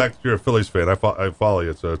love the fact that you're a Phillies fan. I follow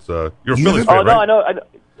you, so it's you're a Phillies fan, Oh no, right? I know.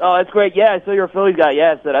 Oh, that's great. Yeah, so you're a Phillies guy.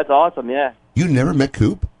 Yeah, so that's awesome. Yeah. You never met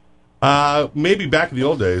Coop? Maybe back in the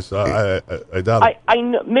old days. I doubt it. I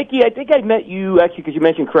know, Mickey, I think I met you actually because you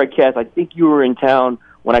mentioned Craig Cass. I think you were in town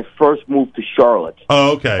when I first moved to Charlotte.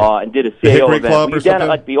 Oh, okay. And did a The CAO Hickory event. Club Were or you down something? at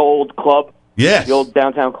like the old club? Yes. The old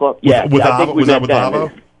downtown club. Yeah. With I think Avo? we Was that met with then.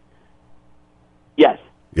 Avo? Yes.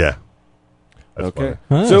 Yeah. That's Okay.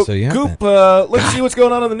 funny. So, so you have Coop, let's see what's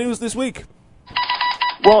going on in the news this week.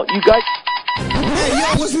 Well, you guys. Hey,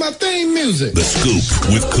 yo, what's my theme music? The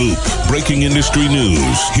Scoop with Coop. Breaking industry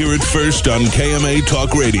news. Hear it first on KMA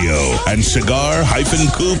Talk Radio and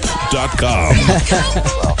cigar-coop.com.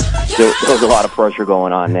 There's a lot of pressure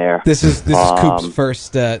going on there. This is Coop's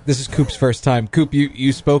first. This is Coop's first time. Coop,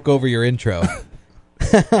 you spoke over your intro.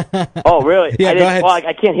 Oh, really? Yeah, go ahead. Well,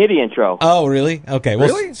 I can't hear the intro. Oh, really? Okay, well,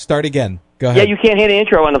 Really? start again. Go Yeah, ahead. you can't hear the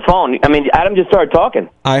intro on the phone. I mean, Adam just started talking.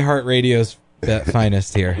 iHeartRadio's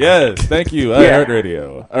finest here. Yes, thank you,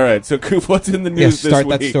 iHeartRadio. All right, so Coop, what's in the Yeah, news this start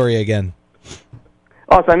week? that story again.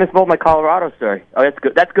 Oh, so I missed both my Colorado story. Oh, that's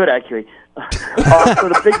good. That's good, actually. So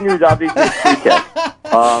the big news, obviously, is Tech,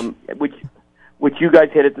 which you guys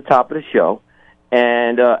hit at the top of the show.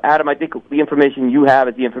 And, Adam, I think the information you have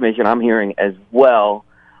is the information I'm hearing as well.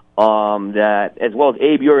 That, as well as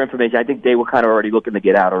Abe, your information, I think they were kind of already looking to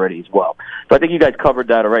get out already as well. So I think you guys covered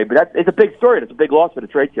that already. But it's a big story. It's a big loss for the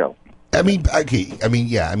trade show. I mean, okay. I mean,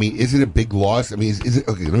 yeah. I mean, is it a big loss? I mean, is it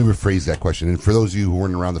okay? Let me rephrase that question. And for those of you who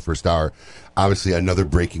weren't around the first hour, obviously another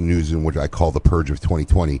breaking news in what I call the purge of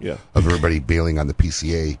 2020 Yeah. of everybody bailing on the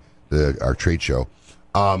PCA, our trade show.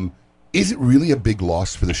 Is it really a big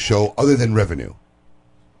loss for the show other than revenue?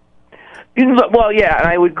 Well, yeah, and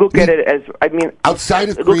I would look at it as, I mean, Outside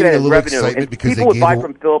of look creating at it a as little revenue. excitement And because people they would gave buy a-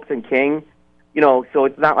 from Phillips and King, so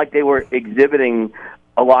it's not like they were exhibiting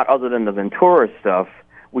a lot other than the Ventura stuff,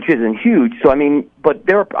 which isn't huge. So I mean, but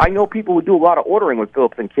I know people who do a lot of ordering with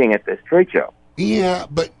Phillips and King at this trade show. Yeah,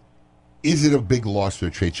 but is it a big loss for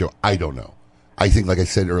a trade show? I don't know. I think, like I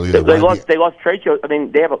said earlier, They lost trade shows. I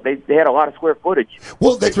mean, they had a lot of square footage.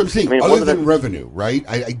 Well, that's what I'm saying. I mean, Other than revenue, right?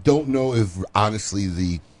 I don't know if, honestly,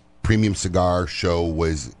 the premium cigar show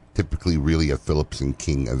was typically really a Phillips and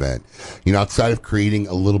King event. Outside of creating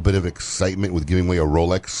a little bit of excitement with giving away a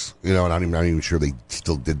Rolex, and I'm not even sure they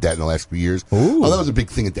still did that in the last few years. Oh, that was a big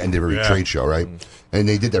thing at the end of every trade show, right? And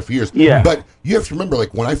they did that for years. Yeah. But you have to remember,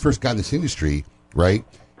 like, when I first got in this industry, right,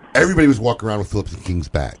 everybody was walking around with Phillips and King's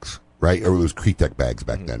bags. Right, or it was Cretek bags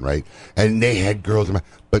back then, right? And they had girls.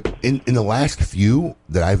 But in the last few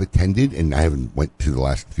that I've attended, and I haven't went to the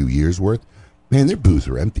last few years worth, man, their booths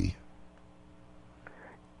are empty.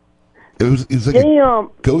 It was like a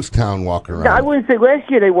ghost town walking around. I wouldn't say last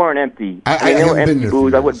year they weren't empty. I they were haven't been empty there for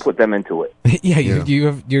booths. I years. wouldn't put them into it. Yeah,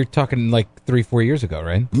 Yeah. you're talking like 3-4 years ago,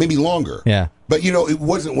 right? Maybe longer. Yeah. But it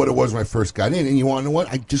wasn't what it was when I first got in. And you want to know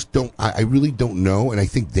what? I just don't. I really don't know. And I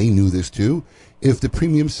think they knew this too. If the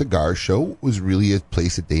premium cigar show was really a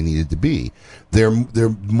place that they needed to be, they're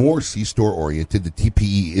more C-store oriented. The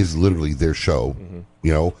TPE is literally their show.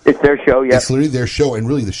 It's their show. Yeah. It's literally their show, and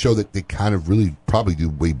really the show that they kind of really probably do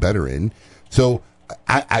way better in. So,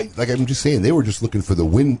 I'm just saying, they were just looking for the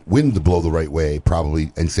wind to blow the right way,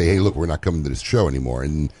 probably, and say, hey, look, we're not coming to this show anymore.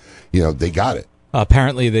 And, they got it.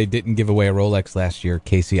 Apparently, they didn't give away a Rolex last year.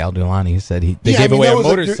 Casey Aldulani said they gave away that a was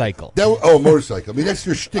motorcycle. A motorcycle. I mean, that's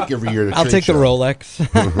your shtick every year. At a I'll trade take the show.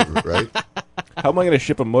 Rolex. Right? How am I going to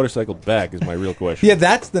ship a motorcycle back is my real question. Yeah,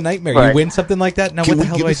 that's the nightmare. Right. You win something like that. Now, Can what the we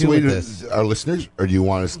hell give do I this do away with to this? our listeners, or do you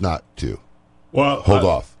want us not to? Well, Hold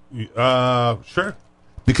off. Sure.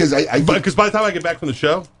 Because Because by the time I get back from the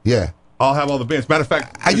show, yeah. I'll have all the bands. Matter of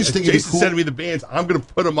fact, I just think it'd be Jason cool- sending me the bands. I'm going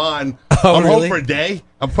to put them on. Oh, I'm really? home for a day.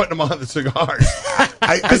 I'm putting them on the cigars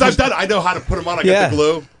because I I've done. I know how to put them on. I Yeah. got the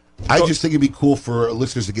glue. I just think it'd be cool for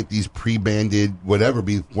listeners to get these pre-banded, whatever,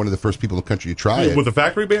 be one of the first people in the country to try it. With a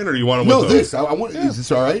factory band, or do you want them No, with this. I want. Is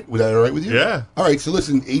this all right? Was that all right with you? Yeah. All right. So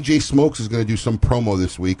listen, AJ Smokes is going to do some promo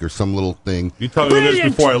this week or some little thing. You tell me this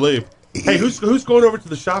before I leave. Hey, who's going over to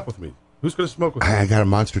the shop with me? Who's going to smoke with me? I got a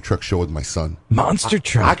monster truck show with my son. Monster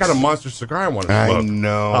truck. I got a monster cigar I want to I smoke.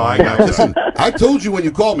 know. Oh, I got that. Listen, I told you when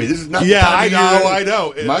you called me. This is not. the Yeah, time I of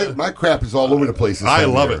know. year. I know. My crap is all over the place. This I time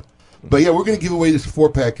of love year. it. But yeah, we're going to give away this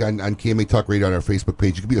 4-pack on KMA Talk Radio on our Facebook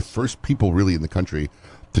page. You could be the first people really in the country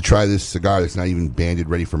to try this cigar that's not even banded,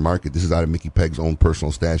 ready for market. This is out of Mickey Pegg's own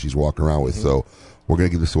personal stash he's walking around with. So we're going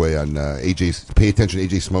to give this away on AJ's. Pay attention,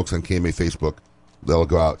 AJ Smokes on KMA Facebook. That'll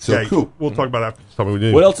go out. So, Yeah, Coop. We'll talk about it after. Tell me what you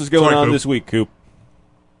need. What else is going Sorry, on Coop. this week, Coop?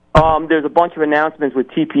 There's a bunch of announcements with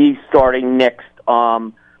TPE starting next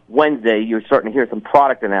Wednesday. You're starting to hear some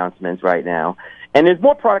product announcements right now. And there's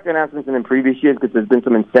more product announcements than in previous years because there's been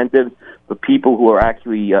some incentives for people who are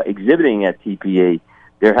actually exhibiting at TPE.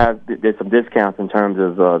 There's some discounts in terms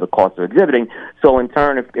of the cost of exhibiting. So in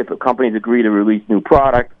turn, if companies agree to release new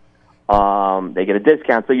product, they get a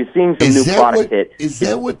discount. So you're seeing some new product hit. Is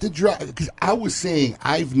that what the drive? Because I was saying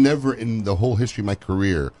I've never in the whole history of my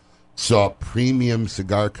career saw premium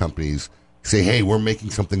cigar companies say, hey, we're making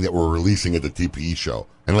something that we're releasing at the TPE show.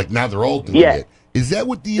 And, like, now they're all doing it. Is that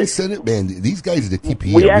what the incentive? Man, these guys at the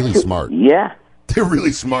TPE are really smart. Yeah. They're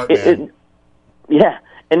really smart, man. Yeah.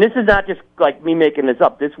 And this is not just, like, me making this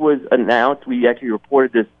up. This was announced. We actually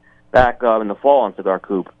reported this back in the fall on Cigar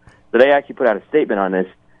Coop. So they actually put out a statement on this.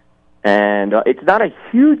 And it's not a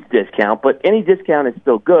huge discount, but any discount is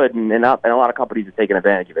still good, and a lot of companies are taking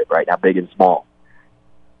advantage of it right now, big and small.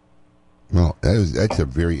 Well, that's a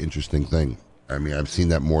very interesting thing. I mean, I've seen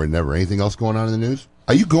that more than ever. Anything else going on in the news?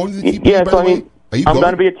 Are you going to the TPE, Yeah, by so the way? I'm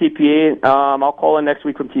going to be at TPE. I'll call in next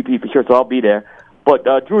week from TPE for sure, so I'll be there. But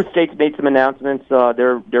Drew Estates made some announcements.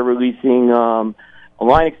 They're releasing a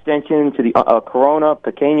line extension to the Corona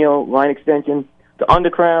Pequeño line extension, the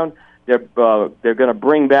Undercrown. They're going to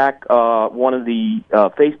bring back one of the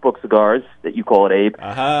Facebook cigars that you call it, Abe.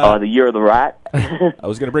 The Year of the Rat. I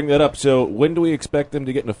was going to bring that up. So when do we expect them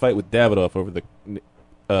to get in a fight with Davidoff over the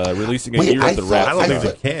releasing a Year of the Rat? I don't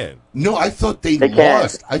think they can. No, I thought they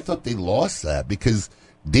lost. I thought they lost that because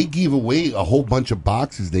they gave away a whole bunch of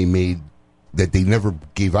boxes they made that they never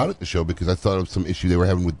gave out at the show because I thought it was some issue they were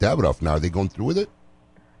having with Davidoff. Now, are they going through with it?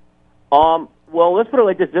 Well, let's put it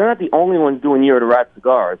like this. They're not the only ones doing Year of the Rat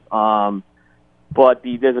cigars. But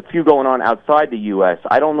there's a few going on outside the U.S.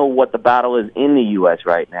 I don't know what the battle is in the U.S.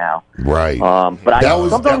 right now. Right. But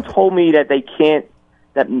someone told me that they can't,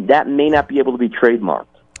 that may not be able to be trademarked.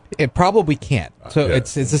 It probably can't. So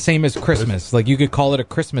it's the same as Christmas. Like you could call it a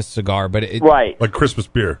Christmas cigar, but right, like Christmas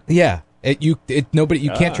beer. Yeah. You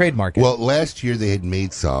can't trademark it. Well, last year they had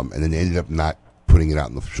made some, and then they ended up not putting it out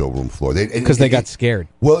on the showroom floor because they got scared.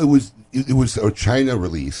 Well, it was a China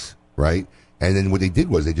release, right? And then what they did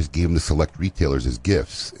was they just gave them to select retailers as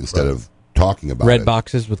gifts instead of talking about red it.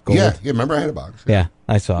 boxes with gold. Yeah, remember I had a box. Yeah,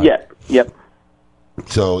 I saw it. Yep.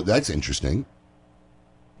 So that's interesting.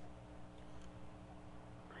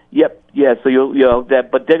 Yep. Yeah. So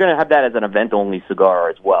but they're going to have that as an event-only cigar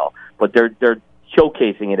as well. But they're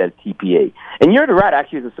showcasing it at TPA. And Year of the Rat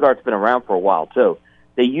actually is a cigar that's been around for a while too.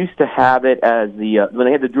 They used to have it as when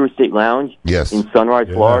they had the Drew Estate Lounge in Sunrise,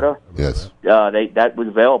 Florida. Yes. That was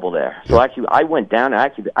available there. So actually, I went down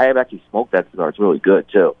and I have actually smoked that cigar. It's really good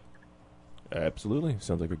too. Absolutely.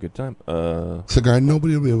 Sounds like a good time. Cigar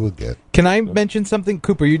nobody will be able to get. Can I mention something?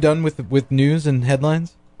 Coop, are you done with news and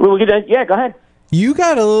headlines? Well, yeah, go ahead. You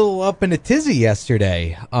got a little up in a tizzy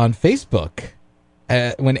yesterday on Facebook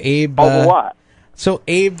when Abe... Over what? So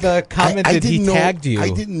Abe commented he tagged you.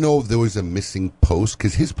 I didn't know if there was a missing post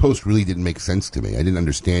because his post really didn't make sense to me. I didn't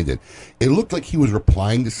understand it. It looked like he was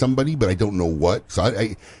replying to somebody, but I don't know what. So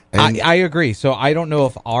I agree. So I don't know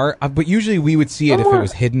if but usually we would see it if it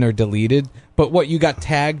was hidden or deleted. But what, you got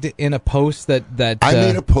tagged in a post that I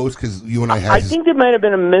made a post because you and I had. I think there might have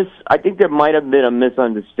been a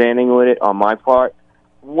misunderstanding with it on my part.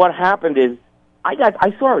 What happened is I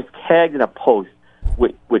saw I was tagged in a post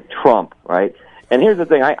with Trump, right? And here's the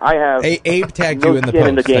thing: I have Abe tagged no you in the skin post.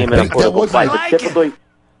 in the game in a political fight. But typically,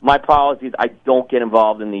 my policy is I don't get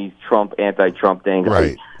involved in these anti-Trump things.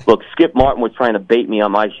 Right. Look, Skip Martin was trying to bait me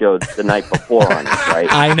on my show the night before on this,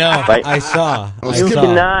 right? I know. Right? I saw.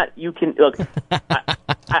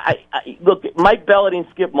 Look, Mike Bellotti and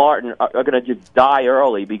Skip Martin are going to just die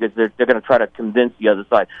early because they're going to try to convince the other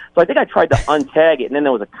side. So I think I tried to untag it, and then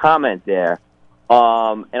there was a comment there.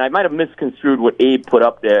 And I might have misconstrued what Abe put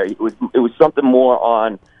up there. It was something more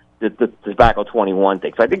on the Tobacco 21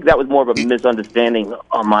 thing. So I think that was more of a misunderstanding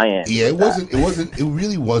on my end. Yeah, it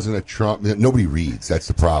really wasn't a Trump. Nobody reads. That's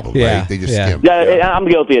the problem, right? They just skim. Yeah, I'm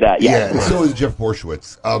guilty of that. Yeah, and so is Jeff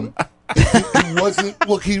Borshowitz. It wasn't.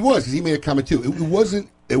 Well, he was because he made a comment too.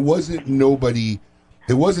 It wasn't nobody.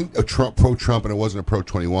 It wasn't a pro-Trump, and it wasn't a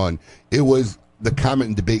pro-21. It was the comment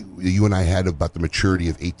and debate you and I had about the maturity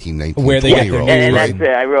of 18, 19, where they 20-year-olds. And right? that's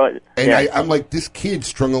it. I wrote. And I'm like, this kid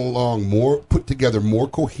strung along put together more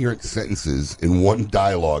coherent sentences in one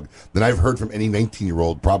dialogue than I've heard from any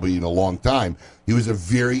 19-year-old probably in a long time. He was a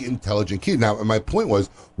very intelligent kid. Now, and my point was,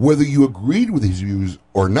 whether you agreed with his views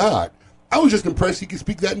or not, I was just impressed he could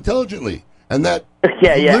speak that intelligently. And that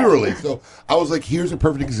literally. So I was like, here's a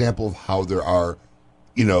perfect example of how there are,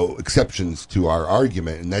 exceptions to our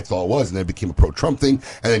argument, and that's all it was. And then it became a pro-Trump thing.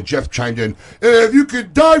 And then Jeff chimed in, if you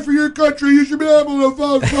could die for your country, you should be able to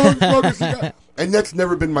smoke a cigar. And that's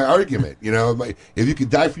never been my argument. If you could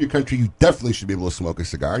die for your country, you definitely should be able to smoke a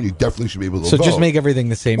cigar, and you definitely should be able to vote. So just make everything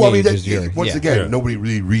the same age as yours. Once again, nobody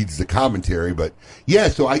really reads the commentary, but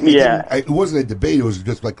it wasn't a debate. It was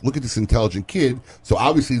just like, look at this intelligent kid. So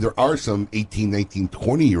obviously there are some 18, 19,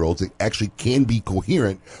 20-year-olds that actually can be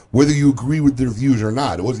coherent, whether you agree with their views or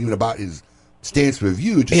not. It wasn't even about his stance of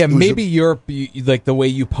view. Yeah, maybe like the way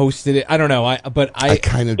you posted it. I don't know. I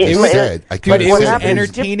kind of it was said. it was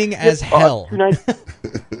entertaining as hell.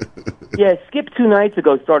 Yeah, Skip 2 nights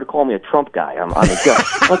ago started calling me a Trump guy. I'm a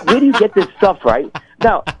joke. Like, where do you get this stuff, right?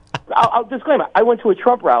 Now, I'll disclaim it. I went to a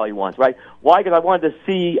Trump rally once, right? Why? Because I wanted to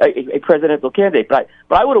see a presidential candidate. But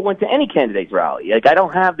I would have went to any candidate's rally. Like, I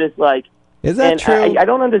don't have this, like... Is that true? I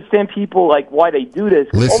don't understand people, like, why they do this.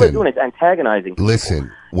 All they're doing is antagonizing people.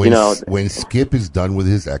 Listen, when Skip is done with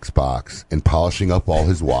his Xbox and polishing up all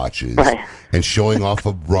his watches and showing off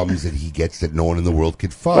of rums that he gets that no one in the world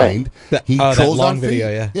could find, he trolls on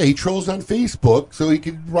video, he trolls on Facebook so he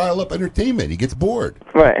can rile up entertainment. He gets bored.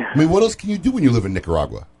 Right. I mean, what else can you do when you live in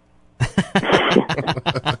Nicaragua?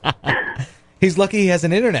 He's lucky he has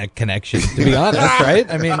an internet connection, to be honest, right?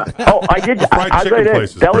 I mean, I did. I'll tell you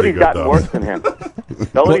this: Bellity's gotten worse than him.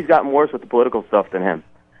 Bellity's gotten worse with the political stuff than him.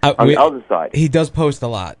 On the other side, he does post a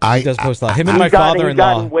lot. Him and he's my father-in-law. He's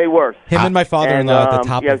gotten way worse. Him and my father-in-law at the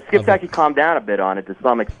top. Yeah, Skip's actually calmed down a bit on it to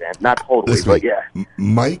some extent, not totally, but yeah.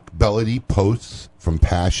 Mike Bellity posts from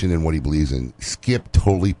passion and what he believes in. Skip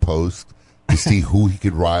totally posts to see who he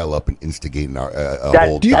could rile up and instigate in a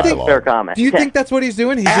whole do you dialogue. think fair comment? Do you think that's what he's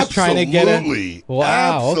doing? He's just trying to get it.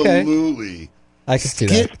 Wow. Absolutely. Okay. I can see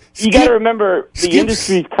that. You got to remember the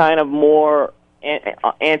industry's kind of more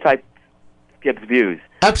anti-Skip's views.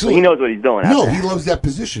 Absolutely. He knows what he's doing. No, he loves that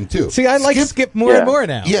position too. See, I like Skip more and more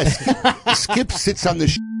now. Yes. Skip sits on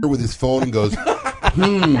the with his phone and goes,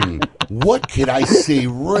 what could I say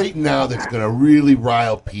right now that's going to really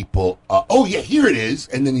rile people? Oh, yeah, here it is.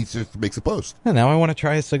 And then he just makes a post. And now I want to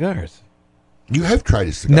try his cigars. You have tried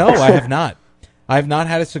his cigars? No, I have not. I have not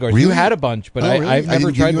had his cigars. Really? You had a bunch, but really? I've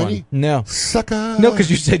never tried one. Any? No. Sucker. No, because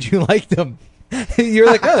you said you liked them. You're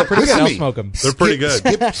like, oh, they're pretty good. I'll smoke them. They're pretty good.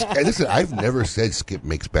 Listen, I've never said Skip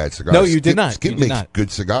makes bad cigars. No, you did not. Skip makes good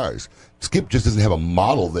cigars. Skip just doesn't have a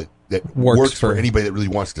model that works for anybody that really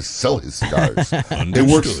wants to sell his cigars.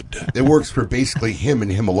 It works for basically him and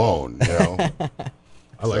him alone. You know,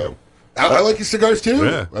 I like them. I like his cigars too.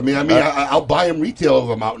 Yeah. I mean, I'll buy him retail of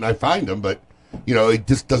them out and I find them, but it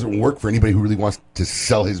just doesn't work for anybody who really wants to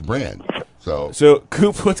sell his brand. So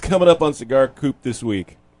Coop, what's coming up on Cigar Coop this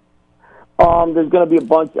week? There's going to be a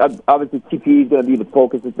bunch. Obviously, TPE is going to be the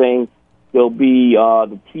focus of things. There'll be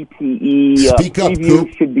the TPE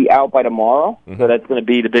preview should be out by tomorrow, so that's going to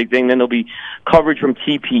be the big thing. Then there'll be coverage from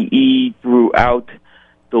TPE throughout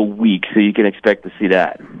the week, so you can expect to see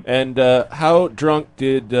that. And how drunk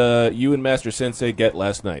did you and Master Sensei get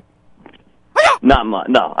last night? Not much.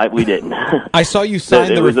 No, we didn't. I saw you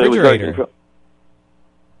sign the refrigerator.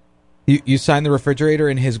 You signed the refrigerator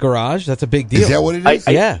in his garage? That's a big deal. Is that what it is?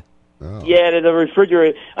 Yeah. Oh. Yeah, the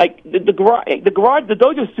refrigerator. Like the garage, the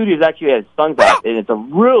Dojo Studios actually has sunbath, and it's a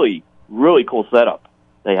really, really cool setup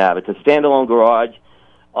they have. It's a standalone garage,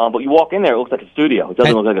 but you walk in there, it looks like a studio. It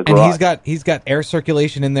doesn't look like a garage. And he's got air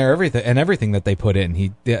circulation in there, everything that they put in.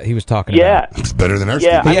 He was talking about. It's better than our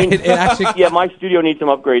studio. studio. I mean, yeah, my studio needs some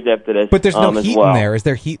upgrades after this. But there's no heat in there. Is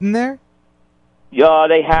there heat in there? Yeah,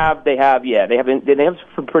 they have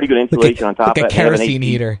some pretty good insulation on top of it. Like a kerosene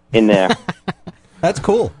heater in there. That's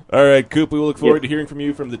cool. All right, Coop, we will look forward to hearing from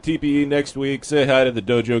you from the TPE next week. Say hi to the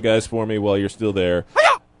Dojo guys for me while you're still there.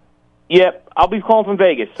 Yep, I'll be calling from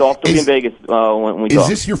Vegas, so I'll still be in Vegas when we talk. Is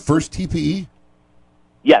this your first TPE?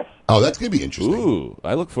 Yes. Oh, that's going to be interesting. Ooh,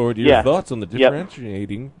 I look forward to your thoughts on the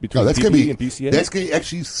differentiating between TPE and PCA. That's going to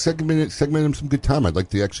actually segment him some good time. I'd like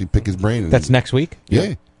to actually pick his brain. That's next week?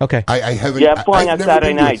 Yeah. Okay. I haven't. Yeah, I'm flying on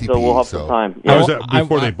Saturday night, so we'll have some time. Yeah. Was that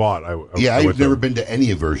before they bought? I've never been to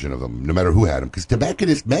any version of them, no matter who had them, because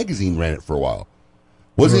Tobacconist Magazine ran it for a while.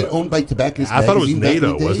 Wasn't it owned by Tobacconist Magazine? I thought it was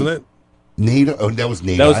NATO, wasn't it? NATO? Oh, that was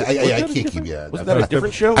NATO. I can't keep that. Wasn't that a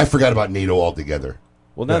different show? I forgot about NATO altogether.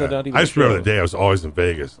 Well, now they're not even. I just remember the day I was always in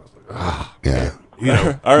Vegas. I was like,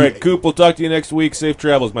 yeah. All right, Coop, we'll talk to you next week. Safe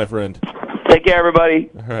travels, my friend. Take care, everybody.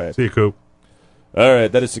 All right. See you, Coop. All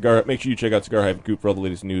right, that is Cigar. Make sure you check out Cigar-Coop for all the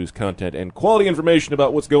latest news, content, and quality information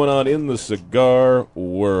about what's going on in the cigar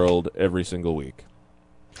world every single week.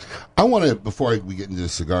 I want to, before we get into the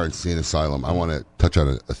Cigar Insane Asylum, I want to touch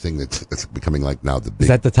on a thing that's becoming like now the big... Is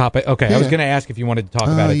that the topic? Okay, yeah. I was going to ask if you wanted to talk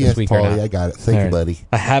about it this week Paulie, or not. I got it. Thank you, buddy.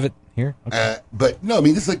 I have it here. Okay. But no, I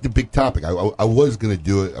mean, this is like the big topic. I was going to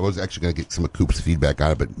do it. I was actually going to get some of Coop's feedback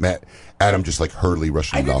on it, but Adam just like hurriedly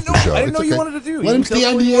rushed me off the show. I didn't know you wanted to do. Let him stay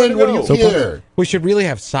on the end. What do you care? We should really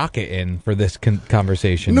have Sokka in for this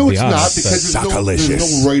conversation. No, to be it's honest. not, because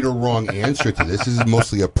there's no right or wrong answer to this. This is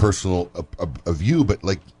mostly a personal a view, but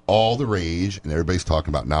like all the rage and everybody's talking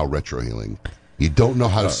about now retrohaling. You don't know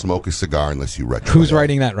how to smoke a cigar unless you retrohale. Who's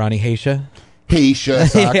writing that? Ronnie Haysha? Haitian.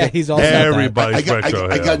 Yeah, he's all about that. Everybody's retro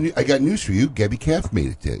hail. I got news for you. Gabby Caff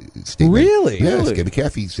made a statement. Really? Yes. Really? Gabby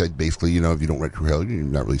Caff, he said basically, if you don't retrohale, you're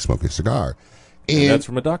not really smoking a cigar. And that's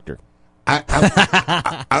from a doctor.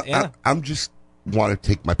 I'm just want to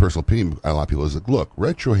take my personal opinion. A lot of people is like, look,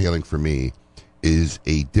 retrohaling for me is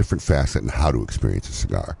a different facet in how to experience a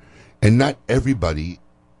cigar, and not everybody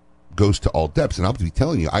goes to all depths. And I'll be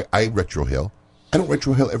telling you, I retrohale. I don't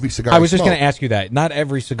retrohale every cigar. I was just smoke. going to ask you that. Not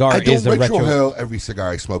every cigar I don't is a retro. retrohale every cigar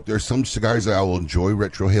I smoke. There's some cigars that I will enjoy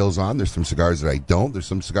retrohales on. There's some cigars that I don't. There's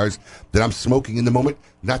some cigars that I'm smoking in the moment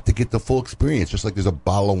not to get the full experience. Just like there's a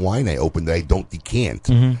bottle of wine I open that I don't decant,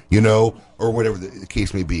 or whatever the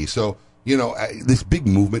case may be. So, this big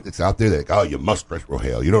movement that's out there that, oh, you must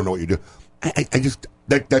retrohale. You don't know what you're doing. I just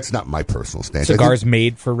that's not my personal stance. Cigars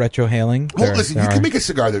made for retrohaling? Well, listen, you can make a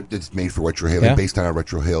cigar that's made for retrohaling based on a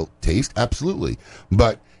retrohale taste, absolutely.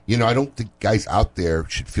 But I don't think guys out there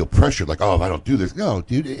should feel pressured like, oh, if I don't do this. No,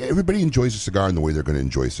 dude, everybody enjoys a cigar in the way they're going to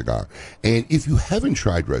enjoy a cigar. And if you haven't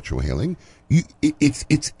tried retrohaling,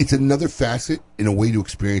 it's another facet in a way to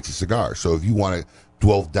experience a cigar. So if you want to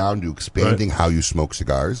delve down to expanding how you smoke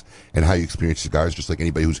cigars and how you experience cigars, just like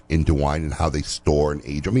anybody who's into wine and how they store and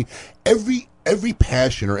age. I mean, every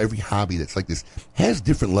passion or every hobby that's like this has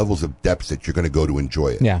different levels of depths that you're going to go to enjoy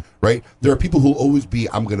it. Yeah. Right? There are people who'll always be,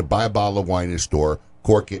 I'm going to buy a bottle of wine in a store,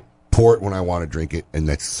 cork it, pour it when I want to drink it, and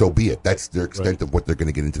that's so be it. That's their extent of what they're going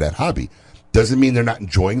to get into that hobby. Doesn't mean they're not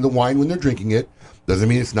enjoying the wine when they're drinking it. Doesn't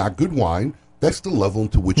mean it's not good wine. That's the level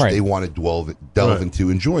into which they want to delve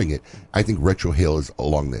into enjoying it. I think retrohale is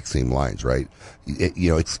along that same lines, right?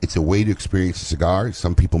 It's a way to experience a cigar.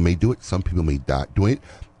 Some people may do it. Some people may not do it.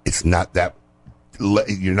 It's not that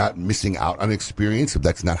you're not missing out on experience if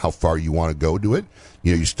that's not how far you want to go do it.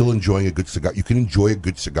 You're still enjoying a good cigar. You can enjoy a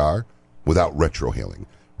good cigar without retrohaling.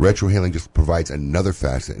 Retrohaling just provides another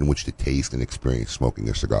facet in which to taste and experience smoking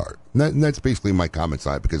a cigar. And that's basically my comments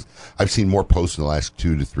on it, because I've seen more posts in the last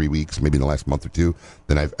 2 to 3 weeks, maybe in the last month or two,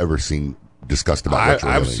 than I've ever seen discussed about retrohaling.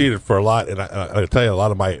 I've seen it for a lot, and I tell you, a lot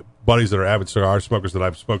of my buddies that are avid cigar smokers that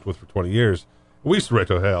I've smoked with for 20 years, we used to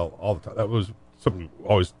retrohale all the time. That was something we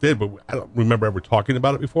always did, but I don't remember ever talking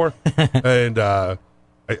about it before. And I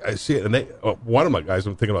see it, and one of my guys,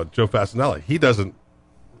 I'm thinking about Joe Fasanella, he doesn't.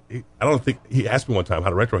 I don't think he asked me one time how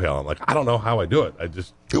to retrohale. I'm like, I don't know how I do it. I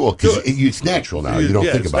just because it's natural now. You don't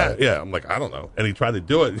think about it. Yeah, I'm like, I don't know. And he tried to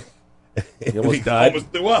do it. He almost died.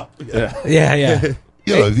 Almost threw up. Yeah.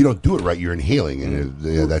 If you don't do it right, you're inhaling, and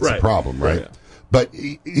that's the problem, right? But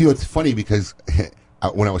it's funny because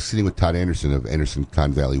when I was sitting with Todd Anderson of Anderson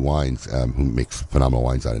Con Valley Wines, who makes phenomenal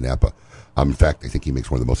wines out of Napa. In fact, I think he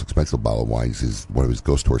makes one of the most expensive bottle of wines. Is one of his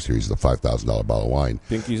Ghost Tour series, is a $5,000 bottle of wine.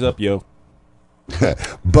 Pinkies up, yo.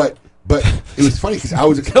 but it was funny because I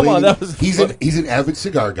was explaining. Come on, that was he's an avid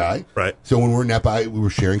cigar guy, right? So when we were in Napa, we were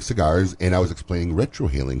sharing cigars, and I was explaining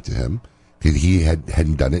retrohaling to him because he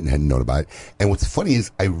hadn't done it and hadn't known about it. And what's funny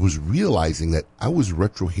is I was realizing that I was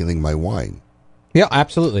retrohaling my wine. Yeah,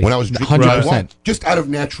 absolutely. When I was drinking my wine, just out of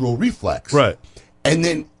natural reflex, right? And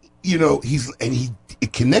then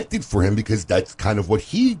it connected for him because that's kind of what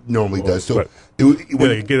he normally does. So you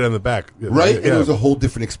get it on the back, right? And it was a whole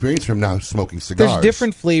different experience for him now smoking cigars. There's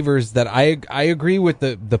different flavors that I agree with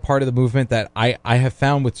the part of the movement that I have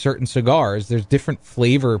found with certain cigars. There's different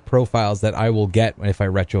flavor profiles that I will get if I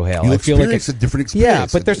retrohale. I feel like it's a different experience. Yeah,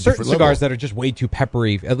 but there's certain cigars that are just way too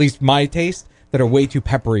peppery. At least my taste. That are way too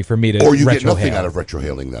peppery for me to or you retrohale. Get nothing out of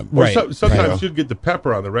retrohaling them. Right. Sometimes you'd get the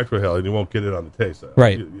pepper on the retrohale and you won't get it on the taste.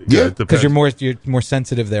 Right. Yeah. Because you're more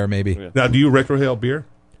sensitive there, maybe. Yeah. Now, do you retrohale beer?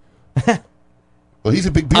 Well, he's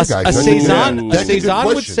a big beer guy. A Saison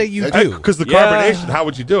would say you do. Because the carbonation, how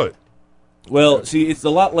would you do it? Well, see, it's a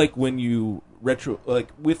lot like when you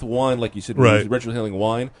with wine, like you said, when you're retrohaling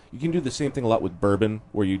wine, you can do the same thing a lot with bourbon,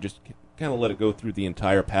 where you just kind of let it go through the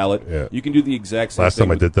entire palate. Yeah. You can do the exact same thing. Last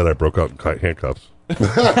time I did that, I broke out in handcuffs. I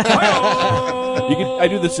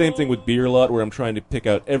do the same thing with beer a lot, where I'm trying to pick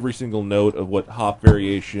out every single note of what hop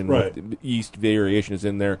variation, what yeast variation is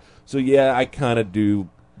in there. So yeah, I kind of do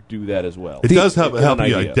that as well. It does help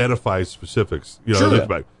you identify specifics. Sure.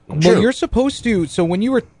 Well, you're supposed to. So when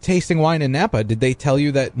you were tasting wine in Napa, did they tell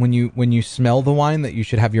you that when you smell the wine that you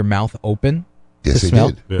should have your mouth open? Yes, to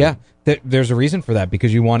smell? Did. Yeah. There's a reason for that,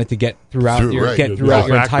 because you want it to get throughout your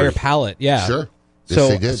entire palate. Yeah. Sure.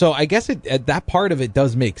 Yes, so I guess that part of it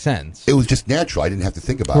does make sense. It was just natural. I didn't have to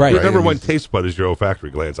think about it. Right. Remember, one taste bud is your olfactory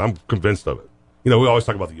glands. I'm convinced of it. We always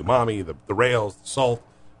talk about the umami, the rails, the salt,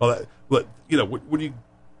 all that. But when you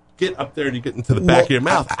get up there and you get into the back of your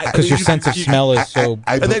mouth, because your sense of smell is so,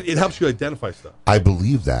 and then it helps you identify stuff. I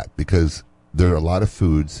believe that because there are a lot of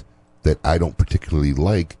foods that I don't particularly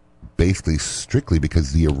like basically strictly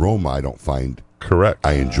because the aroma I don't find correct.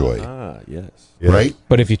 I enjoy. Yes. Right?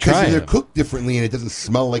 But if you try they're it, cooked differently and it doesn't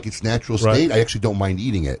smell like its natural Right. state, I actually don't mind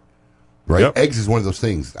eating it. Right? Yep. Eggs is one of those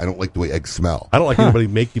things. I don't like the way eggs smell. I don't like anybody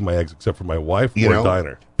making my eggs except for my wife You or know? a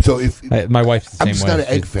diner. So if my wife's the I'm same just way. not an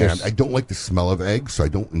egg She- fan. there's- I don't like the smell of eggs, so I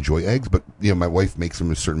don't enjoy eggs. But my wife makes them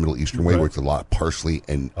a certain Middle Eastern way Right. where it's a lot of parsley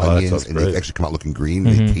and Oh, that onions, sounds and great. they actually come out looking green.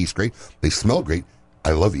 Mm-hmm. They taste great. They smell great.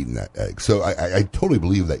 I love eating that egg. So I totally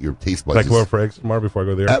believe that your taste Can buds. I come over for eggs tomorrow before I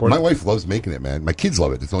go to the airport? My wife loves making it, man. My kids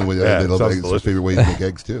love it. It's the only way Yeah, they it love sounds eggs. It's delicious. their favorite way to make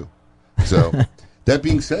eggs too. So that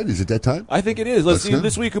being said, is it that time? I think it is. Let's see go.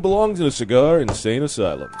 this week who belongs in a cigar insane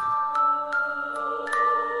asylum.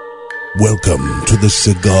 Welcome to the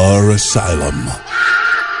Cigar Asylum,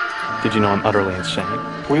 Did you know I'm utterly insane?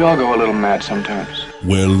 We all go a little mad sometimes.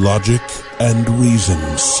 where logic and reason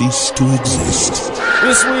cease to exist.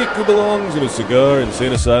 This week who belongs in a cigar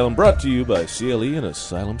insane asylum, brought to you by CLE and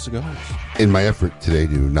Asylum Cigars. In my effort today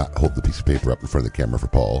to not hold the piece of paper up in front of the camera for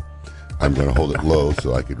Paul, I'm going to hold it low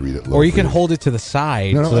so I could read it low. or you for can hold it to the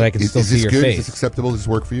side No, so that I can is, still is see this your good? face. Is this acceptable? Does this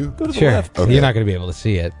work for you? Go to the Sure. left. Okay. You're not going to be able to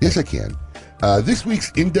see it. Yes, I can. This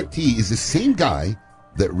week's inductee is the same guy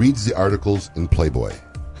that reads the articles in Playboy.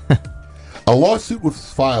 A lawsuit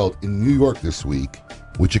was filed in New York this week,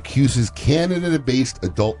 which accuses Canada-based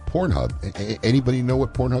adult Pornhub. Anybody know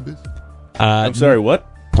what Pornhub is? I'm sorry, what?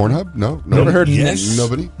 Pornhub? No, Never heard of it. Yes.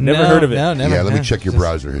 Nobody. Never heard of it. No, never. Yeah, let me no. check your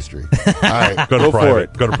browser history. All right, Go to Go for private.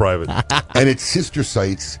 it. Go to private. and its sister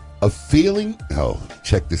sites of failing. Oh,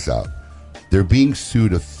 check this out. They're being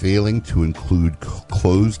sued of failing to include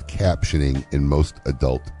closed captioning in most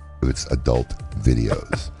of its adult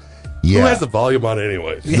videos. Yeah. Who has the volume on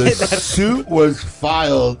anyways? The suit was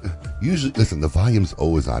filed. Usually, listen, the volume's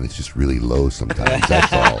always on. It's just really low sometimes.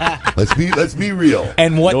 That's all. Let's be real.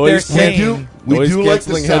 And what Noise they're We saying, do like the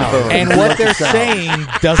Noise-canceling sound. headphones. and what they're saying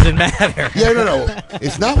doesn't matter. Yeah, no.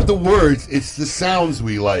 It's not the words. It's the sounds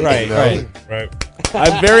we like. Right, you know? right. Right.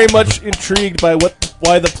 I'm very much intrigued by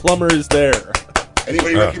why the plumber is there.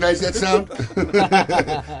 Anybody recognize that sound?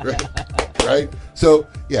 right? So,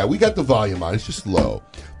 yeah, we got the volume on. It's just low.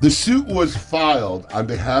 The suit was filed on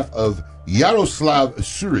behalf of Yaroslav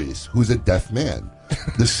Suris, who's a deaf man.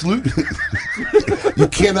 The suit... You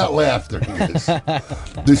cannot laugh during this.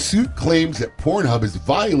 The suit claims that Pornhub is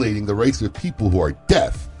violating the rights of people who are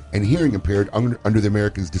deaf and hearing impaired under the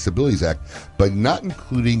Americans with Disabilities Act by not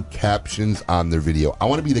including captions on their video. I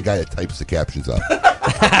want to be the guy that types the captions up.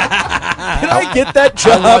 Can I get that I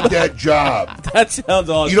job? want that job. That sounds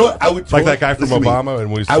awesome. You know what? I would Like totally, that guy from listen to me. Obama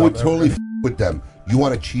and when he I would stopped totally with them. You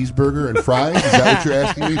want a cheeseburger and fries? Is that what you're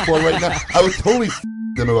asking me for right now? I would totally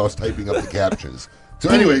them if I was typing up the captions. So,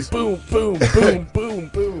 anyways, Boom, boom, boom, boom,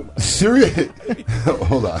 boom. Serious.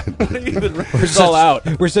 Hold on. It's all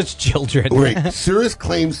out. We're such children. Wait, Cyrus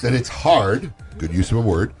claims that it's hard, good use of a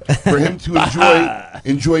word, for him to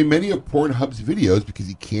enjoy many of Pornhub's videos because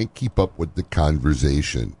he can't keep up with the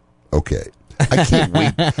conversation. Okay. I can't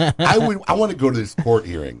wait. I want to go to this court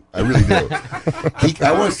hearing. I really do.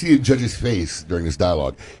 I want to see a judge's face during this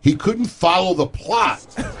dialogue. He couldn't follow the plot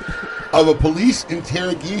of a police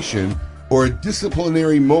interrogation or a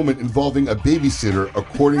disciplinary moment involving a babysitter,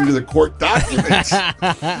 according to the court documents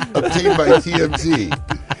obtained by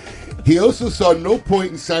TMZ. He also saw no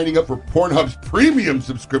point in signing up for Pornhub's premium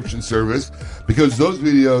subscription service because those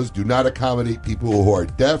videos do not accommodate people who are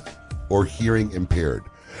deaf or hearing impaired.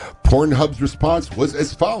 Pornhub's response was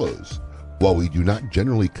as follows. While we do not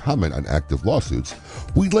generally comment on active lawsuits,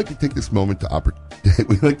 we'd like to take this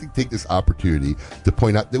opportunity to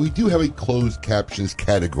point out that we do have a closed captions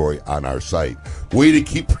category on our site. Way to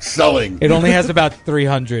keep selling. It only has about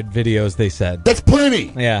 300 videos, they said. That's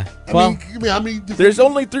plenty. Yeah. I Well, mean, how many different... There's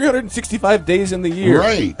only 365 days in the year.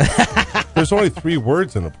 Right. There's only 3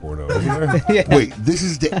 words in a porno, isn't there? Wait, this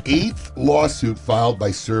is the 8th lawsuit filed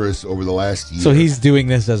by Cyrus over the last year. so he's doing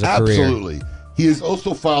this as a career. Absolutely. He has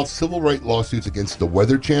also filed civil rights lawsuits against the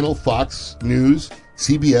Weather Channel, Fox News,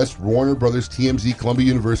 CBS, Warner Brothers, TMZ, Columbia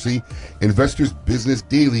University, Investors Business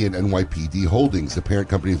Daily, and NYPD Holdings, the parent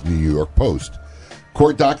company of the New York Post.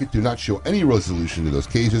 Court docket do not show any resolution to those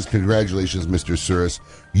cases. Congratulations, Mr. Cyrus.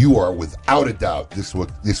 You are without a doubt this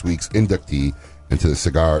week's inductee into the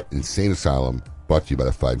Cigar Insane Asylum, brought to you by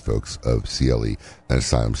the fine folks of CLE and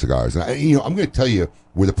Asylum Cigars. And I'm going to tell you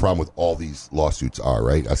where the problem with all these lawsuits are,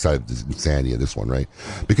 right? Outside of the insanity of this one, right?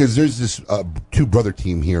 Because there's this 2-brother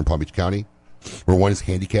team here in Palm Beach County, where one is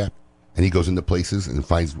handicapped, and he goes into places and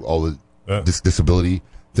finds all the disability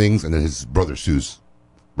things, and then his brother sues,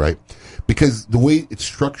 right? Because the way it's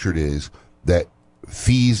structured is that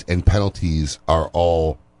fees and penalties are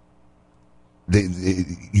all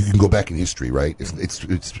you can go back in history, right? It's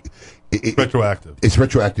retroactive. It's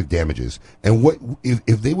retroactive damages. And what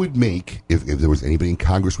if they would make, if there was anybody in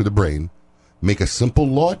Congress with a brain, make a simple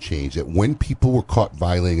law change that when people were caught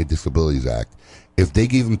violating a Disabilities Act, if they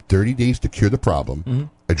gave them 30 days to cure the problem,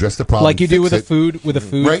 address the problem, like you do with fix a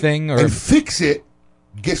food right? thing, or and fix it,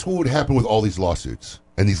 guess what would happen with all these lawsuits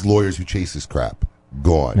and these lawyers who chase this crap?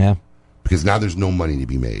 Gone. Yeah. Because now there's no money to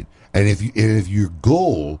be made. And if your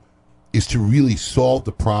goal is to really solve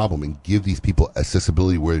the problem and give these people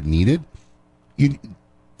accessibility where needed,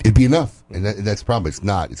 it'd be enough. And that's the problem. It's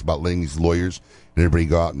not. It's about letting these lawyers and everybody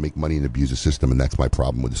go out and make money and abuse the system. And that's my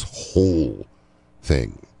problem with this whole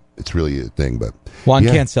thing. It's really a thing. But Juan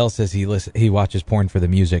Cancel says he watches porn for the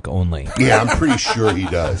music only. Yeah, I'm pretty sure he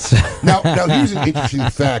does. Now here's an interesting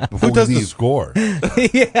fact. Before Who does we the leave, score?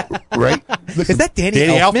 Yeah. right? Is that Danny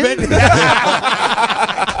Elfman?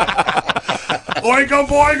 Oingo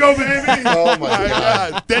boingo, baby! Oh my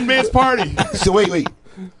God! Dead man's party. So wait.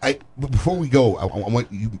 Before we go, I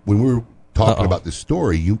want you. When we were talking about this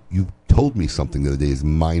story, you told me something the other day is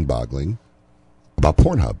mind-boggling about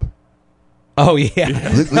Pornhub. Oh yeah.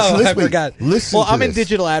 Listen, I forgot. Listen. Well, to I'm in this.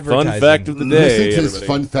 digital advertising. Fun fact of the day. Listen to this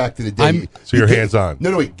fun fact of the day. So you're hands-on.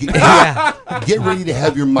 No, wait. Get ready to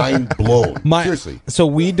have your mind blown. Seriously. So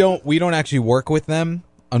we don't actually work with them,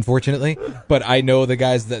 unfortunately, but I know the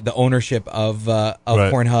guys that the ownership of Right.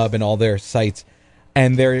 Pornhub and all their sites,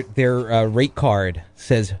 and their rate card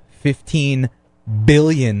says 15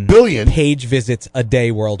 billion page visits a day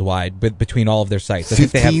worldwide, between all of their sites. I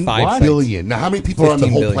think they have 15 5 billion. Now, how many people are on the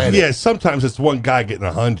 15 whole billion. planet? Yeah, sometimes it's one guy getting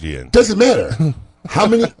 100 in. Doesn't matter. How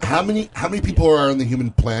many people are on the human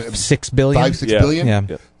planet? 6 billion. 5, 6 billion?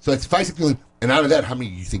 Yeah. So that's 5, 6 billion. And out of that, how many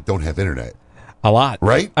do you think don't have internet? A lot,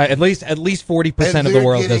 right? At least 40% of the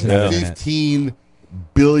world doesn't have internet. 15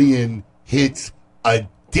 billion hits a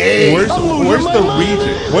day. Where's the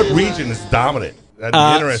region? What region is dominant? That'd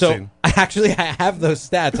be interesting. So I have those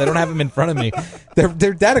stats. I don't have them in front of me.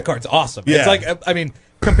 Their data card's awesome. Yeah. It's like, I mean,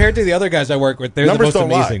 compared to the other guys I work with, they're Numbers the most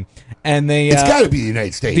don't amazing. And It's got to be the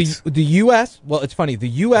United States. The U.S. Well, it's funny. The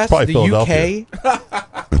U.S., Probably the U.K.,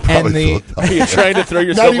 and the You're trying to throw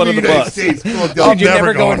yourself Not under even the United bus. States. Dude, you're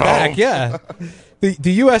never going home. back. Yeah.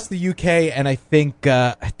 The U.S., the U.K., and I think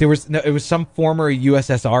it was some former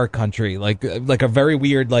USSR country, like a very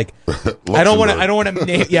weird, like I don't want to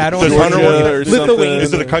name. Yeah, I don't Does want Hunter work in to Lithuania.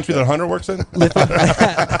 Is it a country that Hunter works in?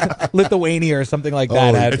 Lithuania or something like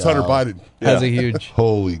that. It's Hunter Biden. Has a huge.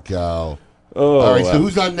 Holy cow. Oh, All right, wow. so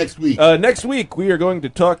who's on next week? Next week, we are going to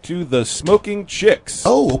talk to the Smoking Chicks.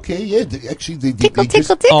 Oh, okay, yeah. They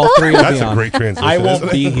just, All three will That's be a on. great transition. I won't isn't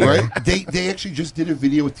it? be here. right? They actually just did a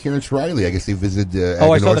video with Terrence Riley. I guess they visited.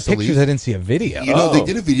 Oh, I saw Agenor the Solis. pictures. I didn't see a video. You know, they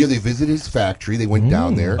did a video. They visited his factory. They went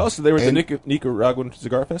down there. Oh, so they were at And- the Nicaraguan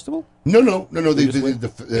Cigar Festival? No. They visited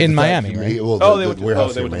the In Miami, factory. right? Well, Oh, the they went to-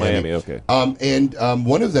 warehouse they in went to Miami, okay. And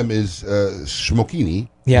one of them is Smokini.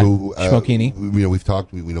 Yeah, who, Smokini. You know, we've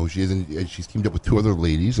talked. We know who she is, and she's teamed up with 2 other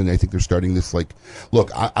ladies, and I think they're starting this. Like,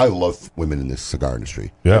 look, I love women in this cigar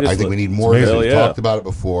industry. Yeah. I think we need more. amazing. We've Hell yeah. talked about it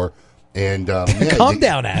before. And Calm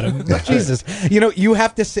down, Adam. Jesus, you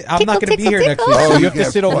have to sit. I'm not going to be here next week, so you have to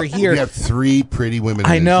sit over here. We have 3 pretty women.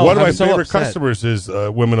 I in know. One of I'm my so favorite upset. customers is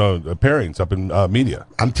women on pairings up in media.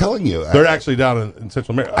 I'm telling you, They're actually down in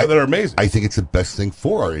Central America. They're amazing. I think it's the best thing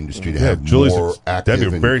for our industry to Yeah, have Julie's more active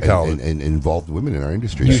Debbie are very talented. and involved women in our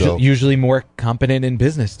industry. Usually more competent in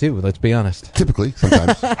business too. Let's be honest. Typically,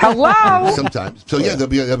 sometimes. Hello. Sometimes. So yeah, that'll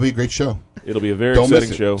be a great show. It'll be a very Don't miss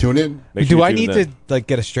exciting it. show. Tune in. Make sure Do you I tune need in. to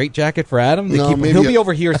get a straight jacket for Adam? No, maybe He'll be a-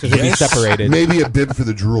 over here so he'll be separated. Maybe a bib for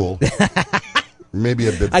the drool. Maybe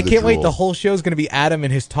a bib. For I the can't wait. drool. The whole show's going to be Adam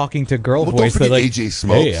and his talking to girl Well, voice. don't forget They're AJ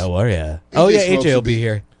Smokes. Hey, how are ya? Oh yeah, Smokes AJ will will be be-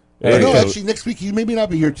 here. Oh, no, Yeah. actually, next week he maybe not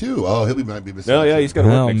be here too. Oh, might be missing. No, yeah, he's got to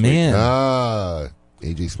work Oh next week. man.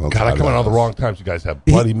 AJ Smokes. God, I come on all the wrong times. You guys have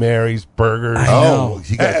Bloody Marys, burgers. Oh,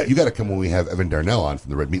 you got to come when we have Evan Darnell on from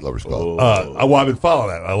the Red Meat Lovers Club. I've been following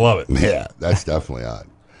that. I love it. Yeah, that's definitely on.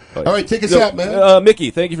 All right, take us out, man. Mickey,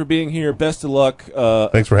 thank you for being here. Best of luck.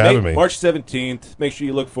 Thanks for having me. March 17th. Make sure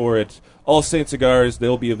you look for it. All Saint Cigars.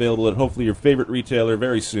 They'll be available at hopefully your favorite retailer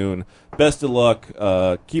very soon. Best of luck.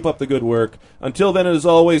 Keep up the good work. Until then, as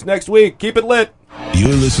always, next week, keep it lit. You're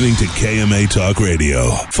listening to KMA Talk Radio.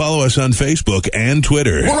 Follow us on Facebook and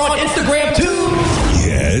Twitter. We're on Instagram too.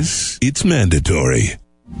 Yes, it's mandatory.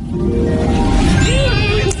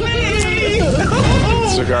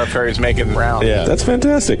 Cigar Fairy's making rounds. Yeah, that's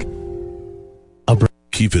fantastic.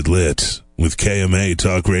 Keep it lit with KMA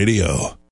Talk Radio.